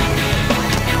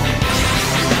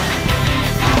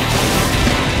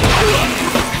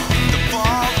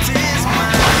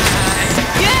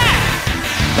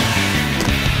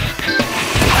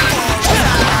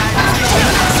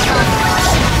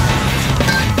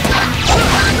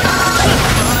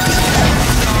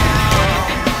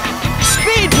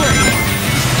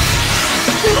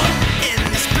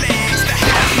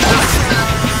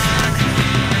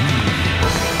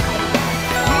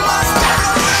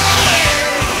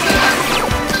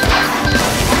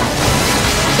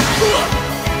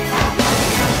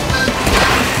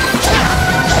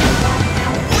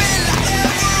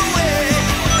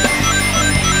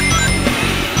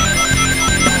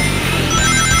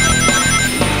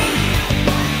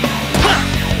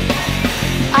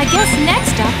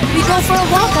 Next up, we go for a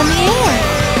walk on the air.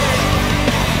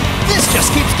 This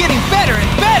just keeps getting better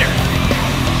and better.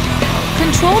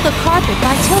 Control the carpet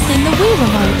by tilting the Wii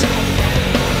remote.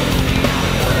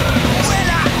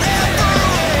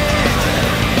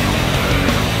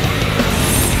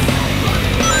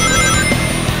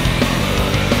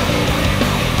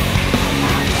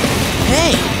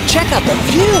 Hey, check out the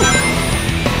view.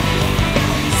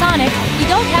 Sonic, we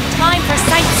don't have time for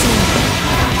sightseeing.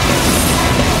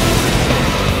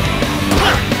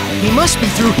 He must be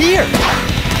through here.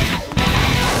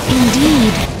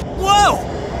 Indeed. Whoa!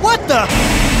 What the?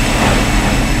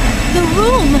 The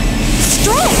room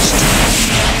stretched.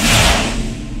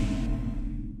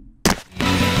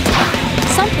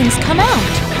 Something's come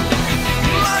out.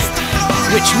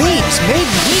 Which means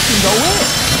maybe we can go in.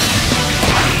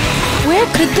 Where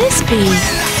could this be?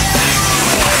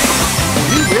 Are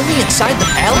we really inside the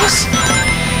palace?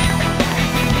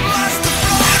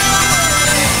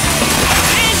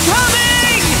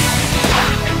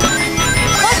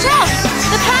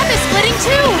 The path is splitting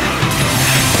too!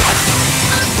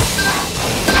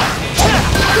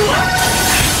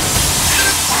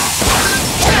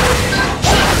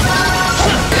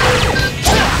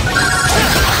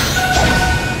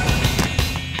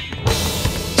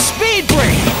 Speed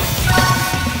break!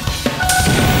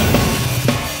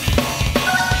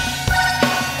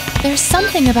 There's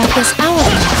something about this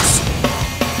hourglass.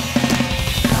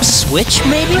 A switch,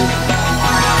 maybe?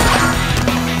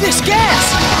 This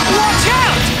gas! Watch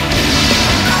out!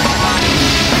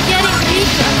 We're getting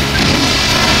weaker.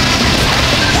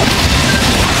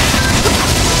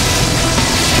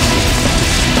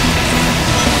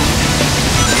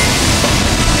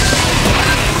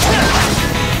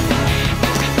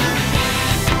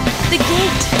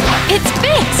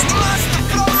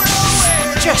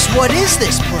 What is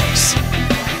this place?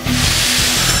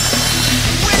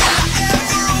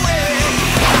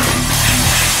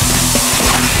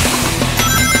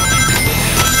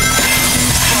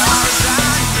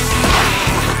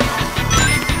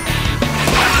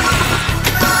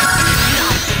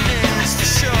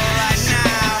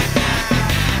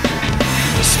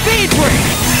 Speed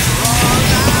break!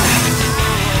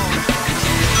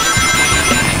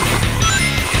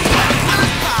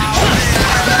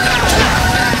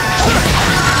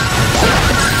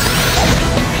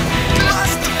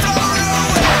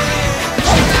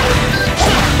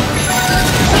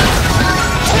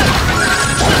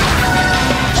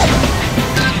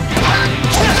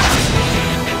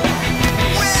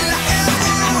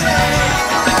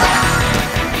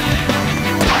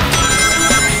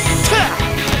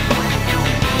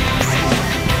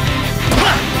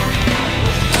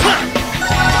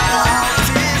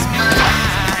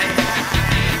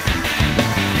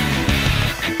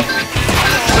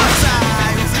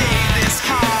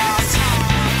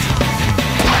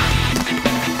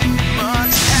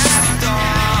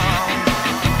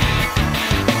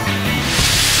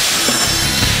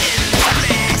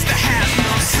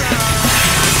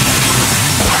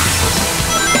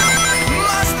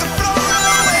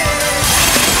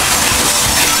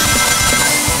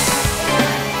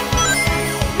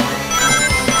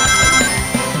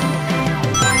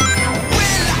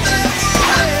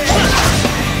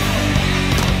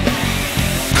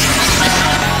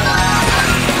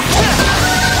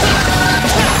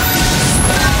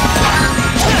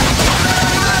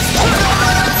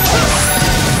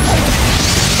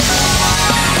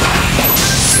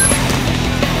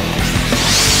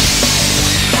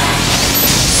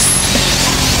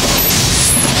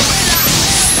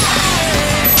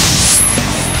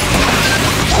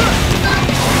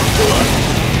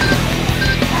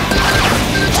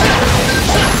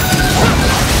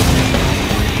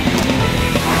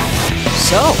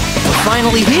 So, we're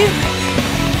finally here.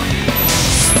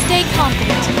 Stay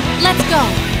confident. Let's go.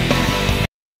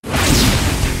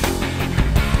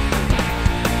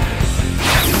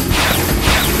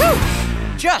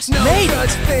 Whew! Just No made such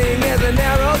it. thing as an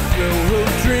arrow through a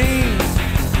dream.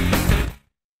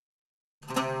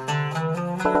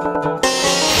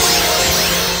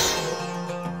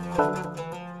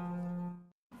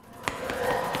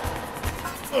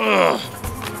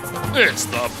 It's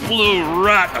the blue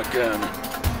rat again.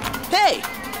 Hey,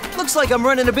 looks like I'm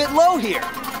running a bit low here.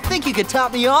 Think you could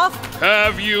top me off?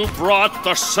 Have you brought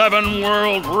the 7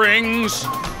 world rings?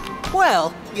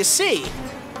 Well, you see,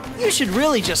 you should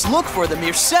really just look for them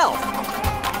yourself.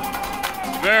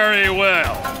 Very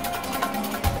well.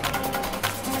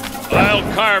 I'll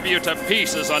carve you to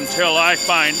pieces until I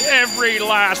find every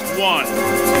last one.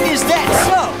 Is that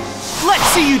so? Let's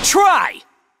see you try!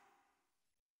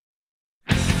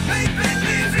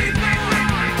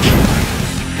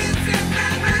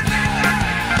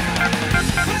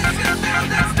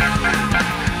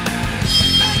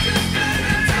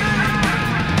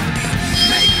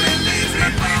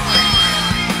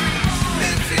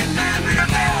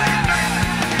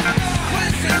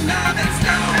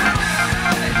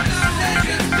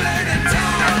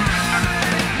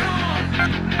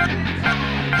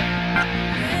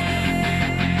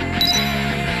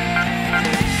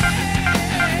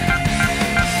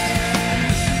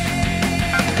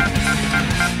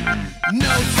 No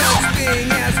such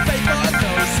thing as fate for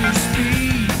those who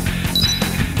speed.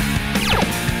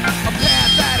 A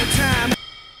path at a time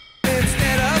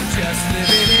instead of just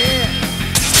living it.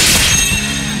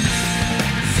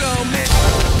 So many.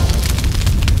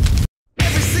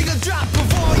 Every single drop of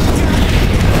all you got.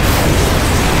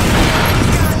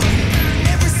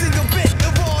 Every single bit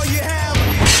of all you have.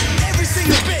 Every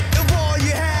single bit of all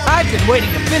you have. I've been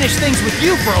waiting to finish things with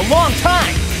you for a long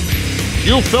time.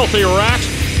 You filthy rat!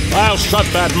 I'll shut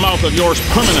that mouth of yours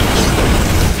permanently.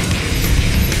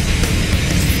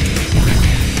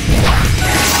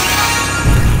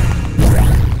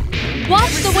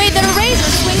 Watch the way that a razor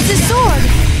swings his sword.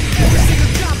 Every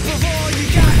single drop of all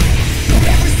you got.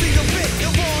 Every single bit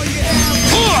of all you have.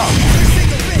 Every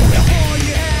single bit of all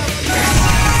you have. Every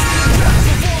single drop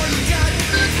of all you got.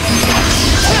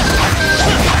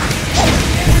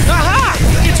 Aha!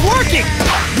 It's working!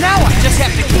 Now I just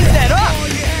have to keep that up!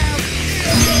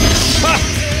 Ha!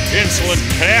 Insolent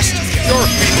pest! Your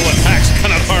feeble attacks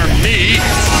cannot harm me!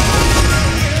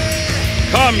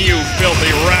 Come, you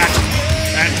filthy rat,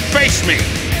 and face me!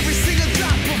 Every single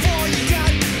drop of all you got.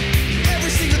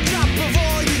 Every single drop of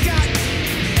all you got.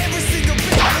 Every single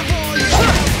bit of all you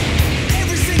have.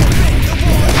 Every single bit of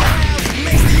all you have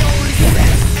makes the only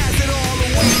sense as it all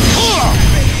awaits.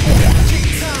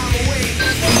 Keep time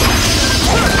away.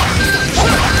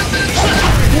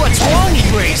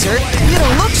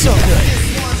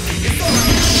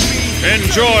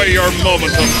 Enjoy your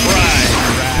moment of pride,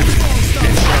 Rat.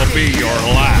 It shall be your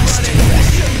last.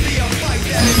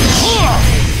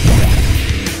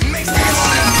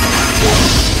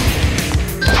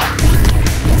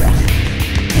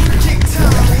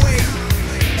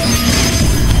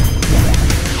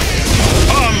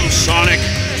 Come, Sonic,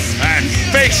 and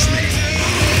face me.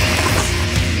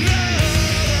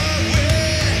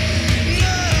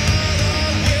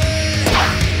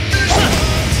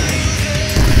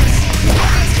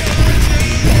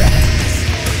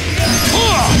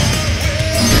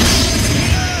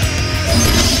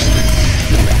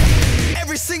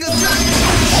 Every single drop.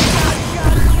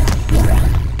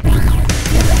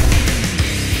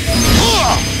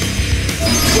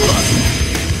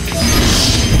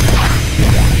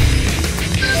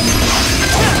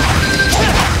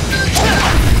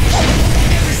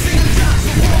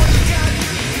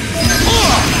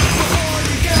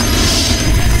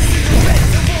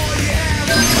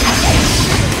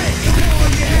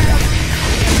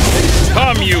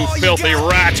 Come, you filthy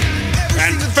rat,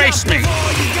 and face me.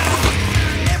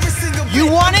 You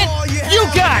want it? You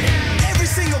got it! Every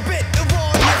single bit of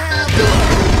all you have.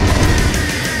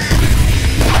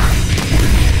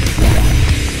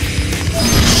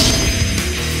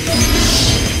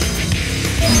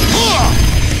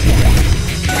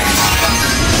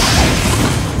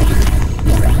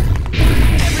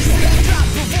 Every single drop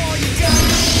of all you got. Every single drop of all you got.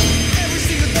 Every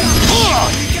single bit of all you have. Every single drop of all you got. Every single drop of all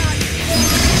you got.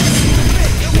 Every single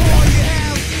bit of all you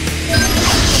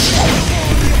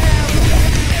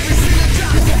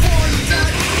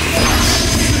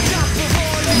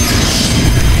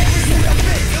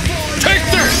Take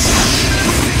this!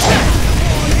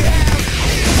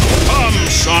 Come,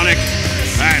 Sonic,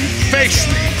 and face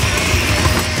me.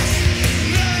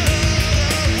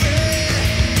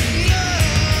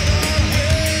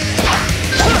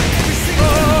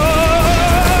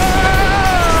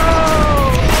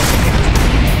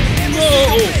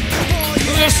 No!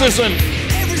 This isn't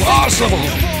possible.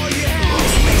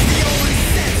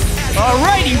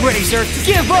 Alrighty, Razor,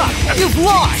 give up! You've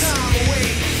lost!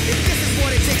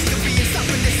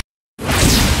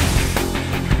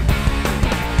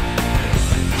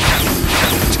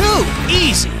 Too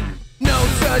easy! No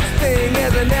such thing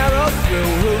as a narrow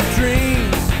through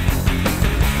dreams.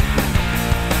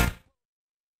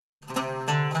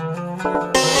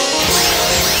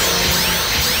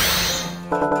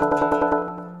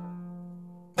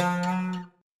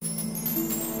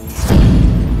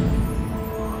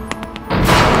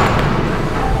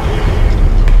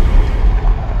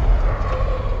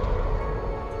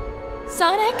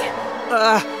 Sonic?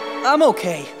 I'm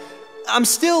okay. I'm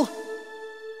still...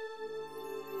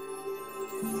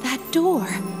 That door.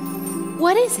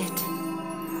 What is it?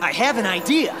 I have an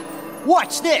idea.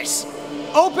 Watch this!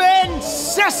 Open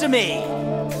sesame!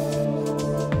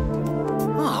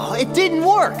 Oh, it didn't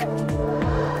work!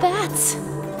 That's...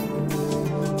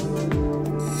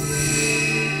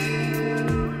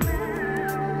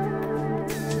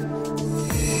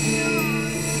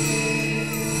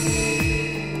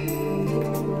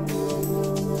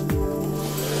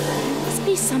 must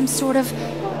be some sort of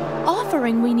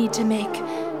offering we need to make.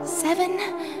 7...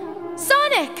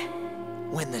 Sonic!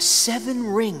 When the 7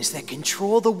 rings that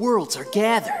control the worlds are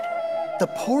gathered, the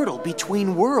portal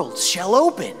between worlds shall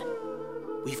open.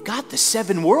 We've got the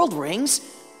 7 world rings.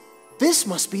 This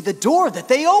must be the door that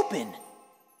they open.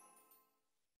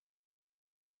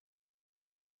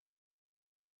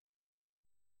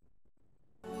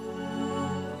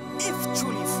 If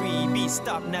truly free, be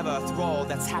stopped never through all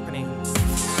that's happening.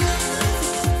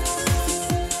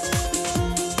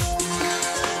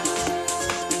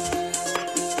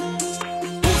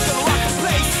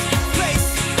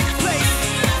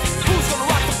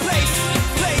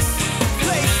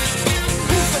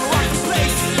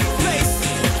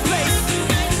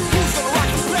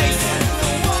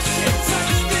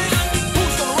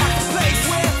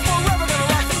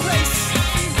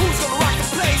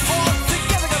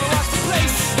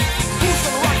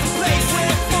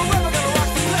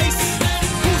 Place.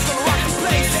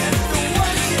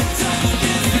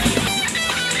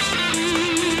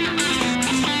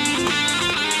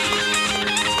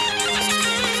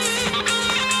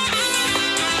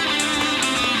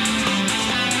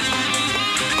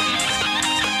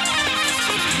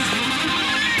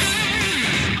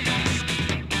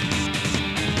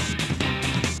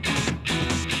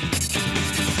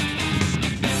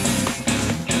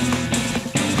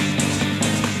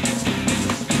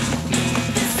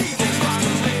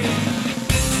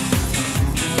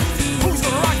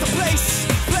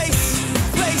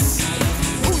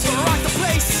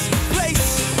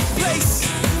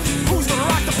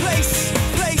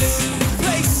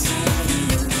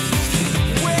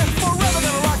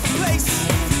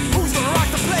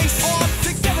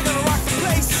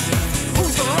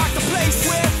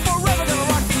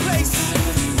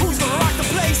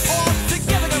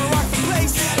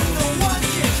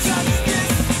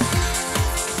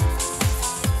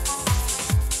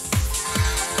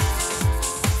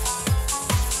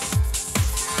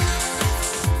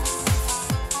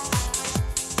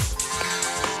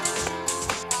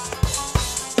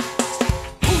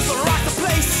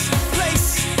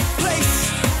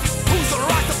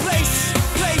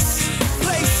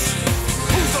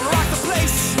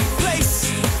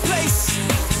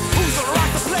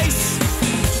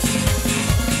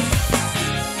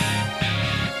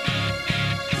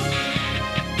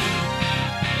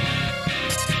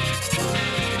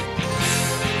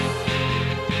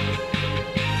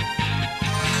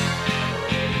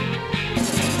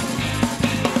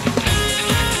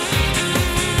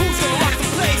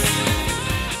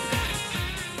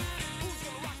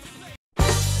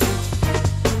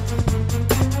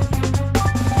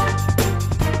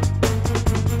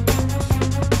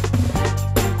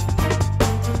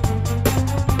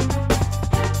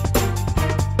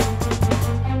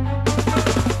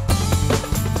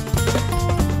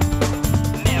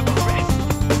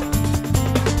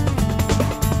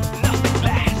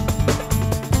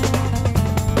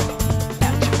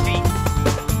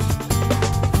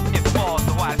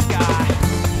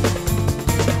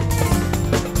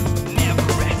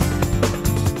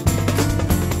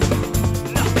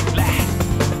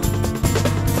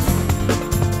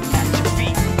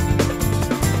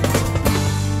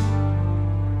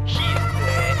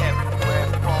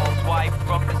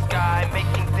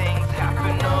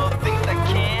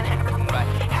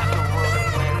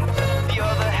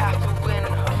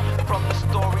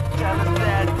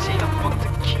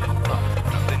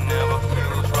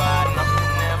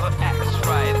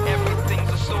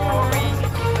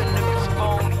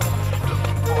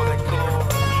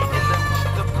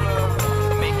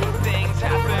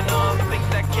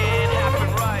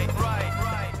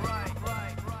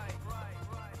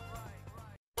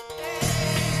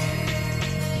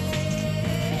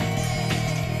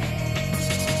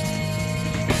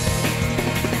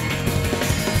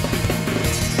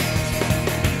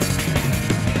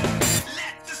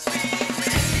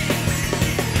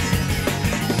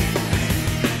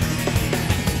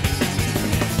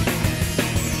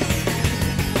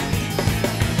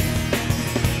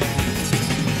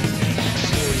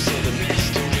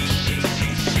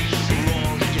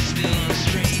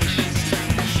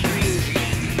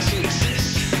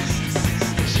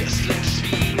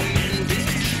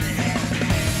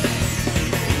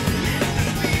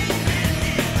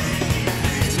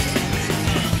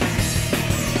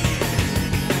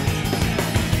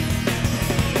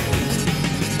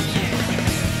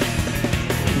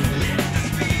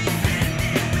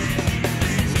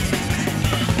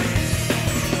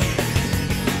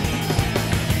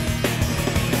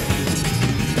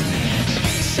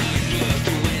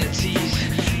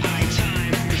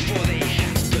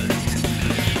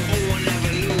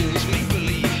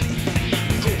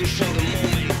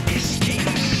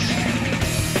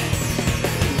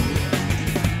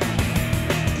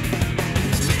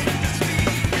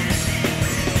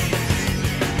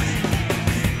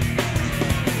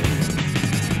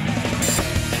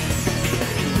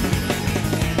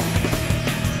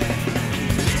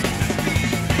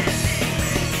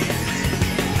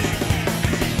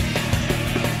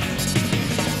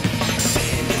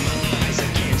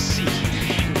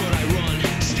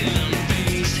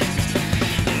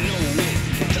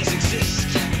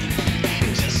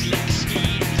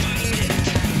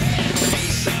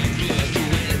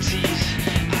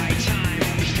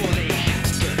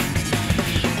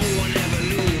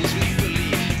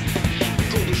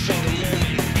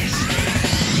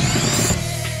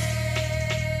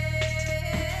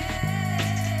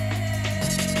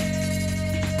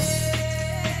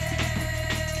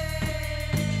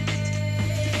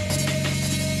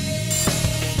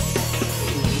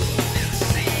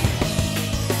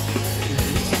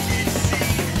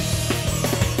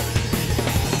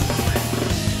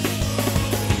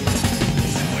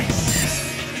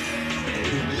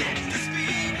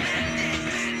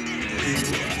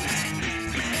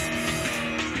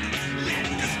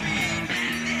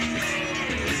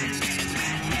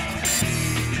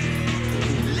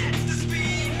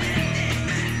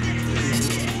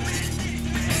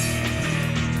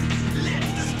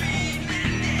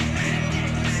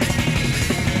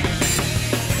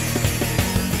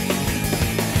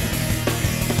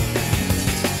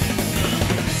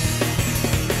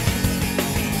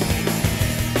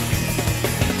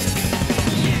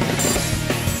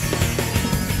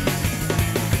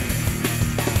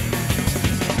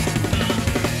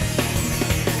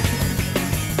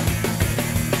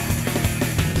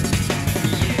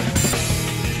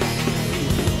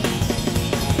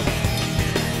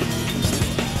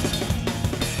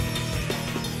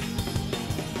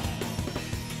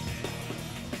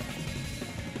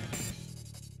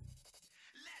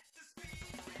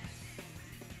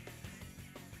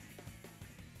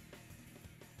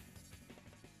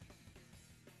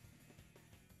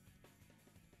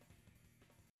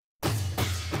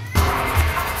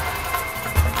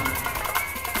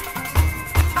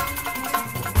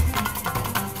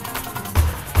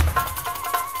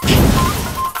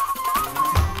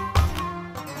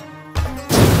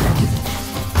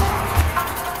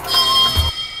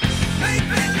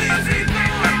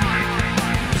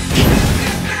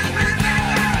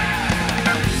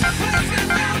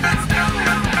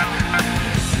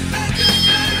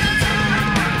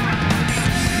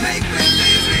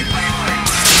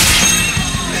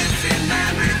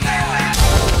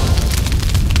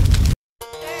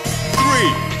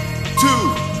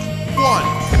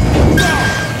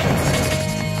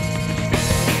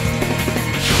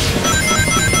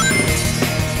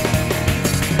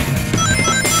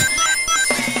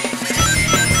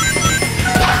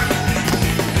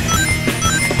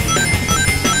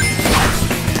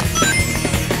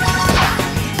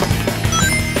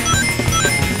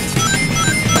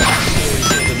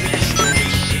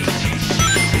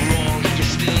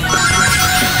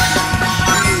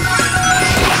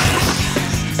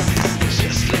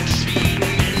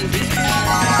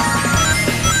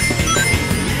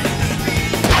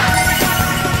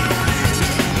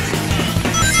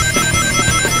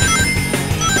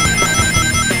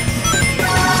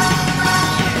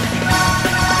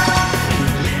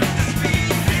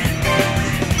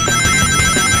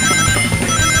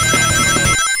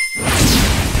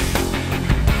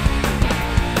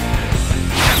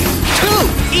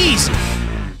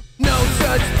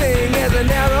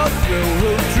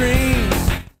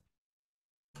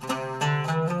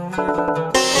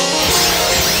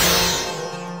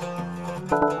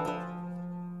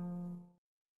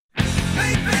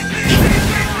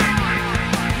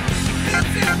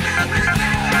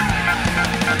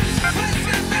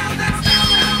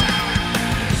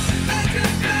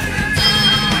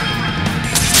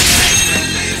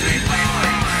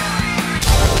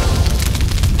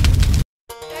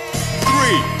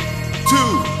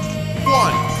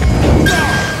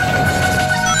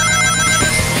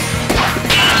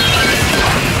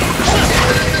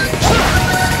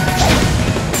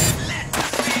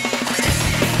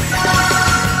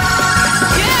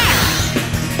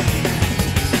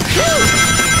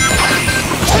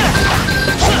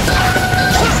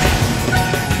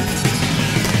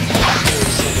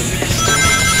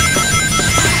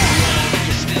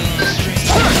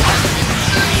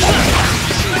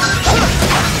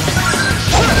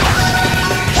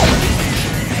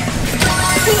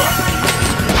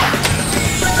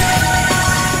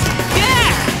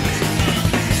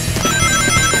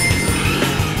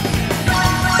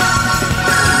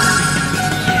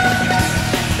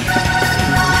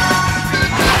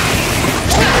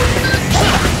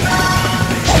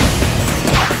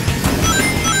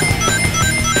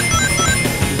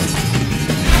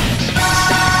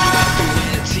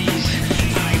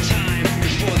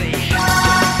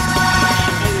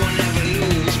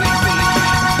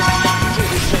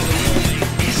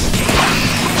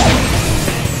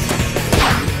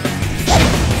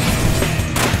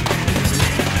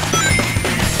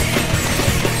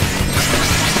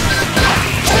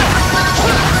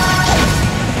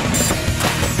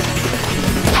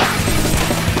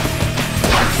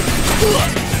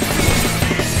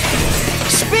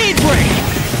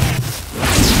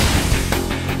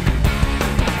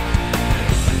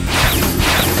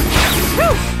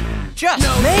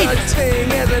 just made it!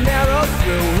 Thing as an arrow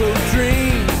through a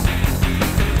dream.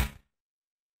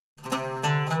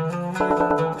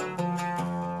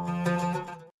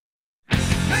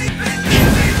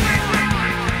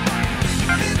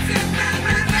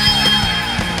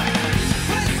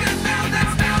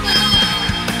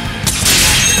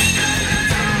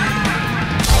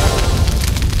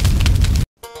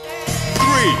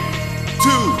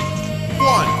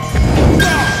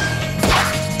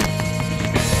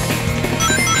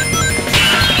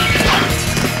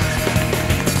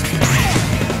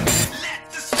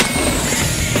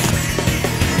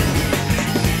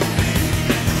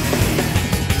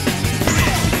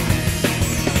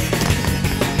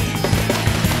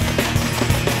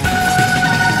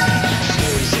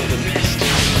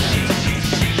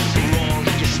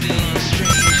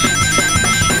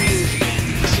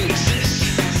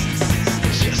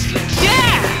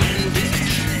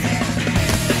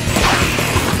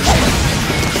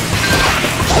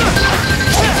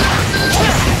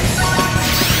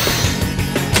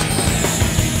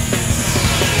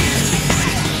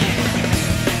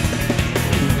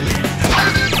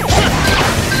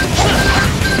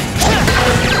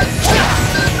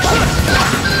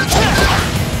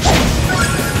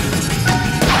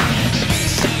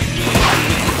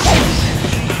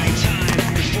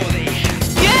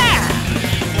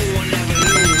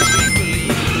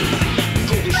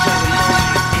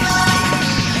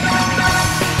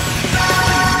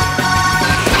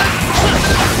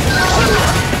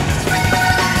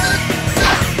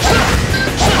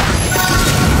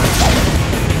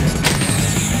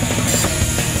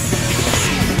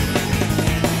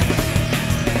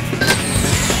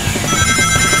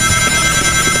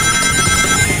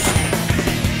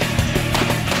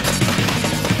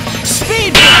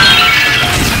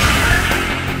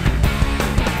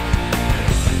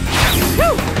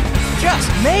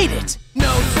 Made it!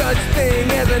 No such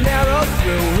thing as an arrow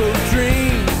through a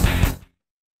dream.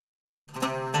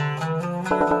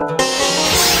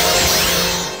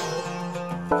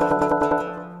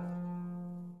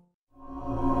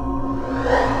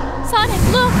 Sonic,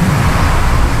 look!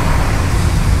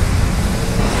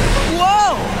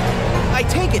 Whoa! I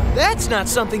take it that's not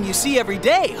something you see every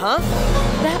day, huh?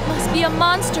 That must be a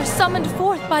monster summoned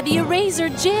forth by the Eraser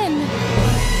Djinn.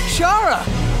 Shahryar!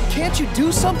 Can't you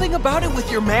do something about it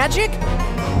with your magic?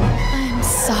 I'm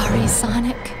sorry,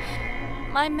 Sonic.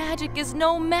 My magic is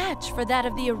no match for that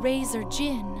of the Eraser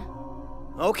Djinn.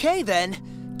 Okay then.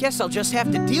 Guess I'll just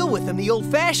have to deal with him the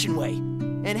old-fashioned way.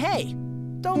 And hey,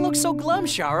 don't look so glum,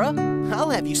 Shahryar.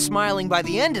 I'll have you smiling by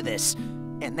the end of this.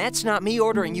 And that's not me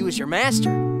ordering you as your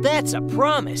master. That's a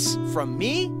promise from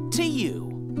me to you.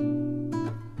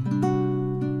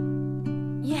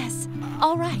 Yes,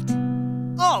 all right.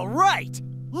 All right!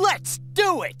 Let's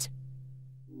do it!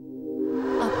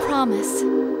 A promise.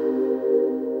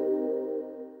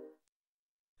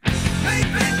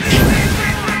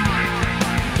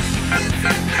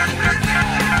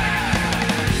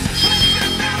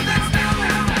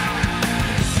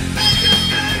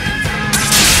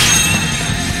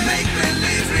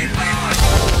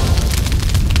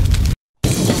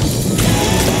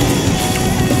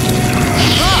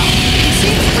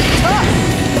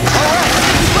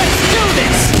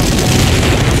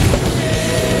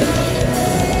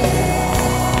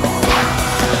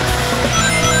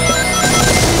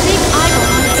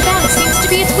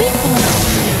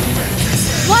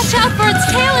 Watch out for its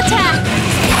tail attack!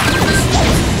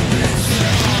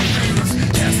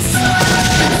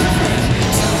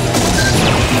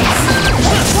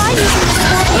 Try using the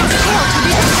scorpion's tail to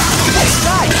reach. This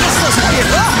guy just doesn't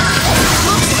give up!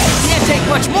 Can't take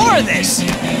much more of this!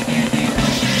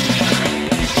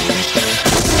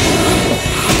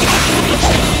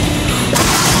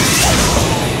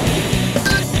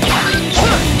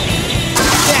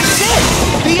 That's it!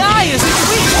 The eye is its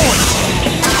weak point!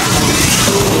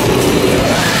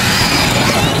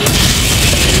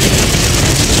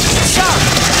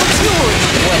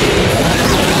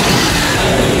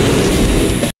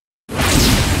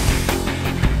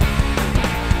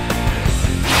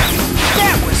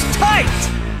 That was tight!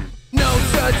 No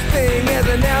such thing as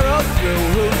an arrow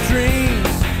through a dream.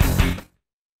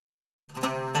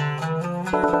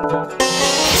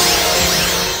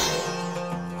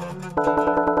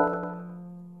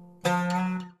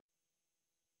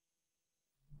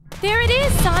 There it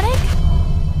is, Sonic!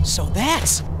 So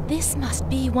that's... This must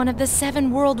be one of the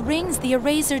 7 world rings the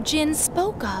Eraser Djinn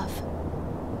spoke of.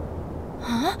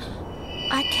 Huh?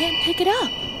 I can't pick it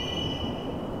up.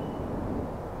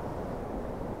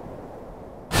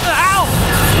 Ow!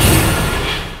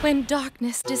 When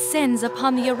darkness descends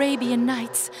upon the Arabian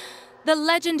Nights, The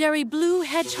legendary blue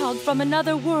hedgehog from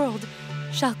another world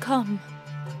shall come.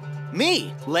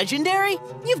 Me? Legendary?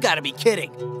 You've got to be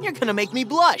kidding. You're gonna make me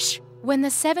blush. When the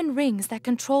 7 rings that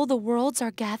control the worlds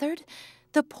are gathered,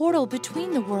 the portal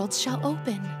between the worlds shall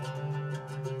open.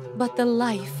 But the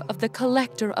life of the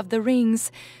collector of the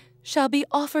rings shall be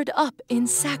offered up in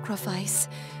sacrifice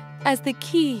as the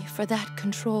key for that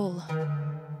control.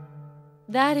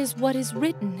 That is what is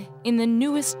written in the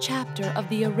newest chapter of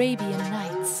the Arabian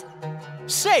Nights.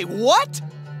 Say what?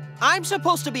 I'm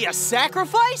supposed to be a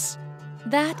sacrifice?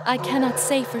 That I cannot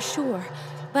say for sure,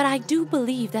 but I do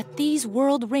believe that these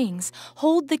world rings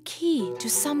hold the key to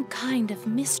some kind of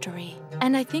mystery.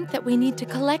 And I think that we need to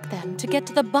collect them to get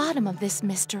to the bottom of this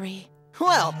mystery.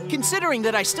 Well, considering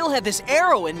that I still have this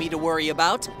arrow in me to worry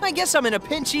about, I guess I'm in a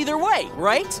pinch either way,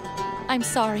 right? I'm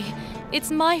sorry.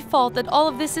 It's my fault that all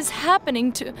of this is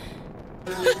happening to...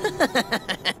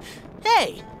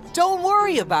 Hey, don't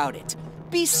worry about it.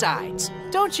 Besides,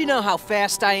 don't you know how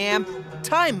fast I am?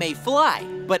 Time may fly,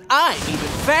 but I'm even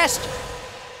faster.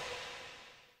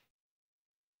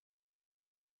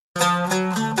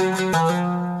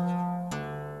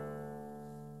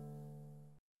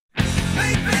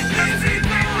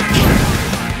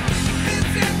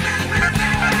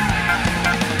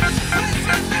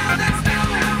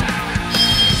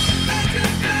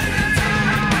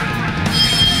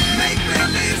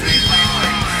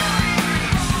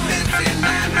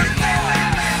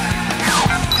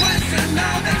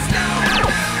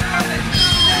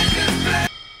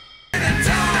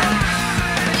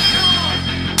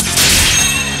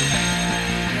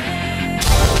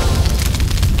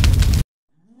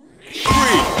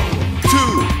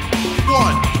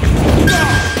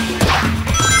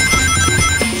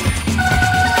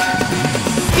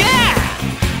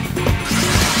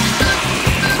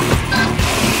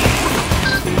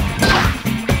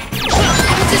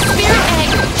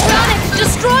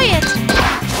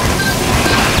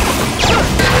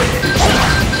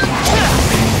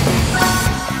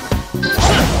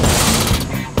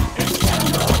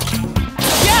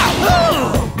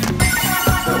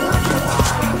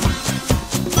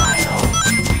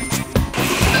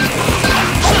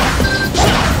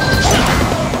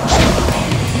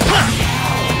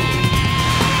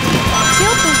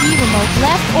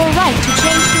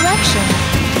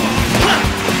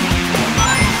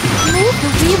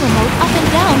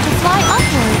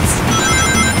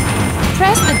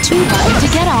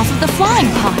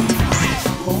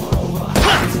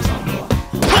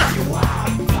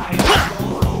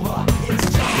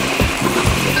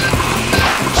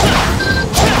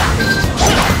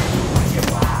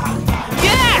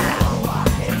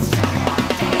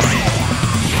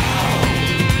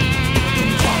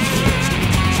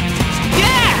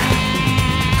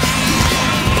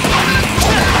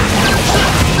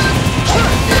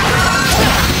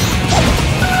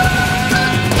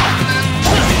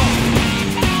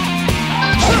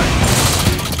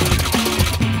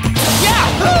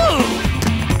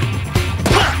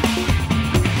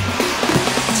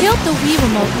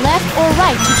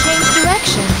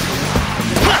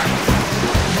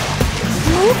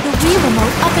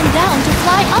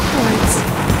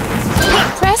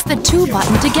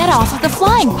 To get off of the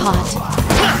flying pot.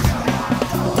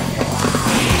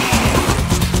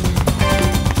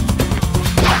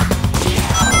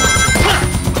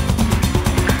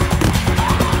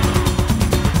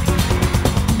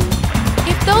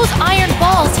 If those iron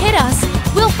balls hit us,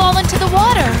 we'll fall into the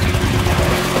water.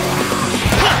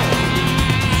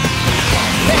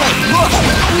 Hey, look!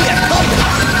 We have company!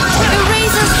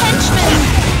 Eraser's henchmen!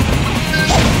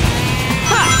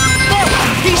 Ha! There!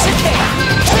 Piece of cake!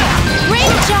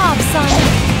 Great job, son!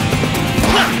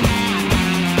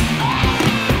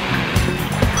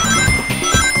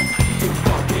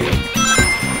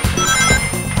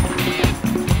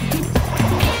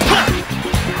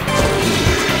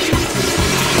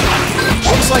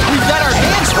 Looks like we've got our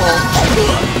hands full.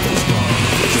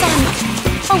 Son,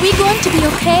 are we going to be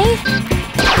okay?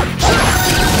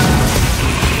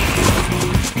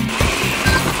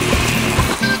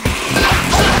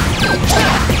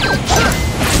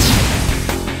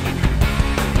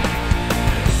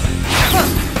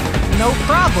 No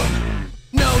problem.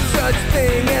 No such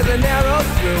thing as a narrow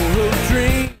through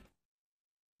dream.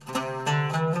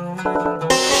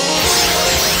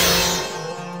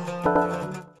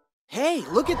 Hey,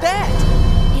 look at that!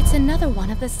 It's another one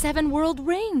of the 7 world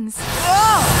rings.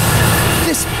 Oh!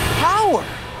 This power!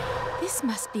 This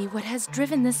must be what has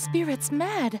driven the spirits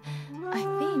mad, I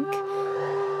think.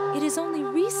 It is only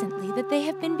recently that they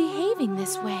have been behaving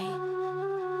this way.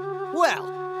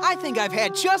 Well, I think I've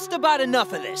had just about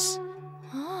enough of this.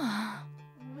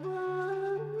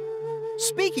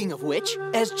 Speaking of which,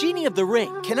 as Genie of the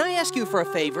Ring, can I ask you for a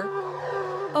favor?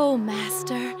 Oh,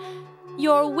 Master,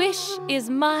 your wish is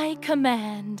my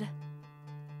command.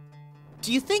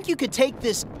 Do you think you could take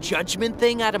this judgment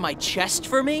thing out of my chest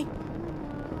for me?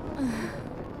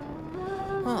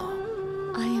 Oh.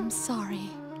 I am sorry.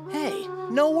 Hey,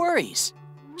 no worries.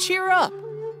 Cheer up.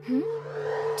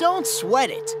 Don't sweat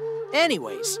it.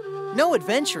 Anyways, no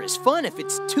adventure is fun if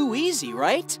it's too easy,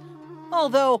 right?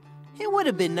 Although, it would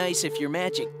have been nice if your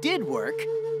magic did work.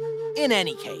 In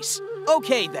any case,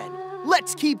 okay then,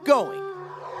 let's keep going.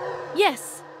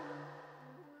 Yes.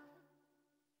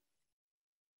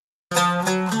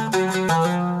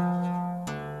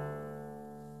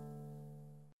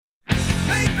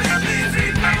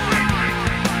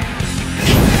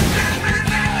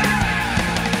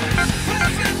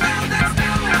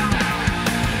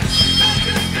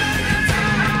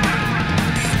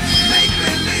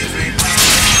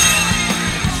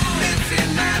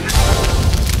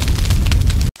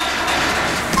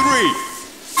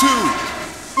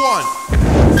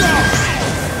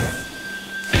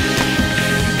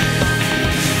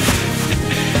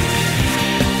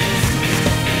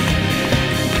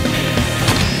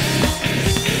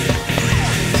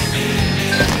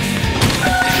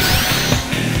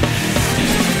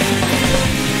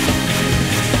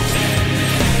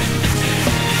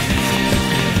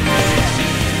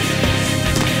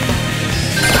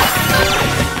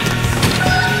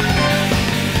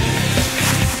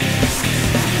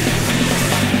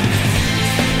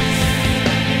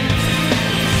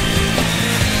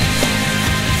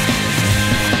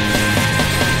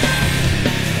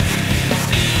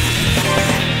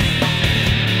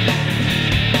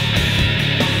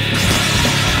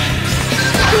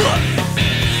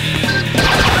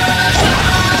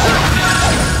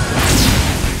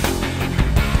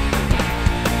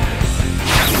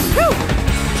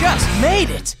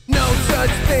 Made it! No such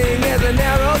thing as a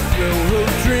narrow through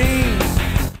dream.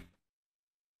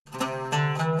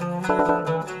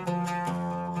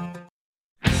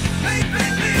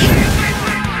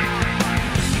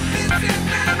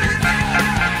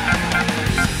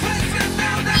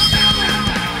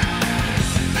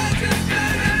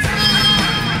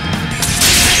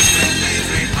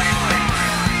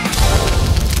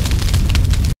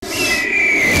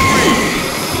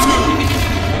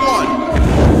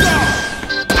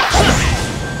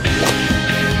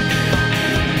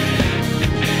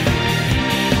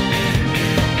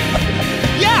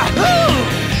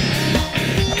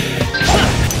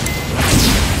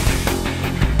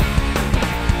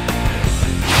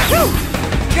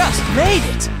 Made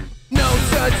it! No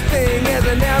such thing as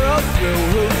a narrow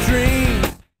through dream.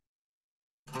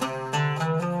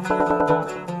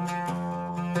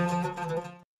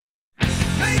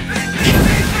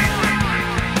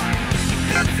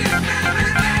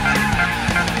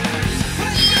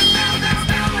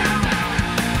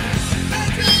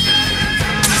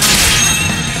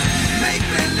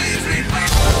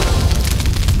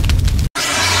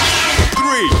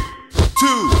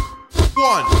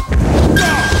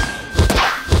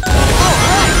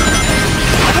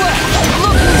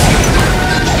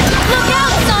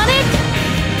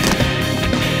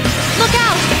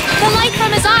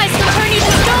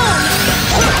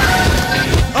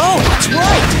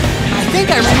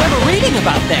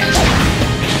 About that.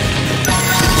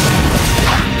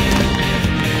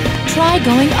 Try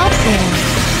going up there.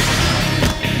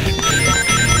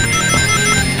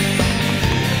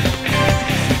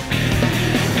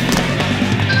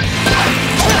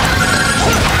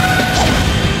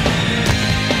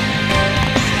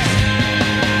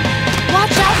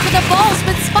 Watch out for the balls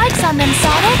with spikes on them,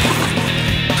 Sonic!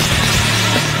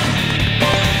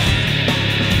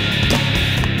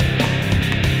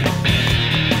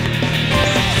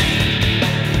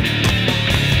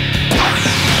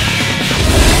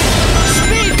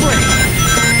 Speed break!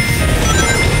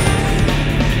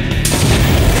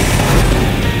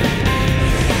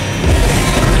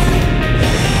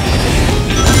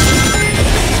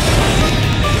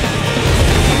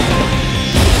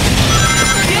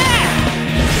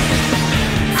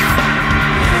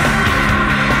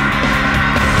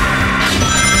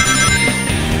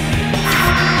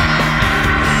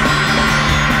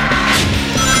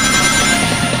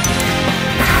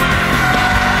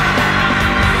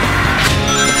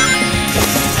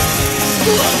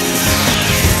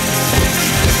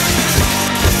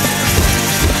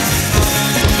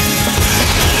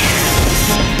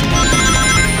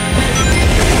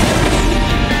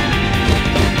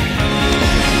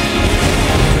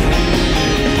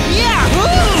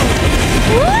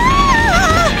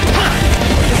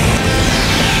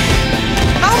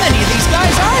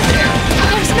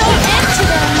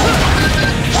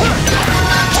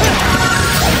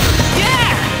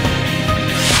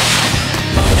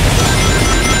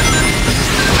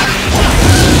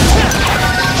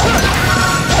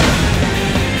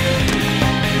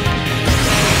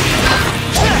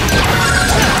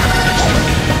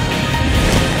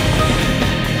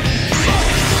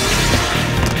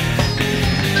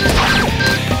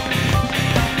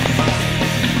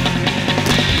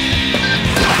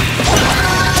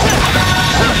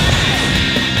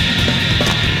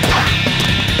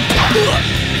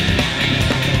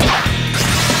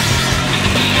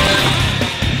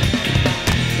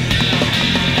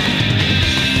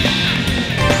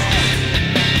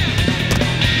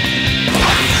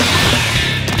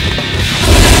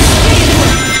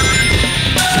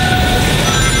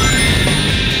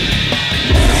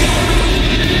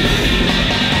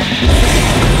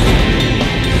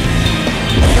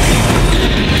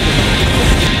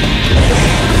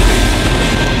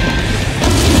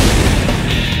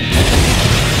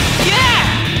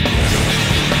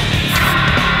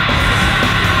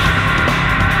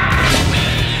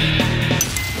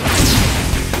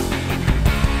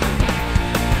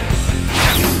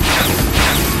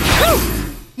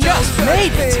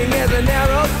 made it! As an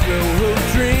arrow through a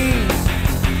dream.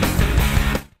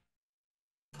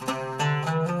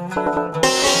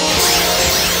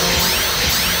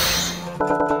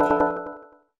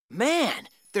 Man,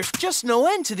 there's just no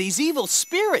end to these evil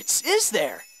spirits, is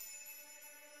there?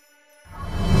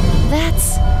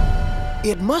 That's...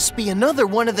 It must be another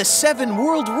one of the 7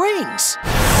 world rings.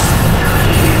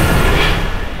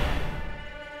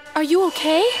 Are you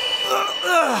okay?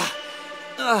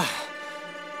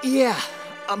 Yeah,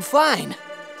 I'm fine.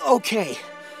 Okay.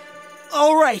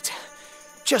 All right.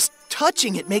 Just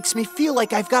touching it makes me feel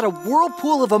like I've got a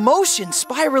whirlpool of emotion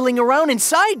spiraling around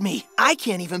inside me. I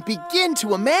can't even begin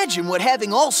to imagine what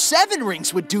having all 7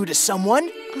 rings would do to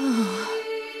someone.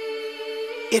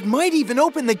 It might even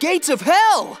open the gates of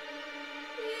hell.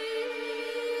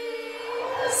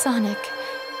 Sonic,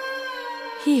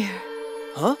 here.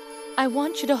 Huh? I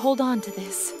want you to hold on to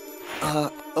this.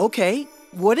 Okay.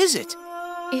 What is it?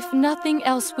 If nothing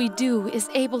else we do is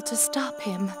able to stop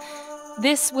him,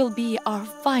 this will be our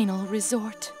final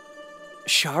resort.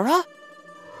 Shahryar?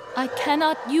 I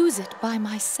cannot use it by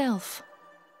myself.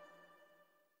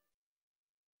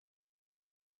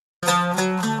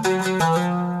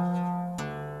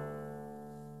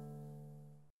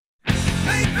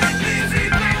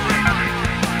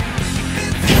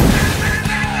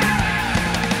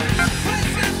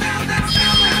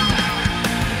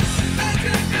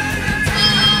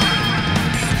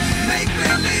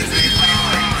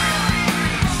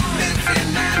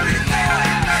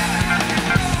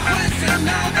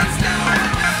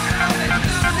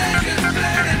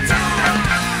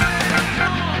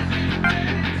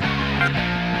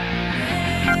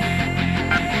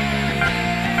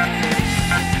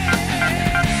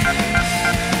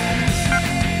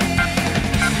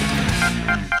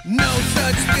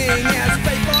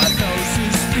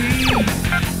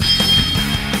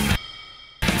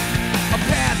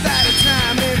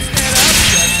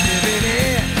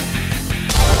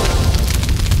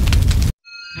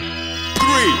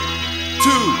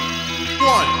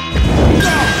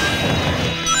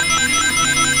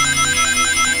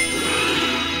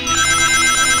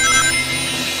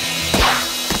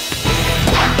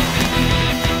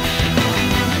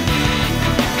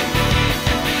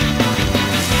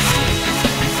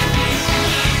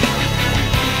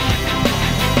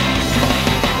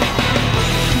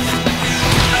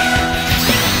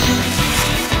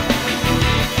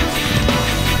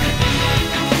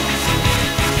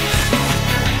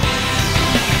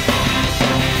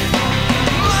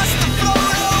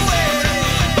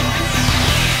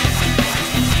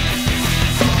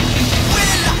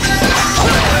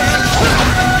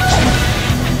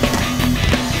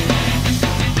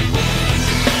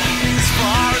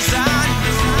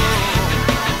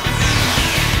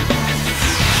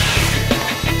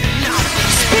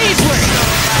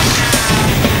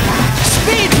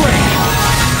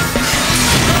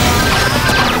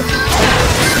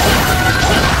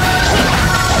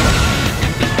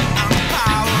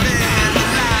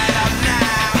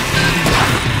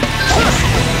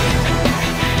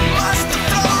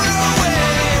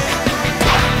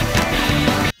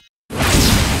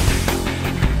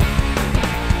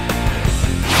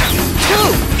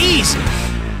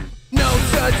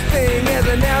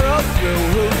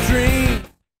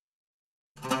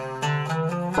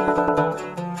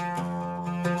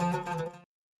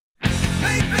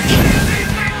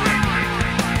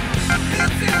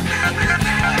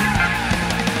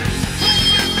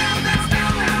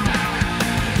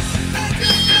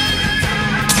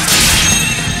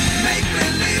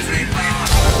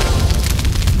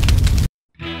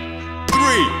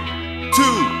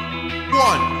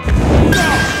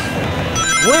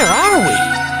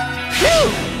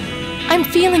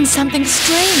 Something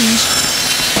strange.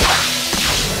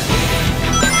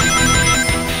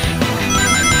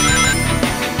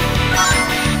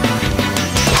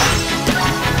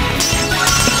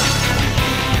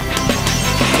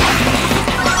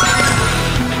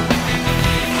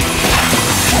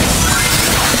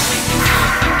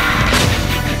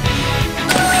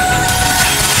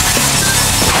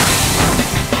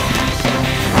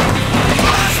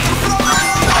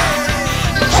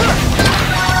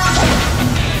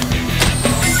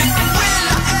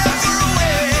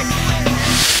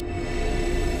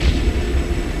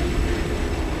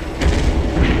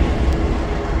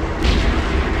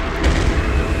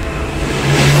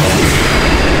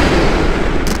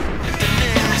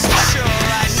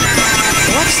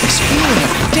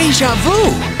 Deja vu!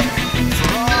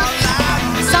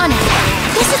 Sonic,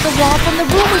 this is the wall from the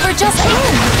room we were just in!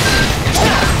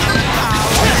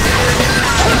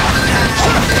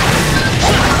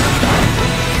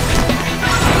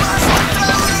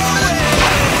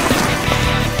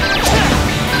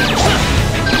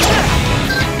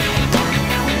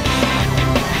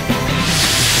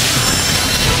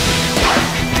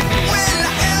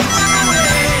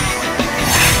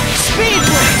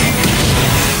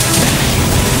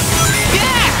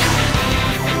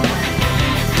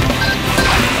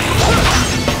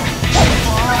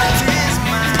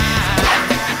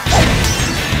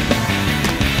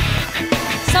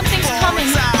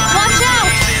 coming! Watch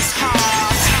out!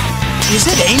 Is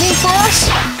it aiming for us?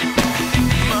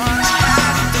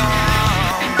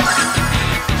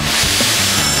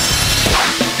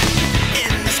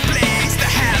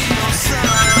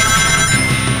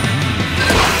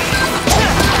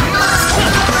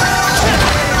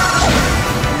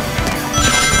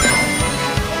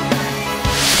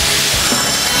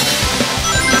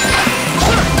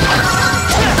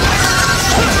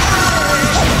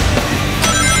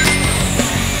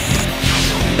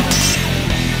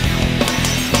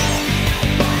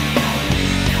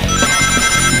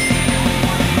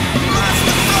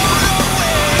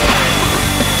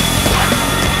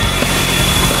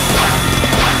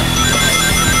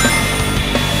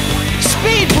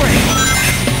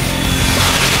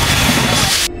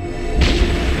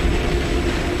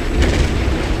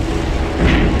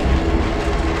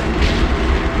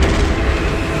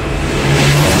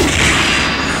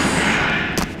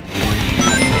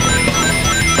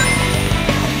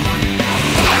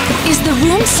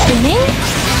 Spinning?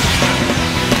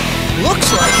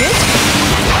 Looks like it.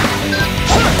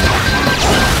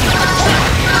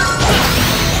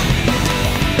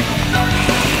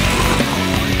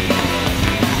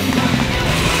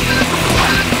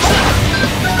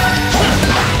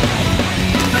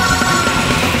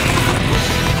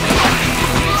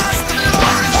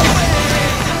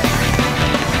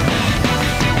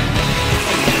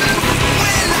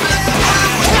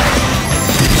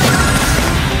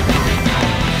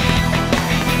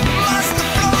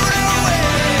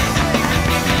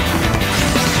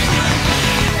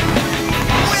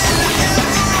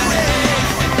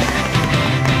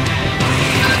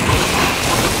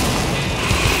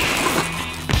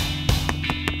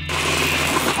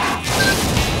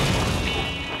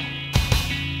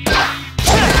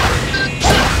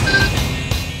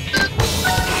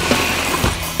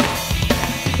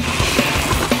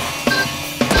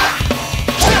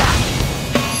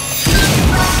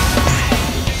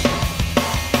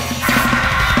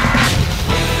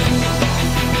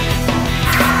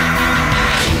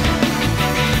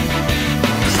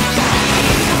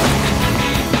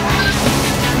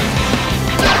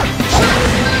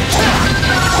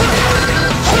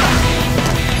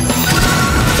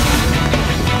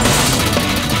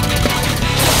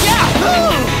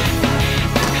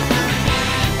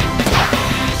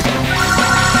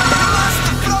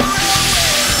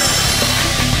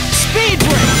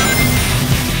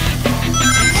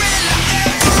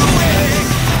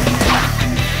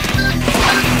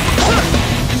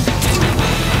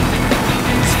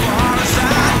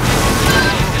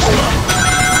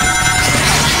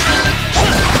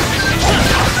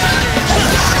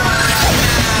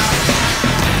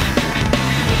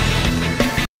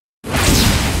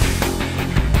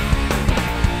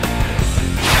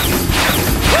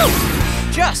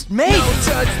 Just made No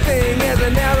such thing as a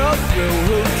narrow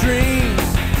railroad dream.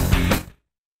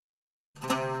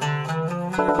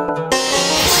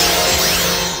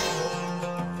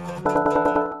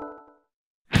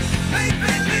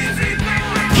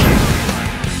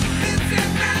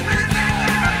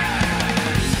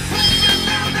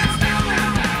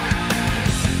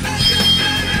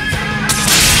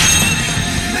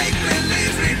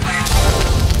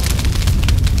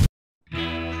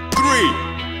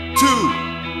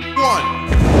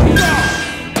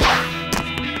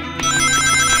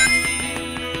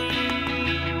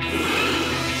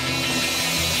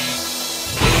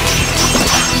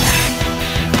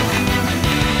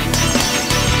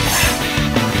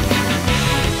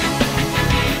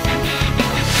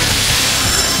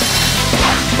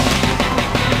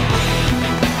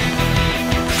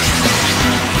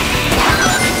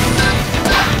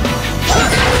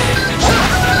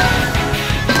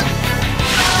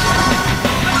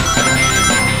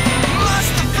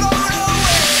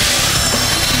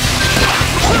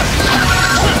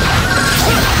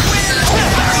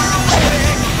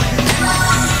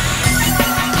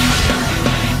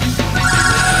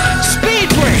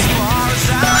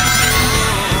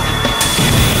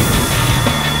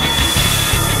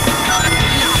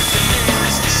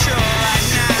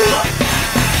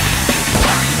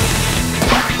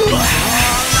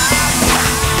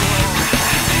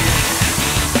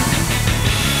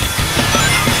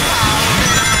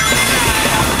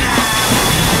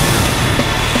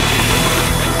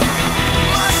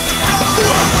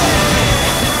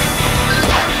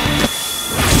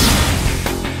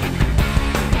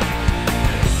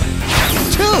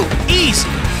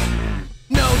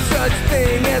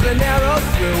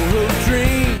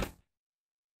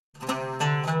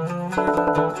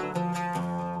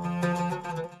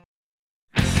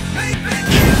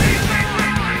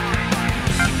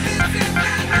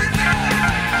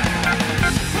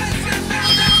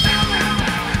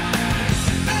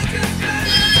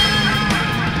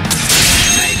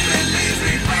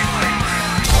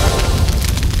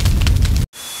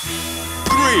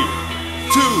 1,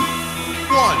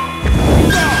 go!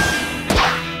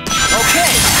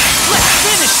 Okay, let's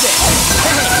finish this!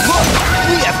 Hey, look!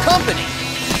 We have company!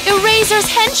 Eraser's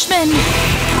henchmen!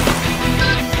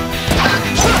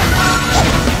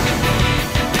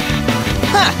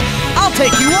 Ha! I'll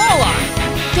take you all on!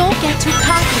 Don't get too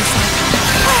cocky, Sonic.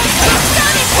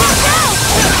 Sonic, watch out!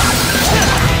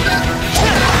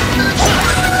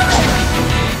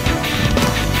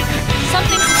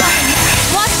 Something's coming.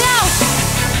 Watch out!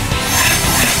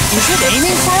 Is it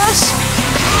aiming for us?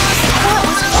 That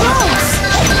was close!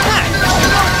 Ha! No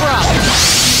problem!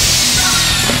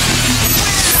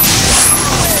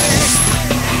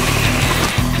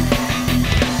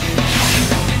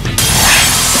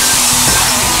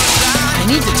 I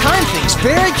need to time things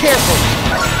very carefully.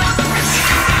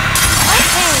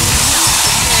 Okay.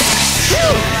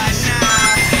 Phew!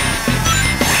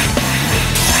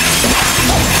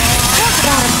 Talk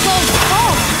about a close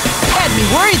call. Had me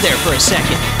worried there for a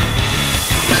second.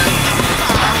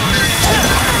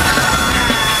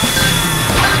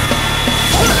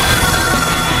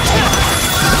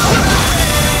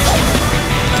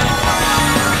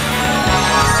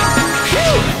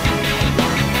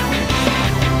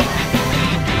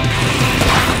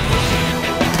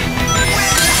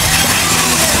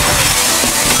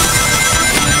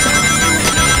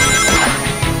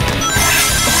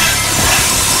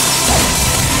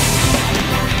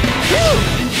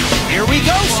 Here we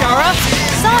go, Shahryar!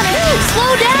 Sonic,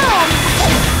 slow down!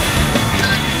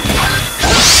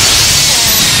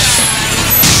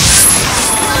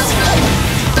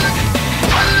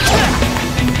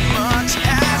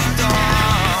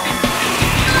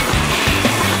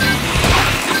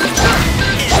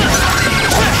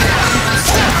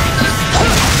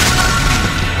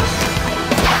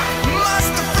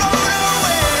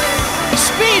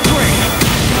 Speed break!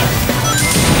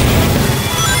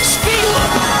 Speed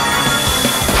look!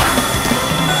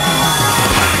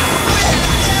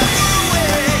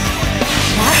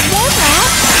 That's more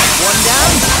left. One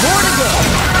down, more to go.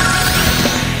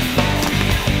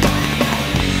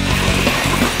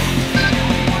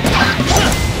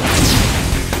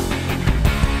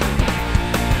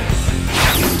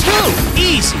 Too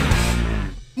easy.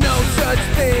 No such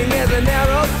thing as an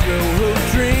arrow through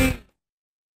a dream.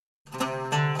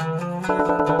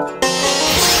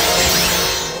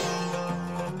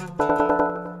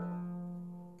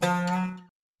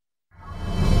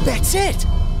 That's it.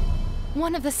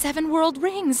 One of the 7 world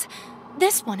rings.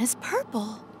 This one is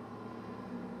purple.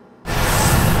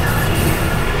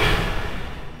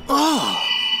 Oh,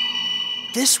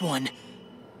 this one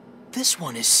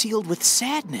is sealed with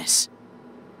sadness.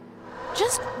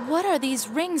 Just what are these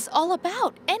rings all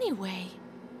about, anyway?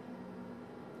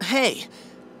 Hey,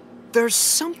 there's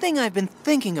something I've been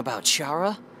thinking about,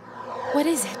 Shahryar. What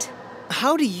is it?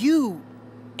 How do you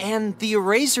and the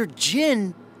Eraser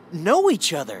Djinn know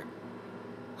each other?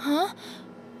 Huh?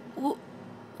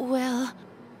 Well,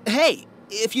 Hey,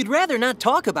 if you'd rather not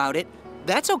talk about it,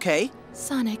 that's okay.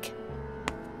 Sonic,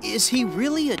 Is he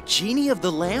really a genie of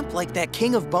the lamp like that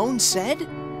King of Bones said?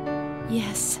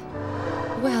 yes.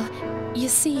 Well, you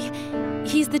see,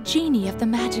 he's the genie of the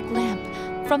magic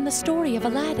lamp from the story of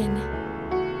Aladdin.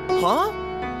 Huh?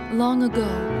 Long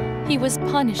ago, he was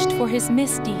punished for his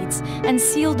misdeeds and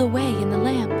sealed away in the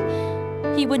lamp.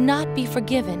 He would not be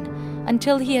forgiven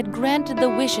until he had granted the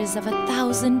wishes of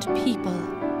 1,000 people.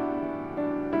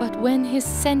 But when his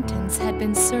sentence had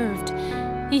been served,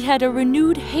 he had a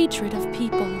renewed hatred of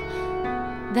people.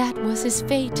 That was his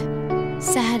fate,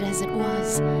 sad as it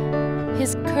was.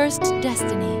 His cursed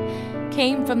destiny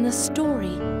came from the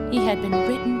story he had been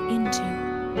written into.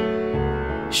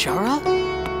 Shahryar?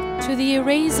 To the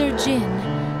Eraser Djinn,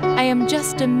 I am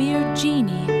just a mere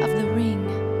genie of the ring.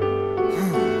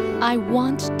 I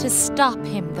want to stop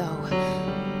him, though.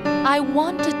 I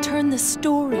want to turn the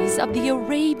stories of the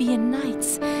Arabian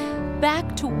Nights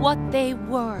back to what they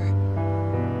were.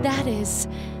 That is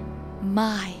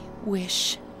my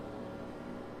wish.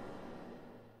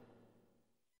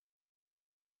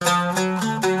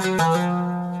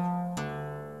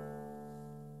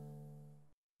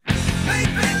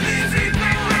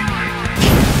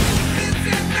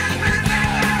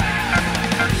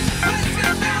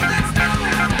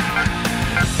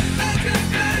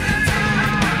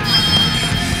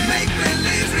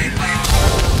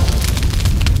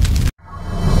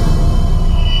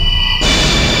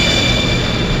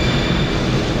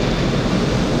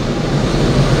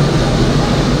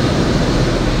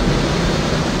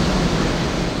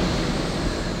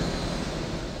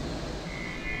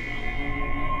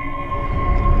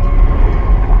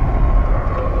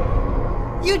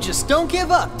 You just don't give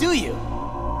up, do you?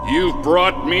 You've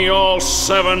brought me all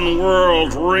 7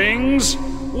 world rings?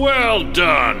 Well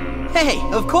done! Hey,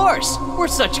 of course! We're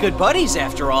such good buddies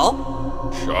after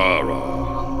all. Shahryar.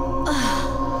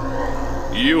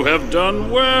 You have done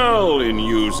well in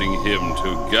using him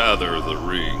to gather the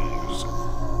rings.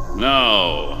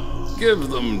 Now, give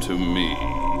them to me.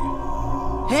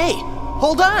 Hey,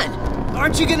 hold on!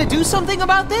 Aren't you gonna do something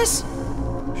about this?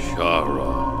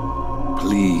 Shahryar,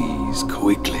 please,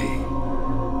 quickly.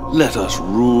 Let us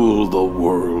rule the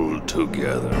world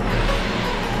together.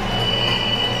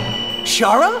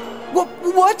 Shahryar?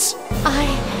 What's...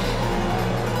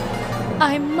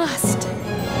 I must.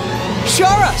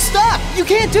 Shahryar, stop! You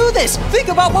can't do this! Think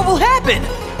about what will happen!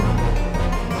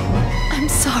 I'm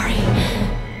sorry.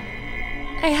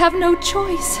 I have no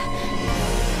choice.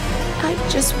 I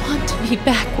just want to be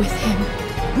back with him.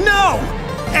 No!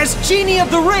 As Genie of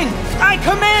the Ring, I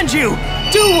command you!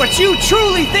 Do what you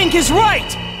truly think is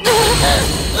right!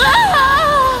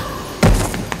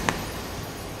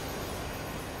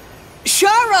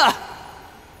 Shahryar!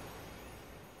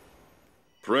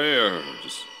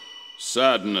 Prayers,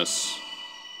 sadness,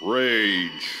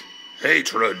 rage,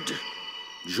 hatred,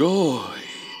 joy,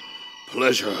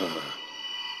 pleasure,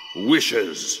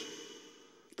 wishes.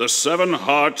 The 7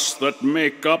 hearts that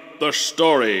make up the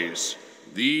stories.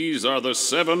 These are the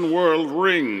 7 world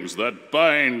rings that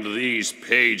bind these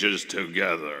pages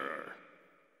together.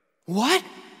 What?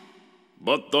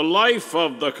 But the life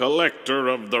of the collector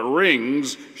of the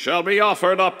rings shall be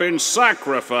offered up in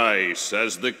sacrifice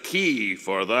as the key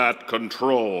for that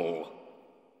control.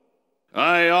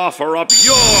 I offer up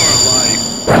your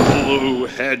life, Blue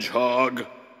Hedgehog.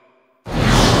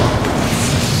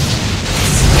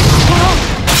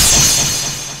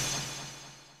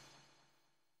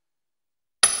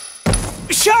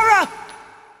 Shahryar!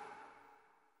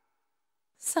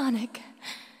 Sonic,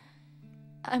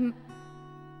 I'm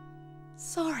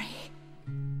sorry.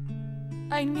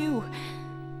 I knew.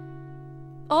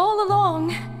 All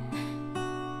along,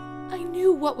 I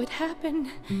knew what would happen.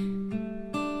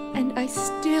 And I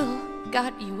still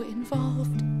got you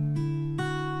involved.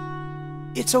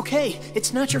 It's okay.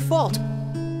 It's not your fault.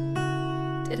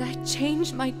 Did I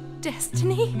change my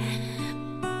destiny?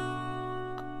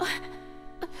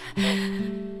 Did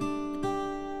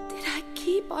I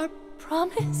keep our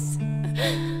promise?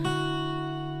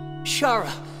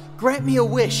 Shahryar, grant me a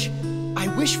wish. I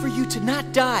wish for you to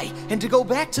not die and to go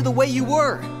back to the way you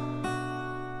were.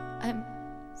 I'm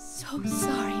so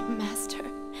sorry, Master.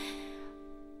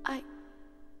 I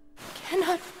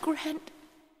cannot grant...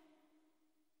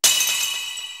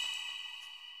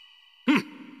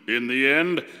 In the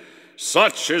end,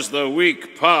 such is the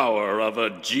weak power of a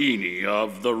Genie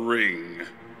of the Ring.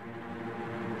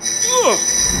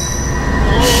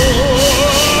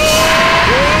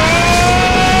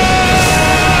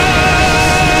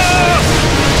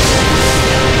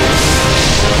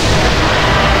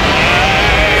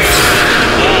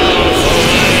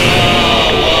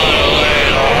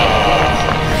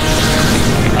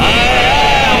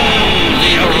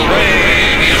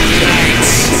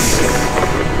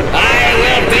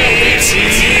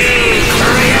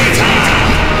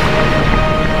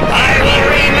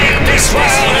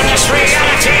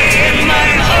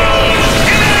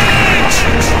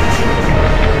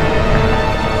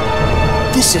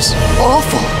 This is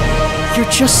awful.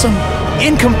 You're just some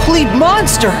incomplete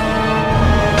monster.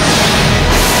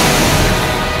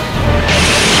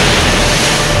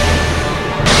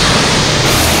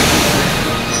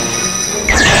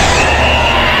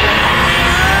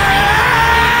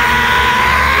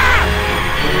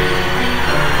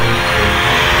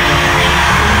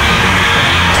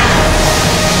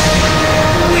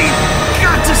 We've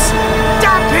got to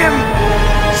stop him!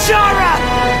 Shahryar!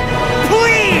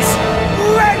 Please!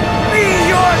 Let me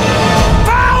your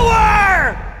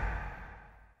power!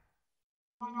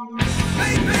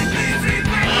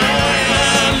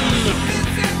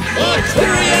 The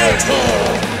Creator!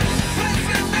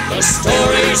 The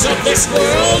stories of this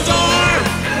world are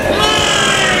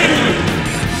mine!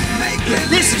 If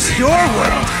this is your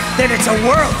world, then it's a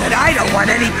world that I don't want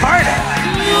any part of.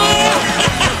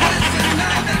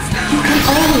 You can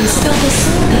always fill the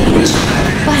soul page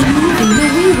by moving the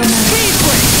re-remember.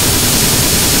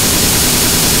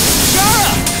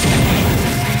 Shahryar!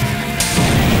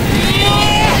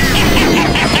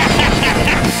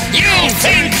 You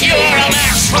think you're a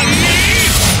match for me?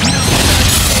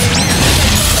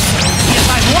 If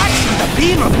I'm watching the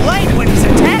beam of light when he's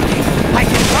attacking, I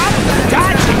can probably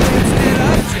dodge it.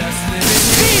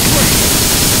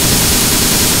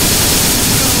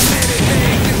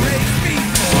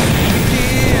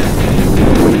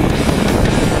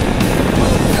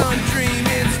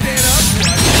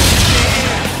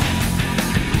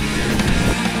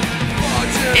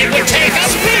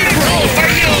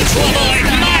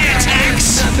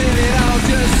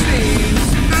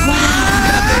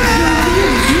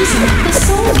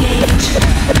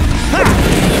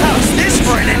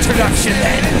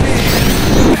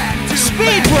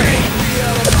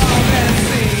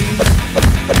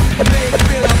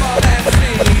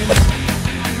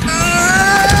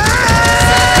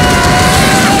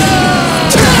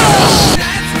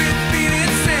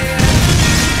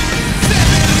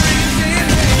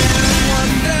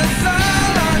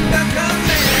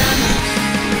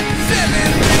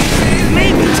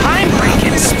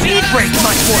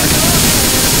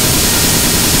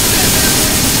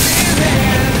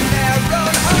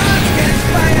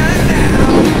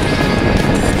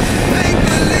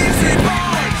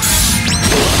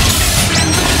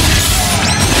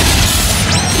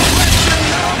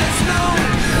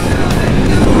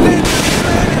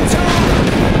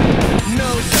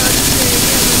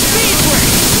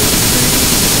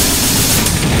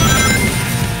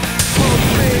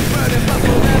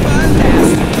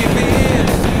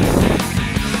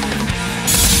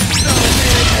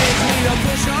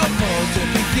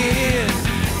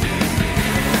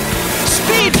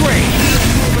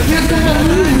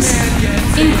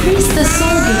 Increase the soul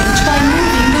gauge by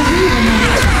moving the wheel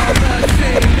remote.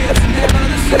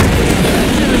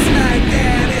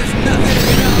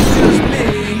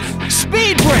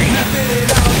 Speed break!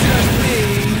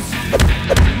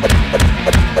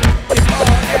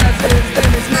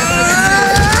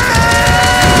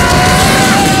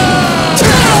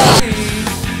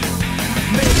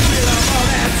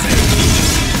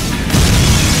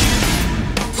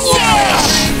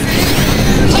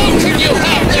 How can you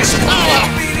have this power?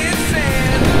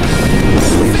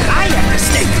 I have to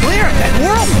stay clear of that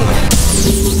whirlpool!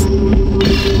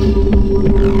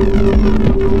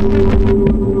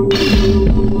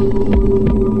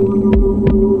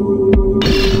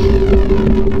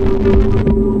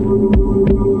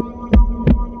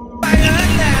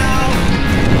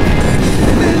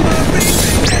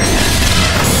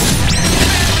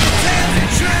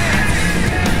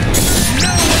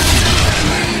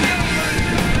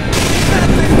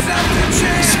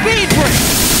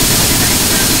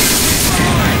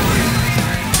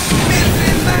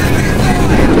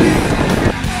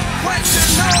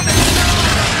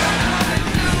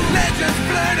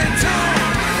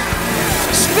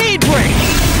 Speed break! Speed break!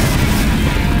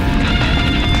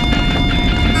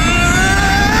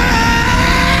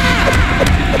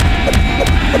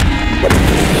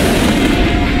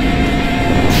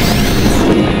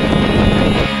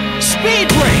 Speed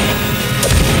break!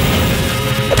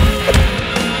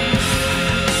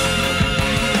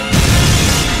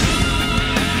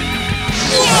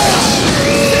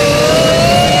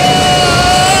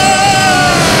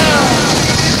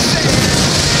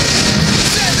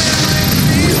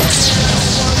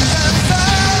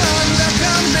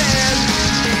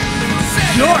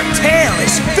 Your tale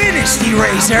is finished,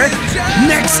 Eraser!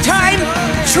 Next time,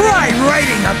 try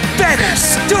writing a better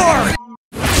story!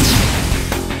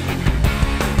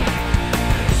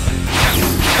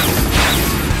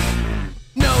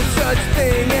 No such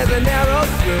thing as an arrow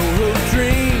through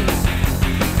dreams.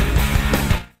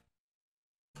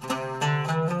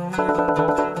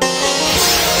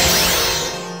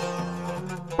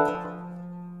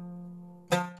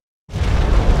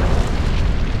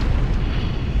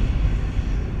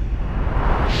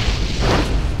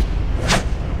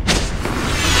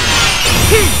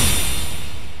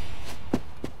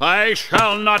 I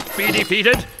shall not be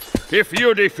defeated. If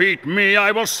you defeat me,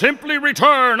 I will simply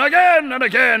return again and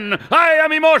again. I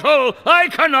am immortal. I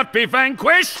cannot be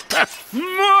vanquished. That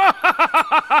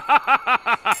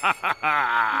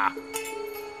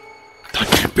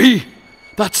can't be.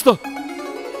 That's the...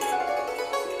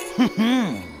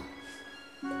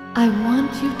 I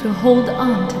want you to hold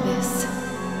on to this.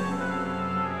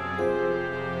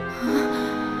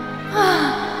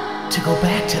 To go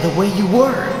back to the way you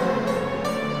were.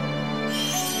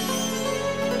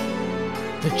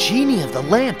 The genie of the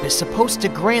lamp is supposed to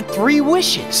grant 3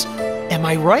 wishes. Am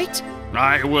I right?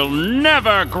 I will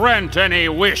never grant any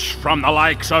wish from the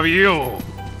likes of you.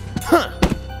 Huh.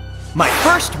 My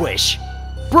first wish.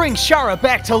 Bring Shahryar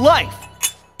back to life.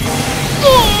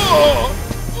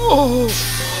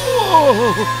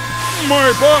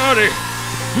 My body!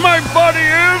 My body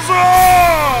is...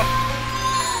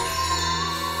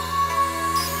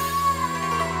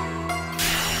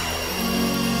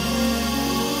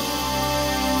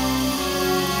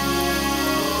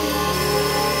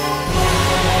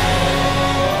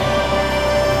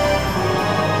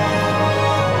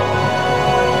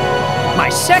 My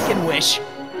second wish.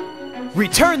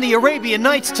 Return the Arabian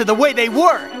Nights to the way they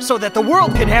were, so that the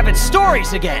world can have its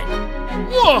stories again.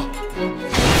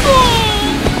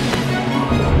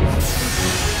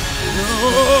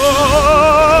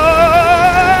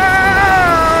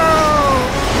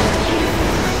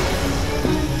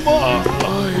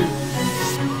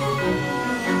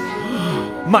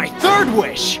 My third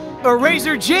wish.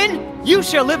 Eraser Jin, you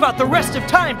shall live out the rest of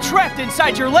time trapped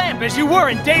inside your lamp as you were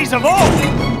in days of old.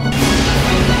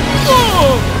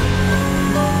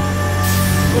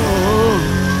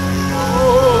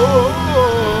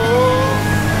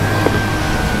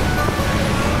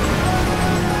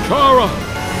 Shahryar,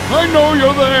 I know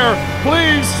you're there.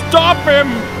 Please stop him.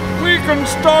 We can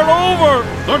start over.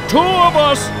 The 2 of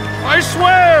us. I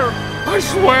swear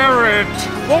it.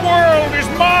 The world is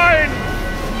mine.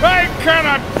 I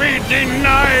cannot be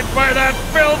denied by that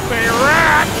filthy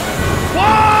rat.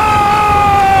 Why?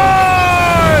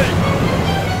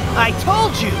 I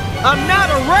told you, I'm not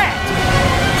a rat.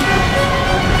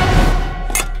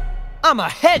 I'm a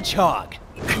hedgehog.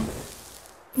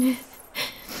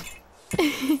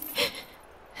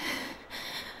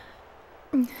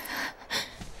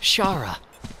 Shahryar,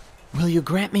 will you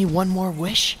grant me one more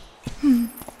wish?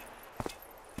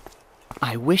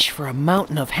 I wish for a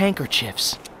mountain of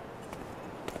handkerchiefs.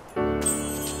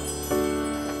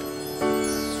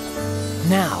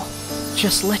 Now,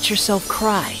 just let yourself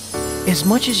cry. As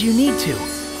much as you need to.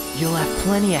 You'll have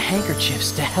plenty of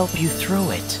handkerchiefs to help you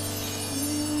through it.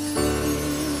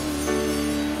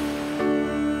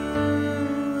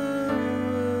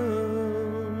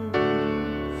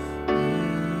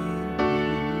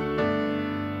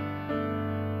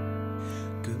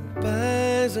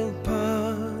 Goodbye's a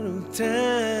part of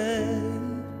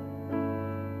time,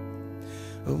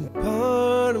 a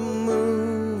part of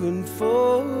moving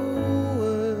forward,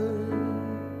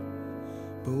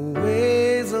 but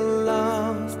ways are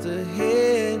lost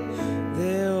ahead,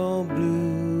 they're all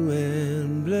blue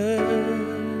and blurred.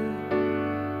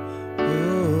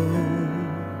 Oh,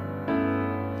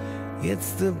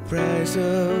 it's the price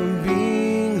of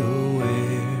being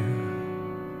aware,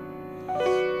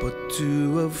 but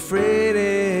too afraid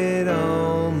it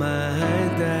all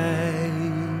might die.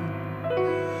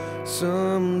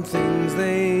 Some things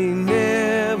they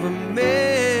never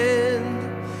meant.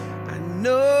 I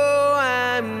know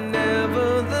I'm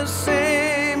never the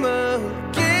same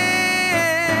again.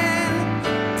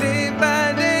 Day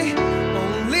by day,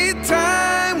 only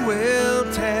time will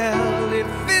tell if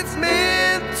it's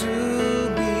meant to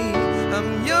be. I'm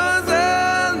yours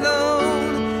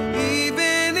alone,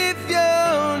 even if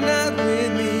you're not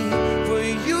with me. For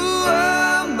you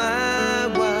are my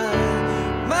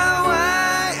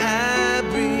why I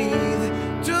breathe.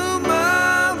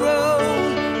 Tomorrow,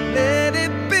 let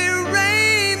it be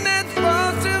rain that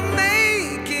falls to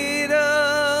make it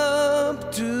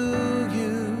up to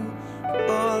you.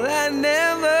 All I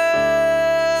never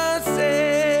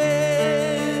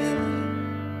said.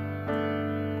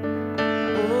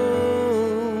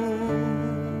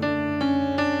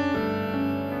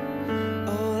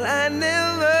 All I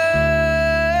never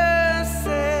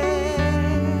said.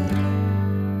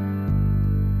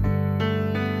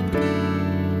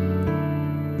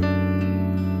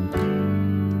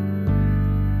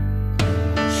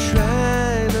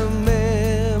 Shrine of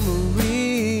memories,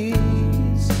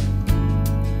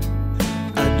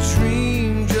 a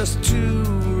dream just to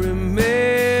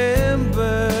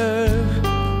remember,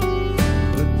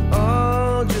 but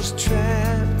all just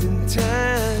trapped in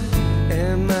time,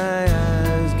 and my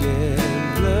eyes get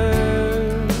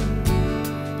blurred.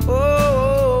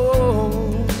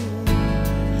 Oh,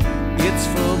 it's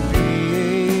for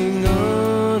being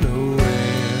unaware.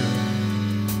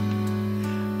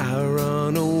 I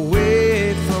run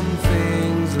away from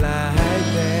things like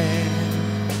that.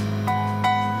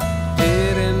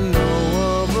 Didn't know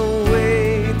of a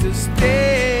way to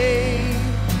stay,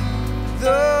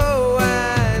 though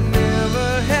I never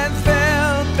had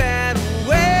felt that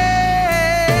way.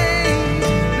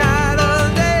 Not a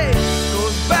day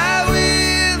goes by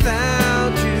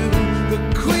without you, the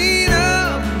queen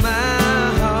of my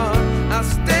heart. I'll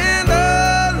stand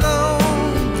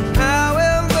alone,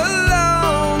 however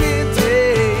long it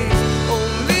takes.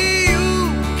 Only you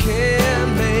can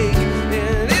make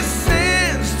any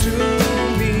sense to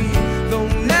me, though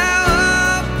now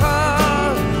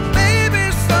apart, maybe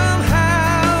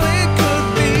somehow it could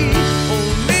be.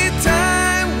 Only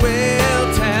time will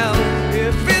tell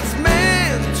if it's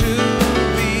meant to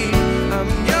be.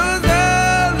 I'm yours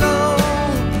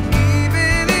alone,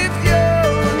 even if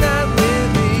you're not with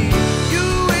me. You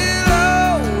will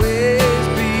always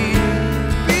be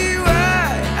why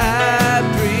I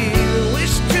breathe.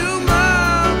 Wish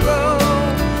tomorrow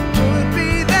would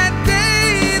be that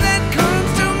day that comes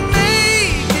to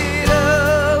make it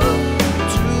up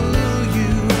to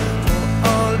you for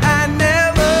all I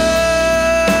never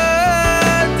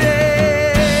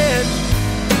did.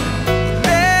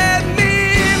 Let me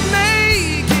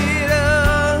make it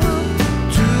up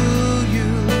to you.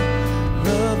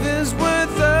 Love is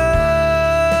worth a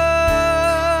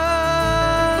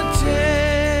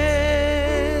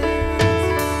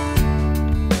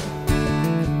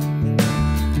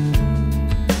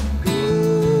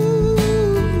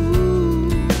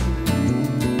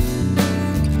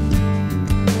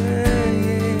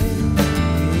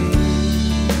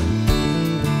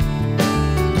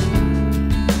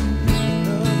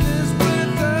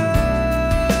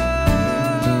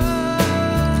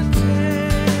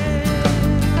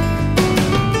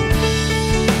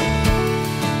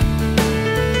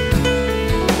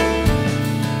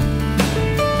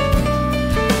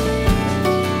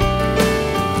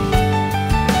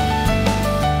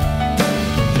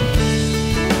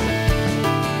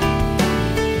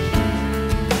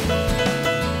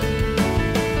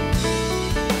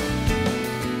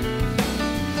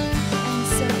And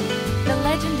so, the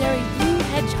legendary blue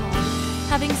hedgehog,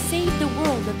 having saved the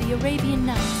world of the Arabian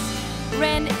Nights,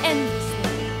 ran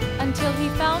endlessly until he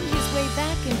found his way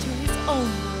back into his own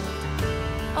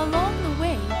world. Along the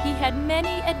way, he had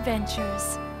many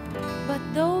adventures. But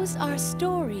those are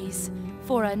stories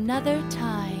for another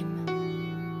time.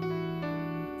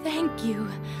 Thank you,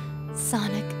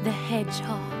 Sonic the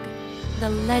Hedgehog, the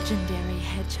legendary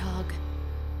hedgehog.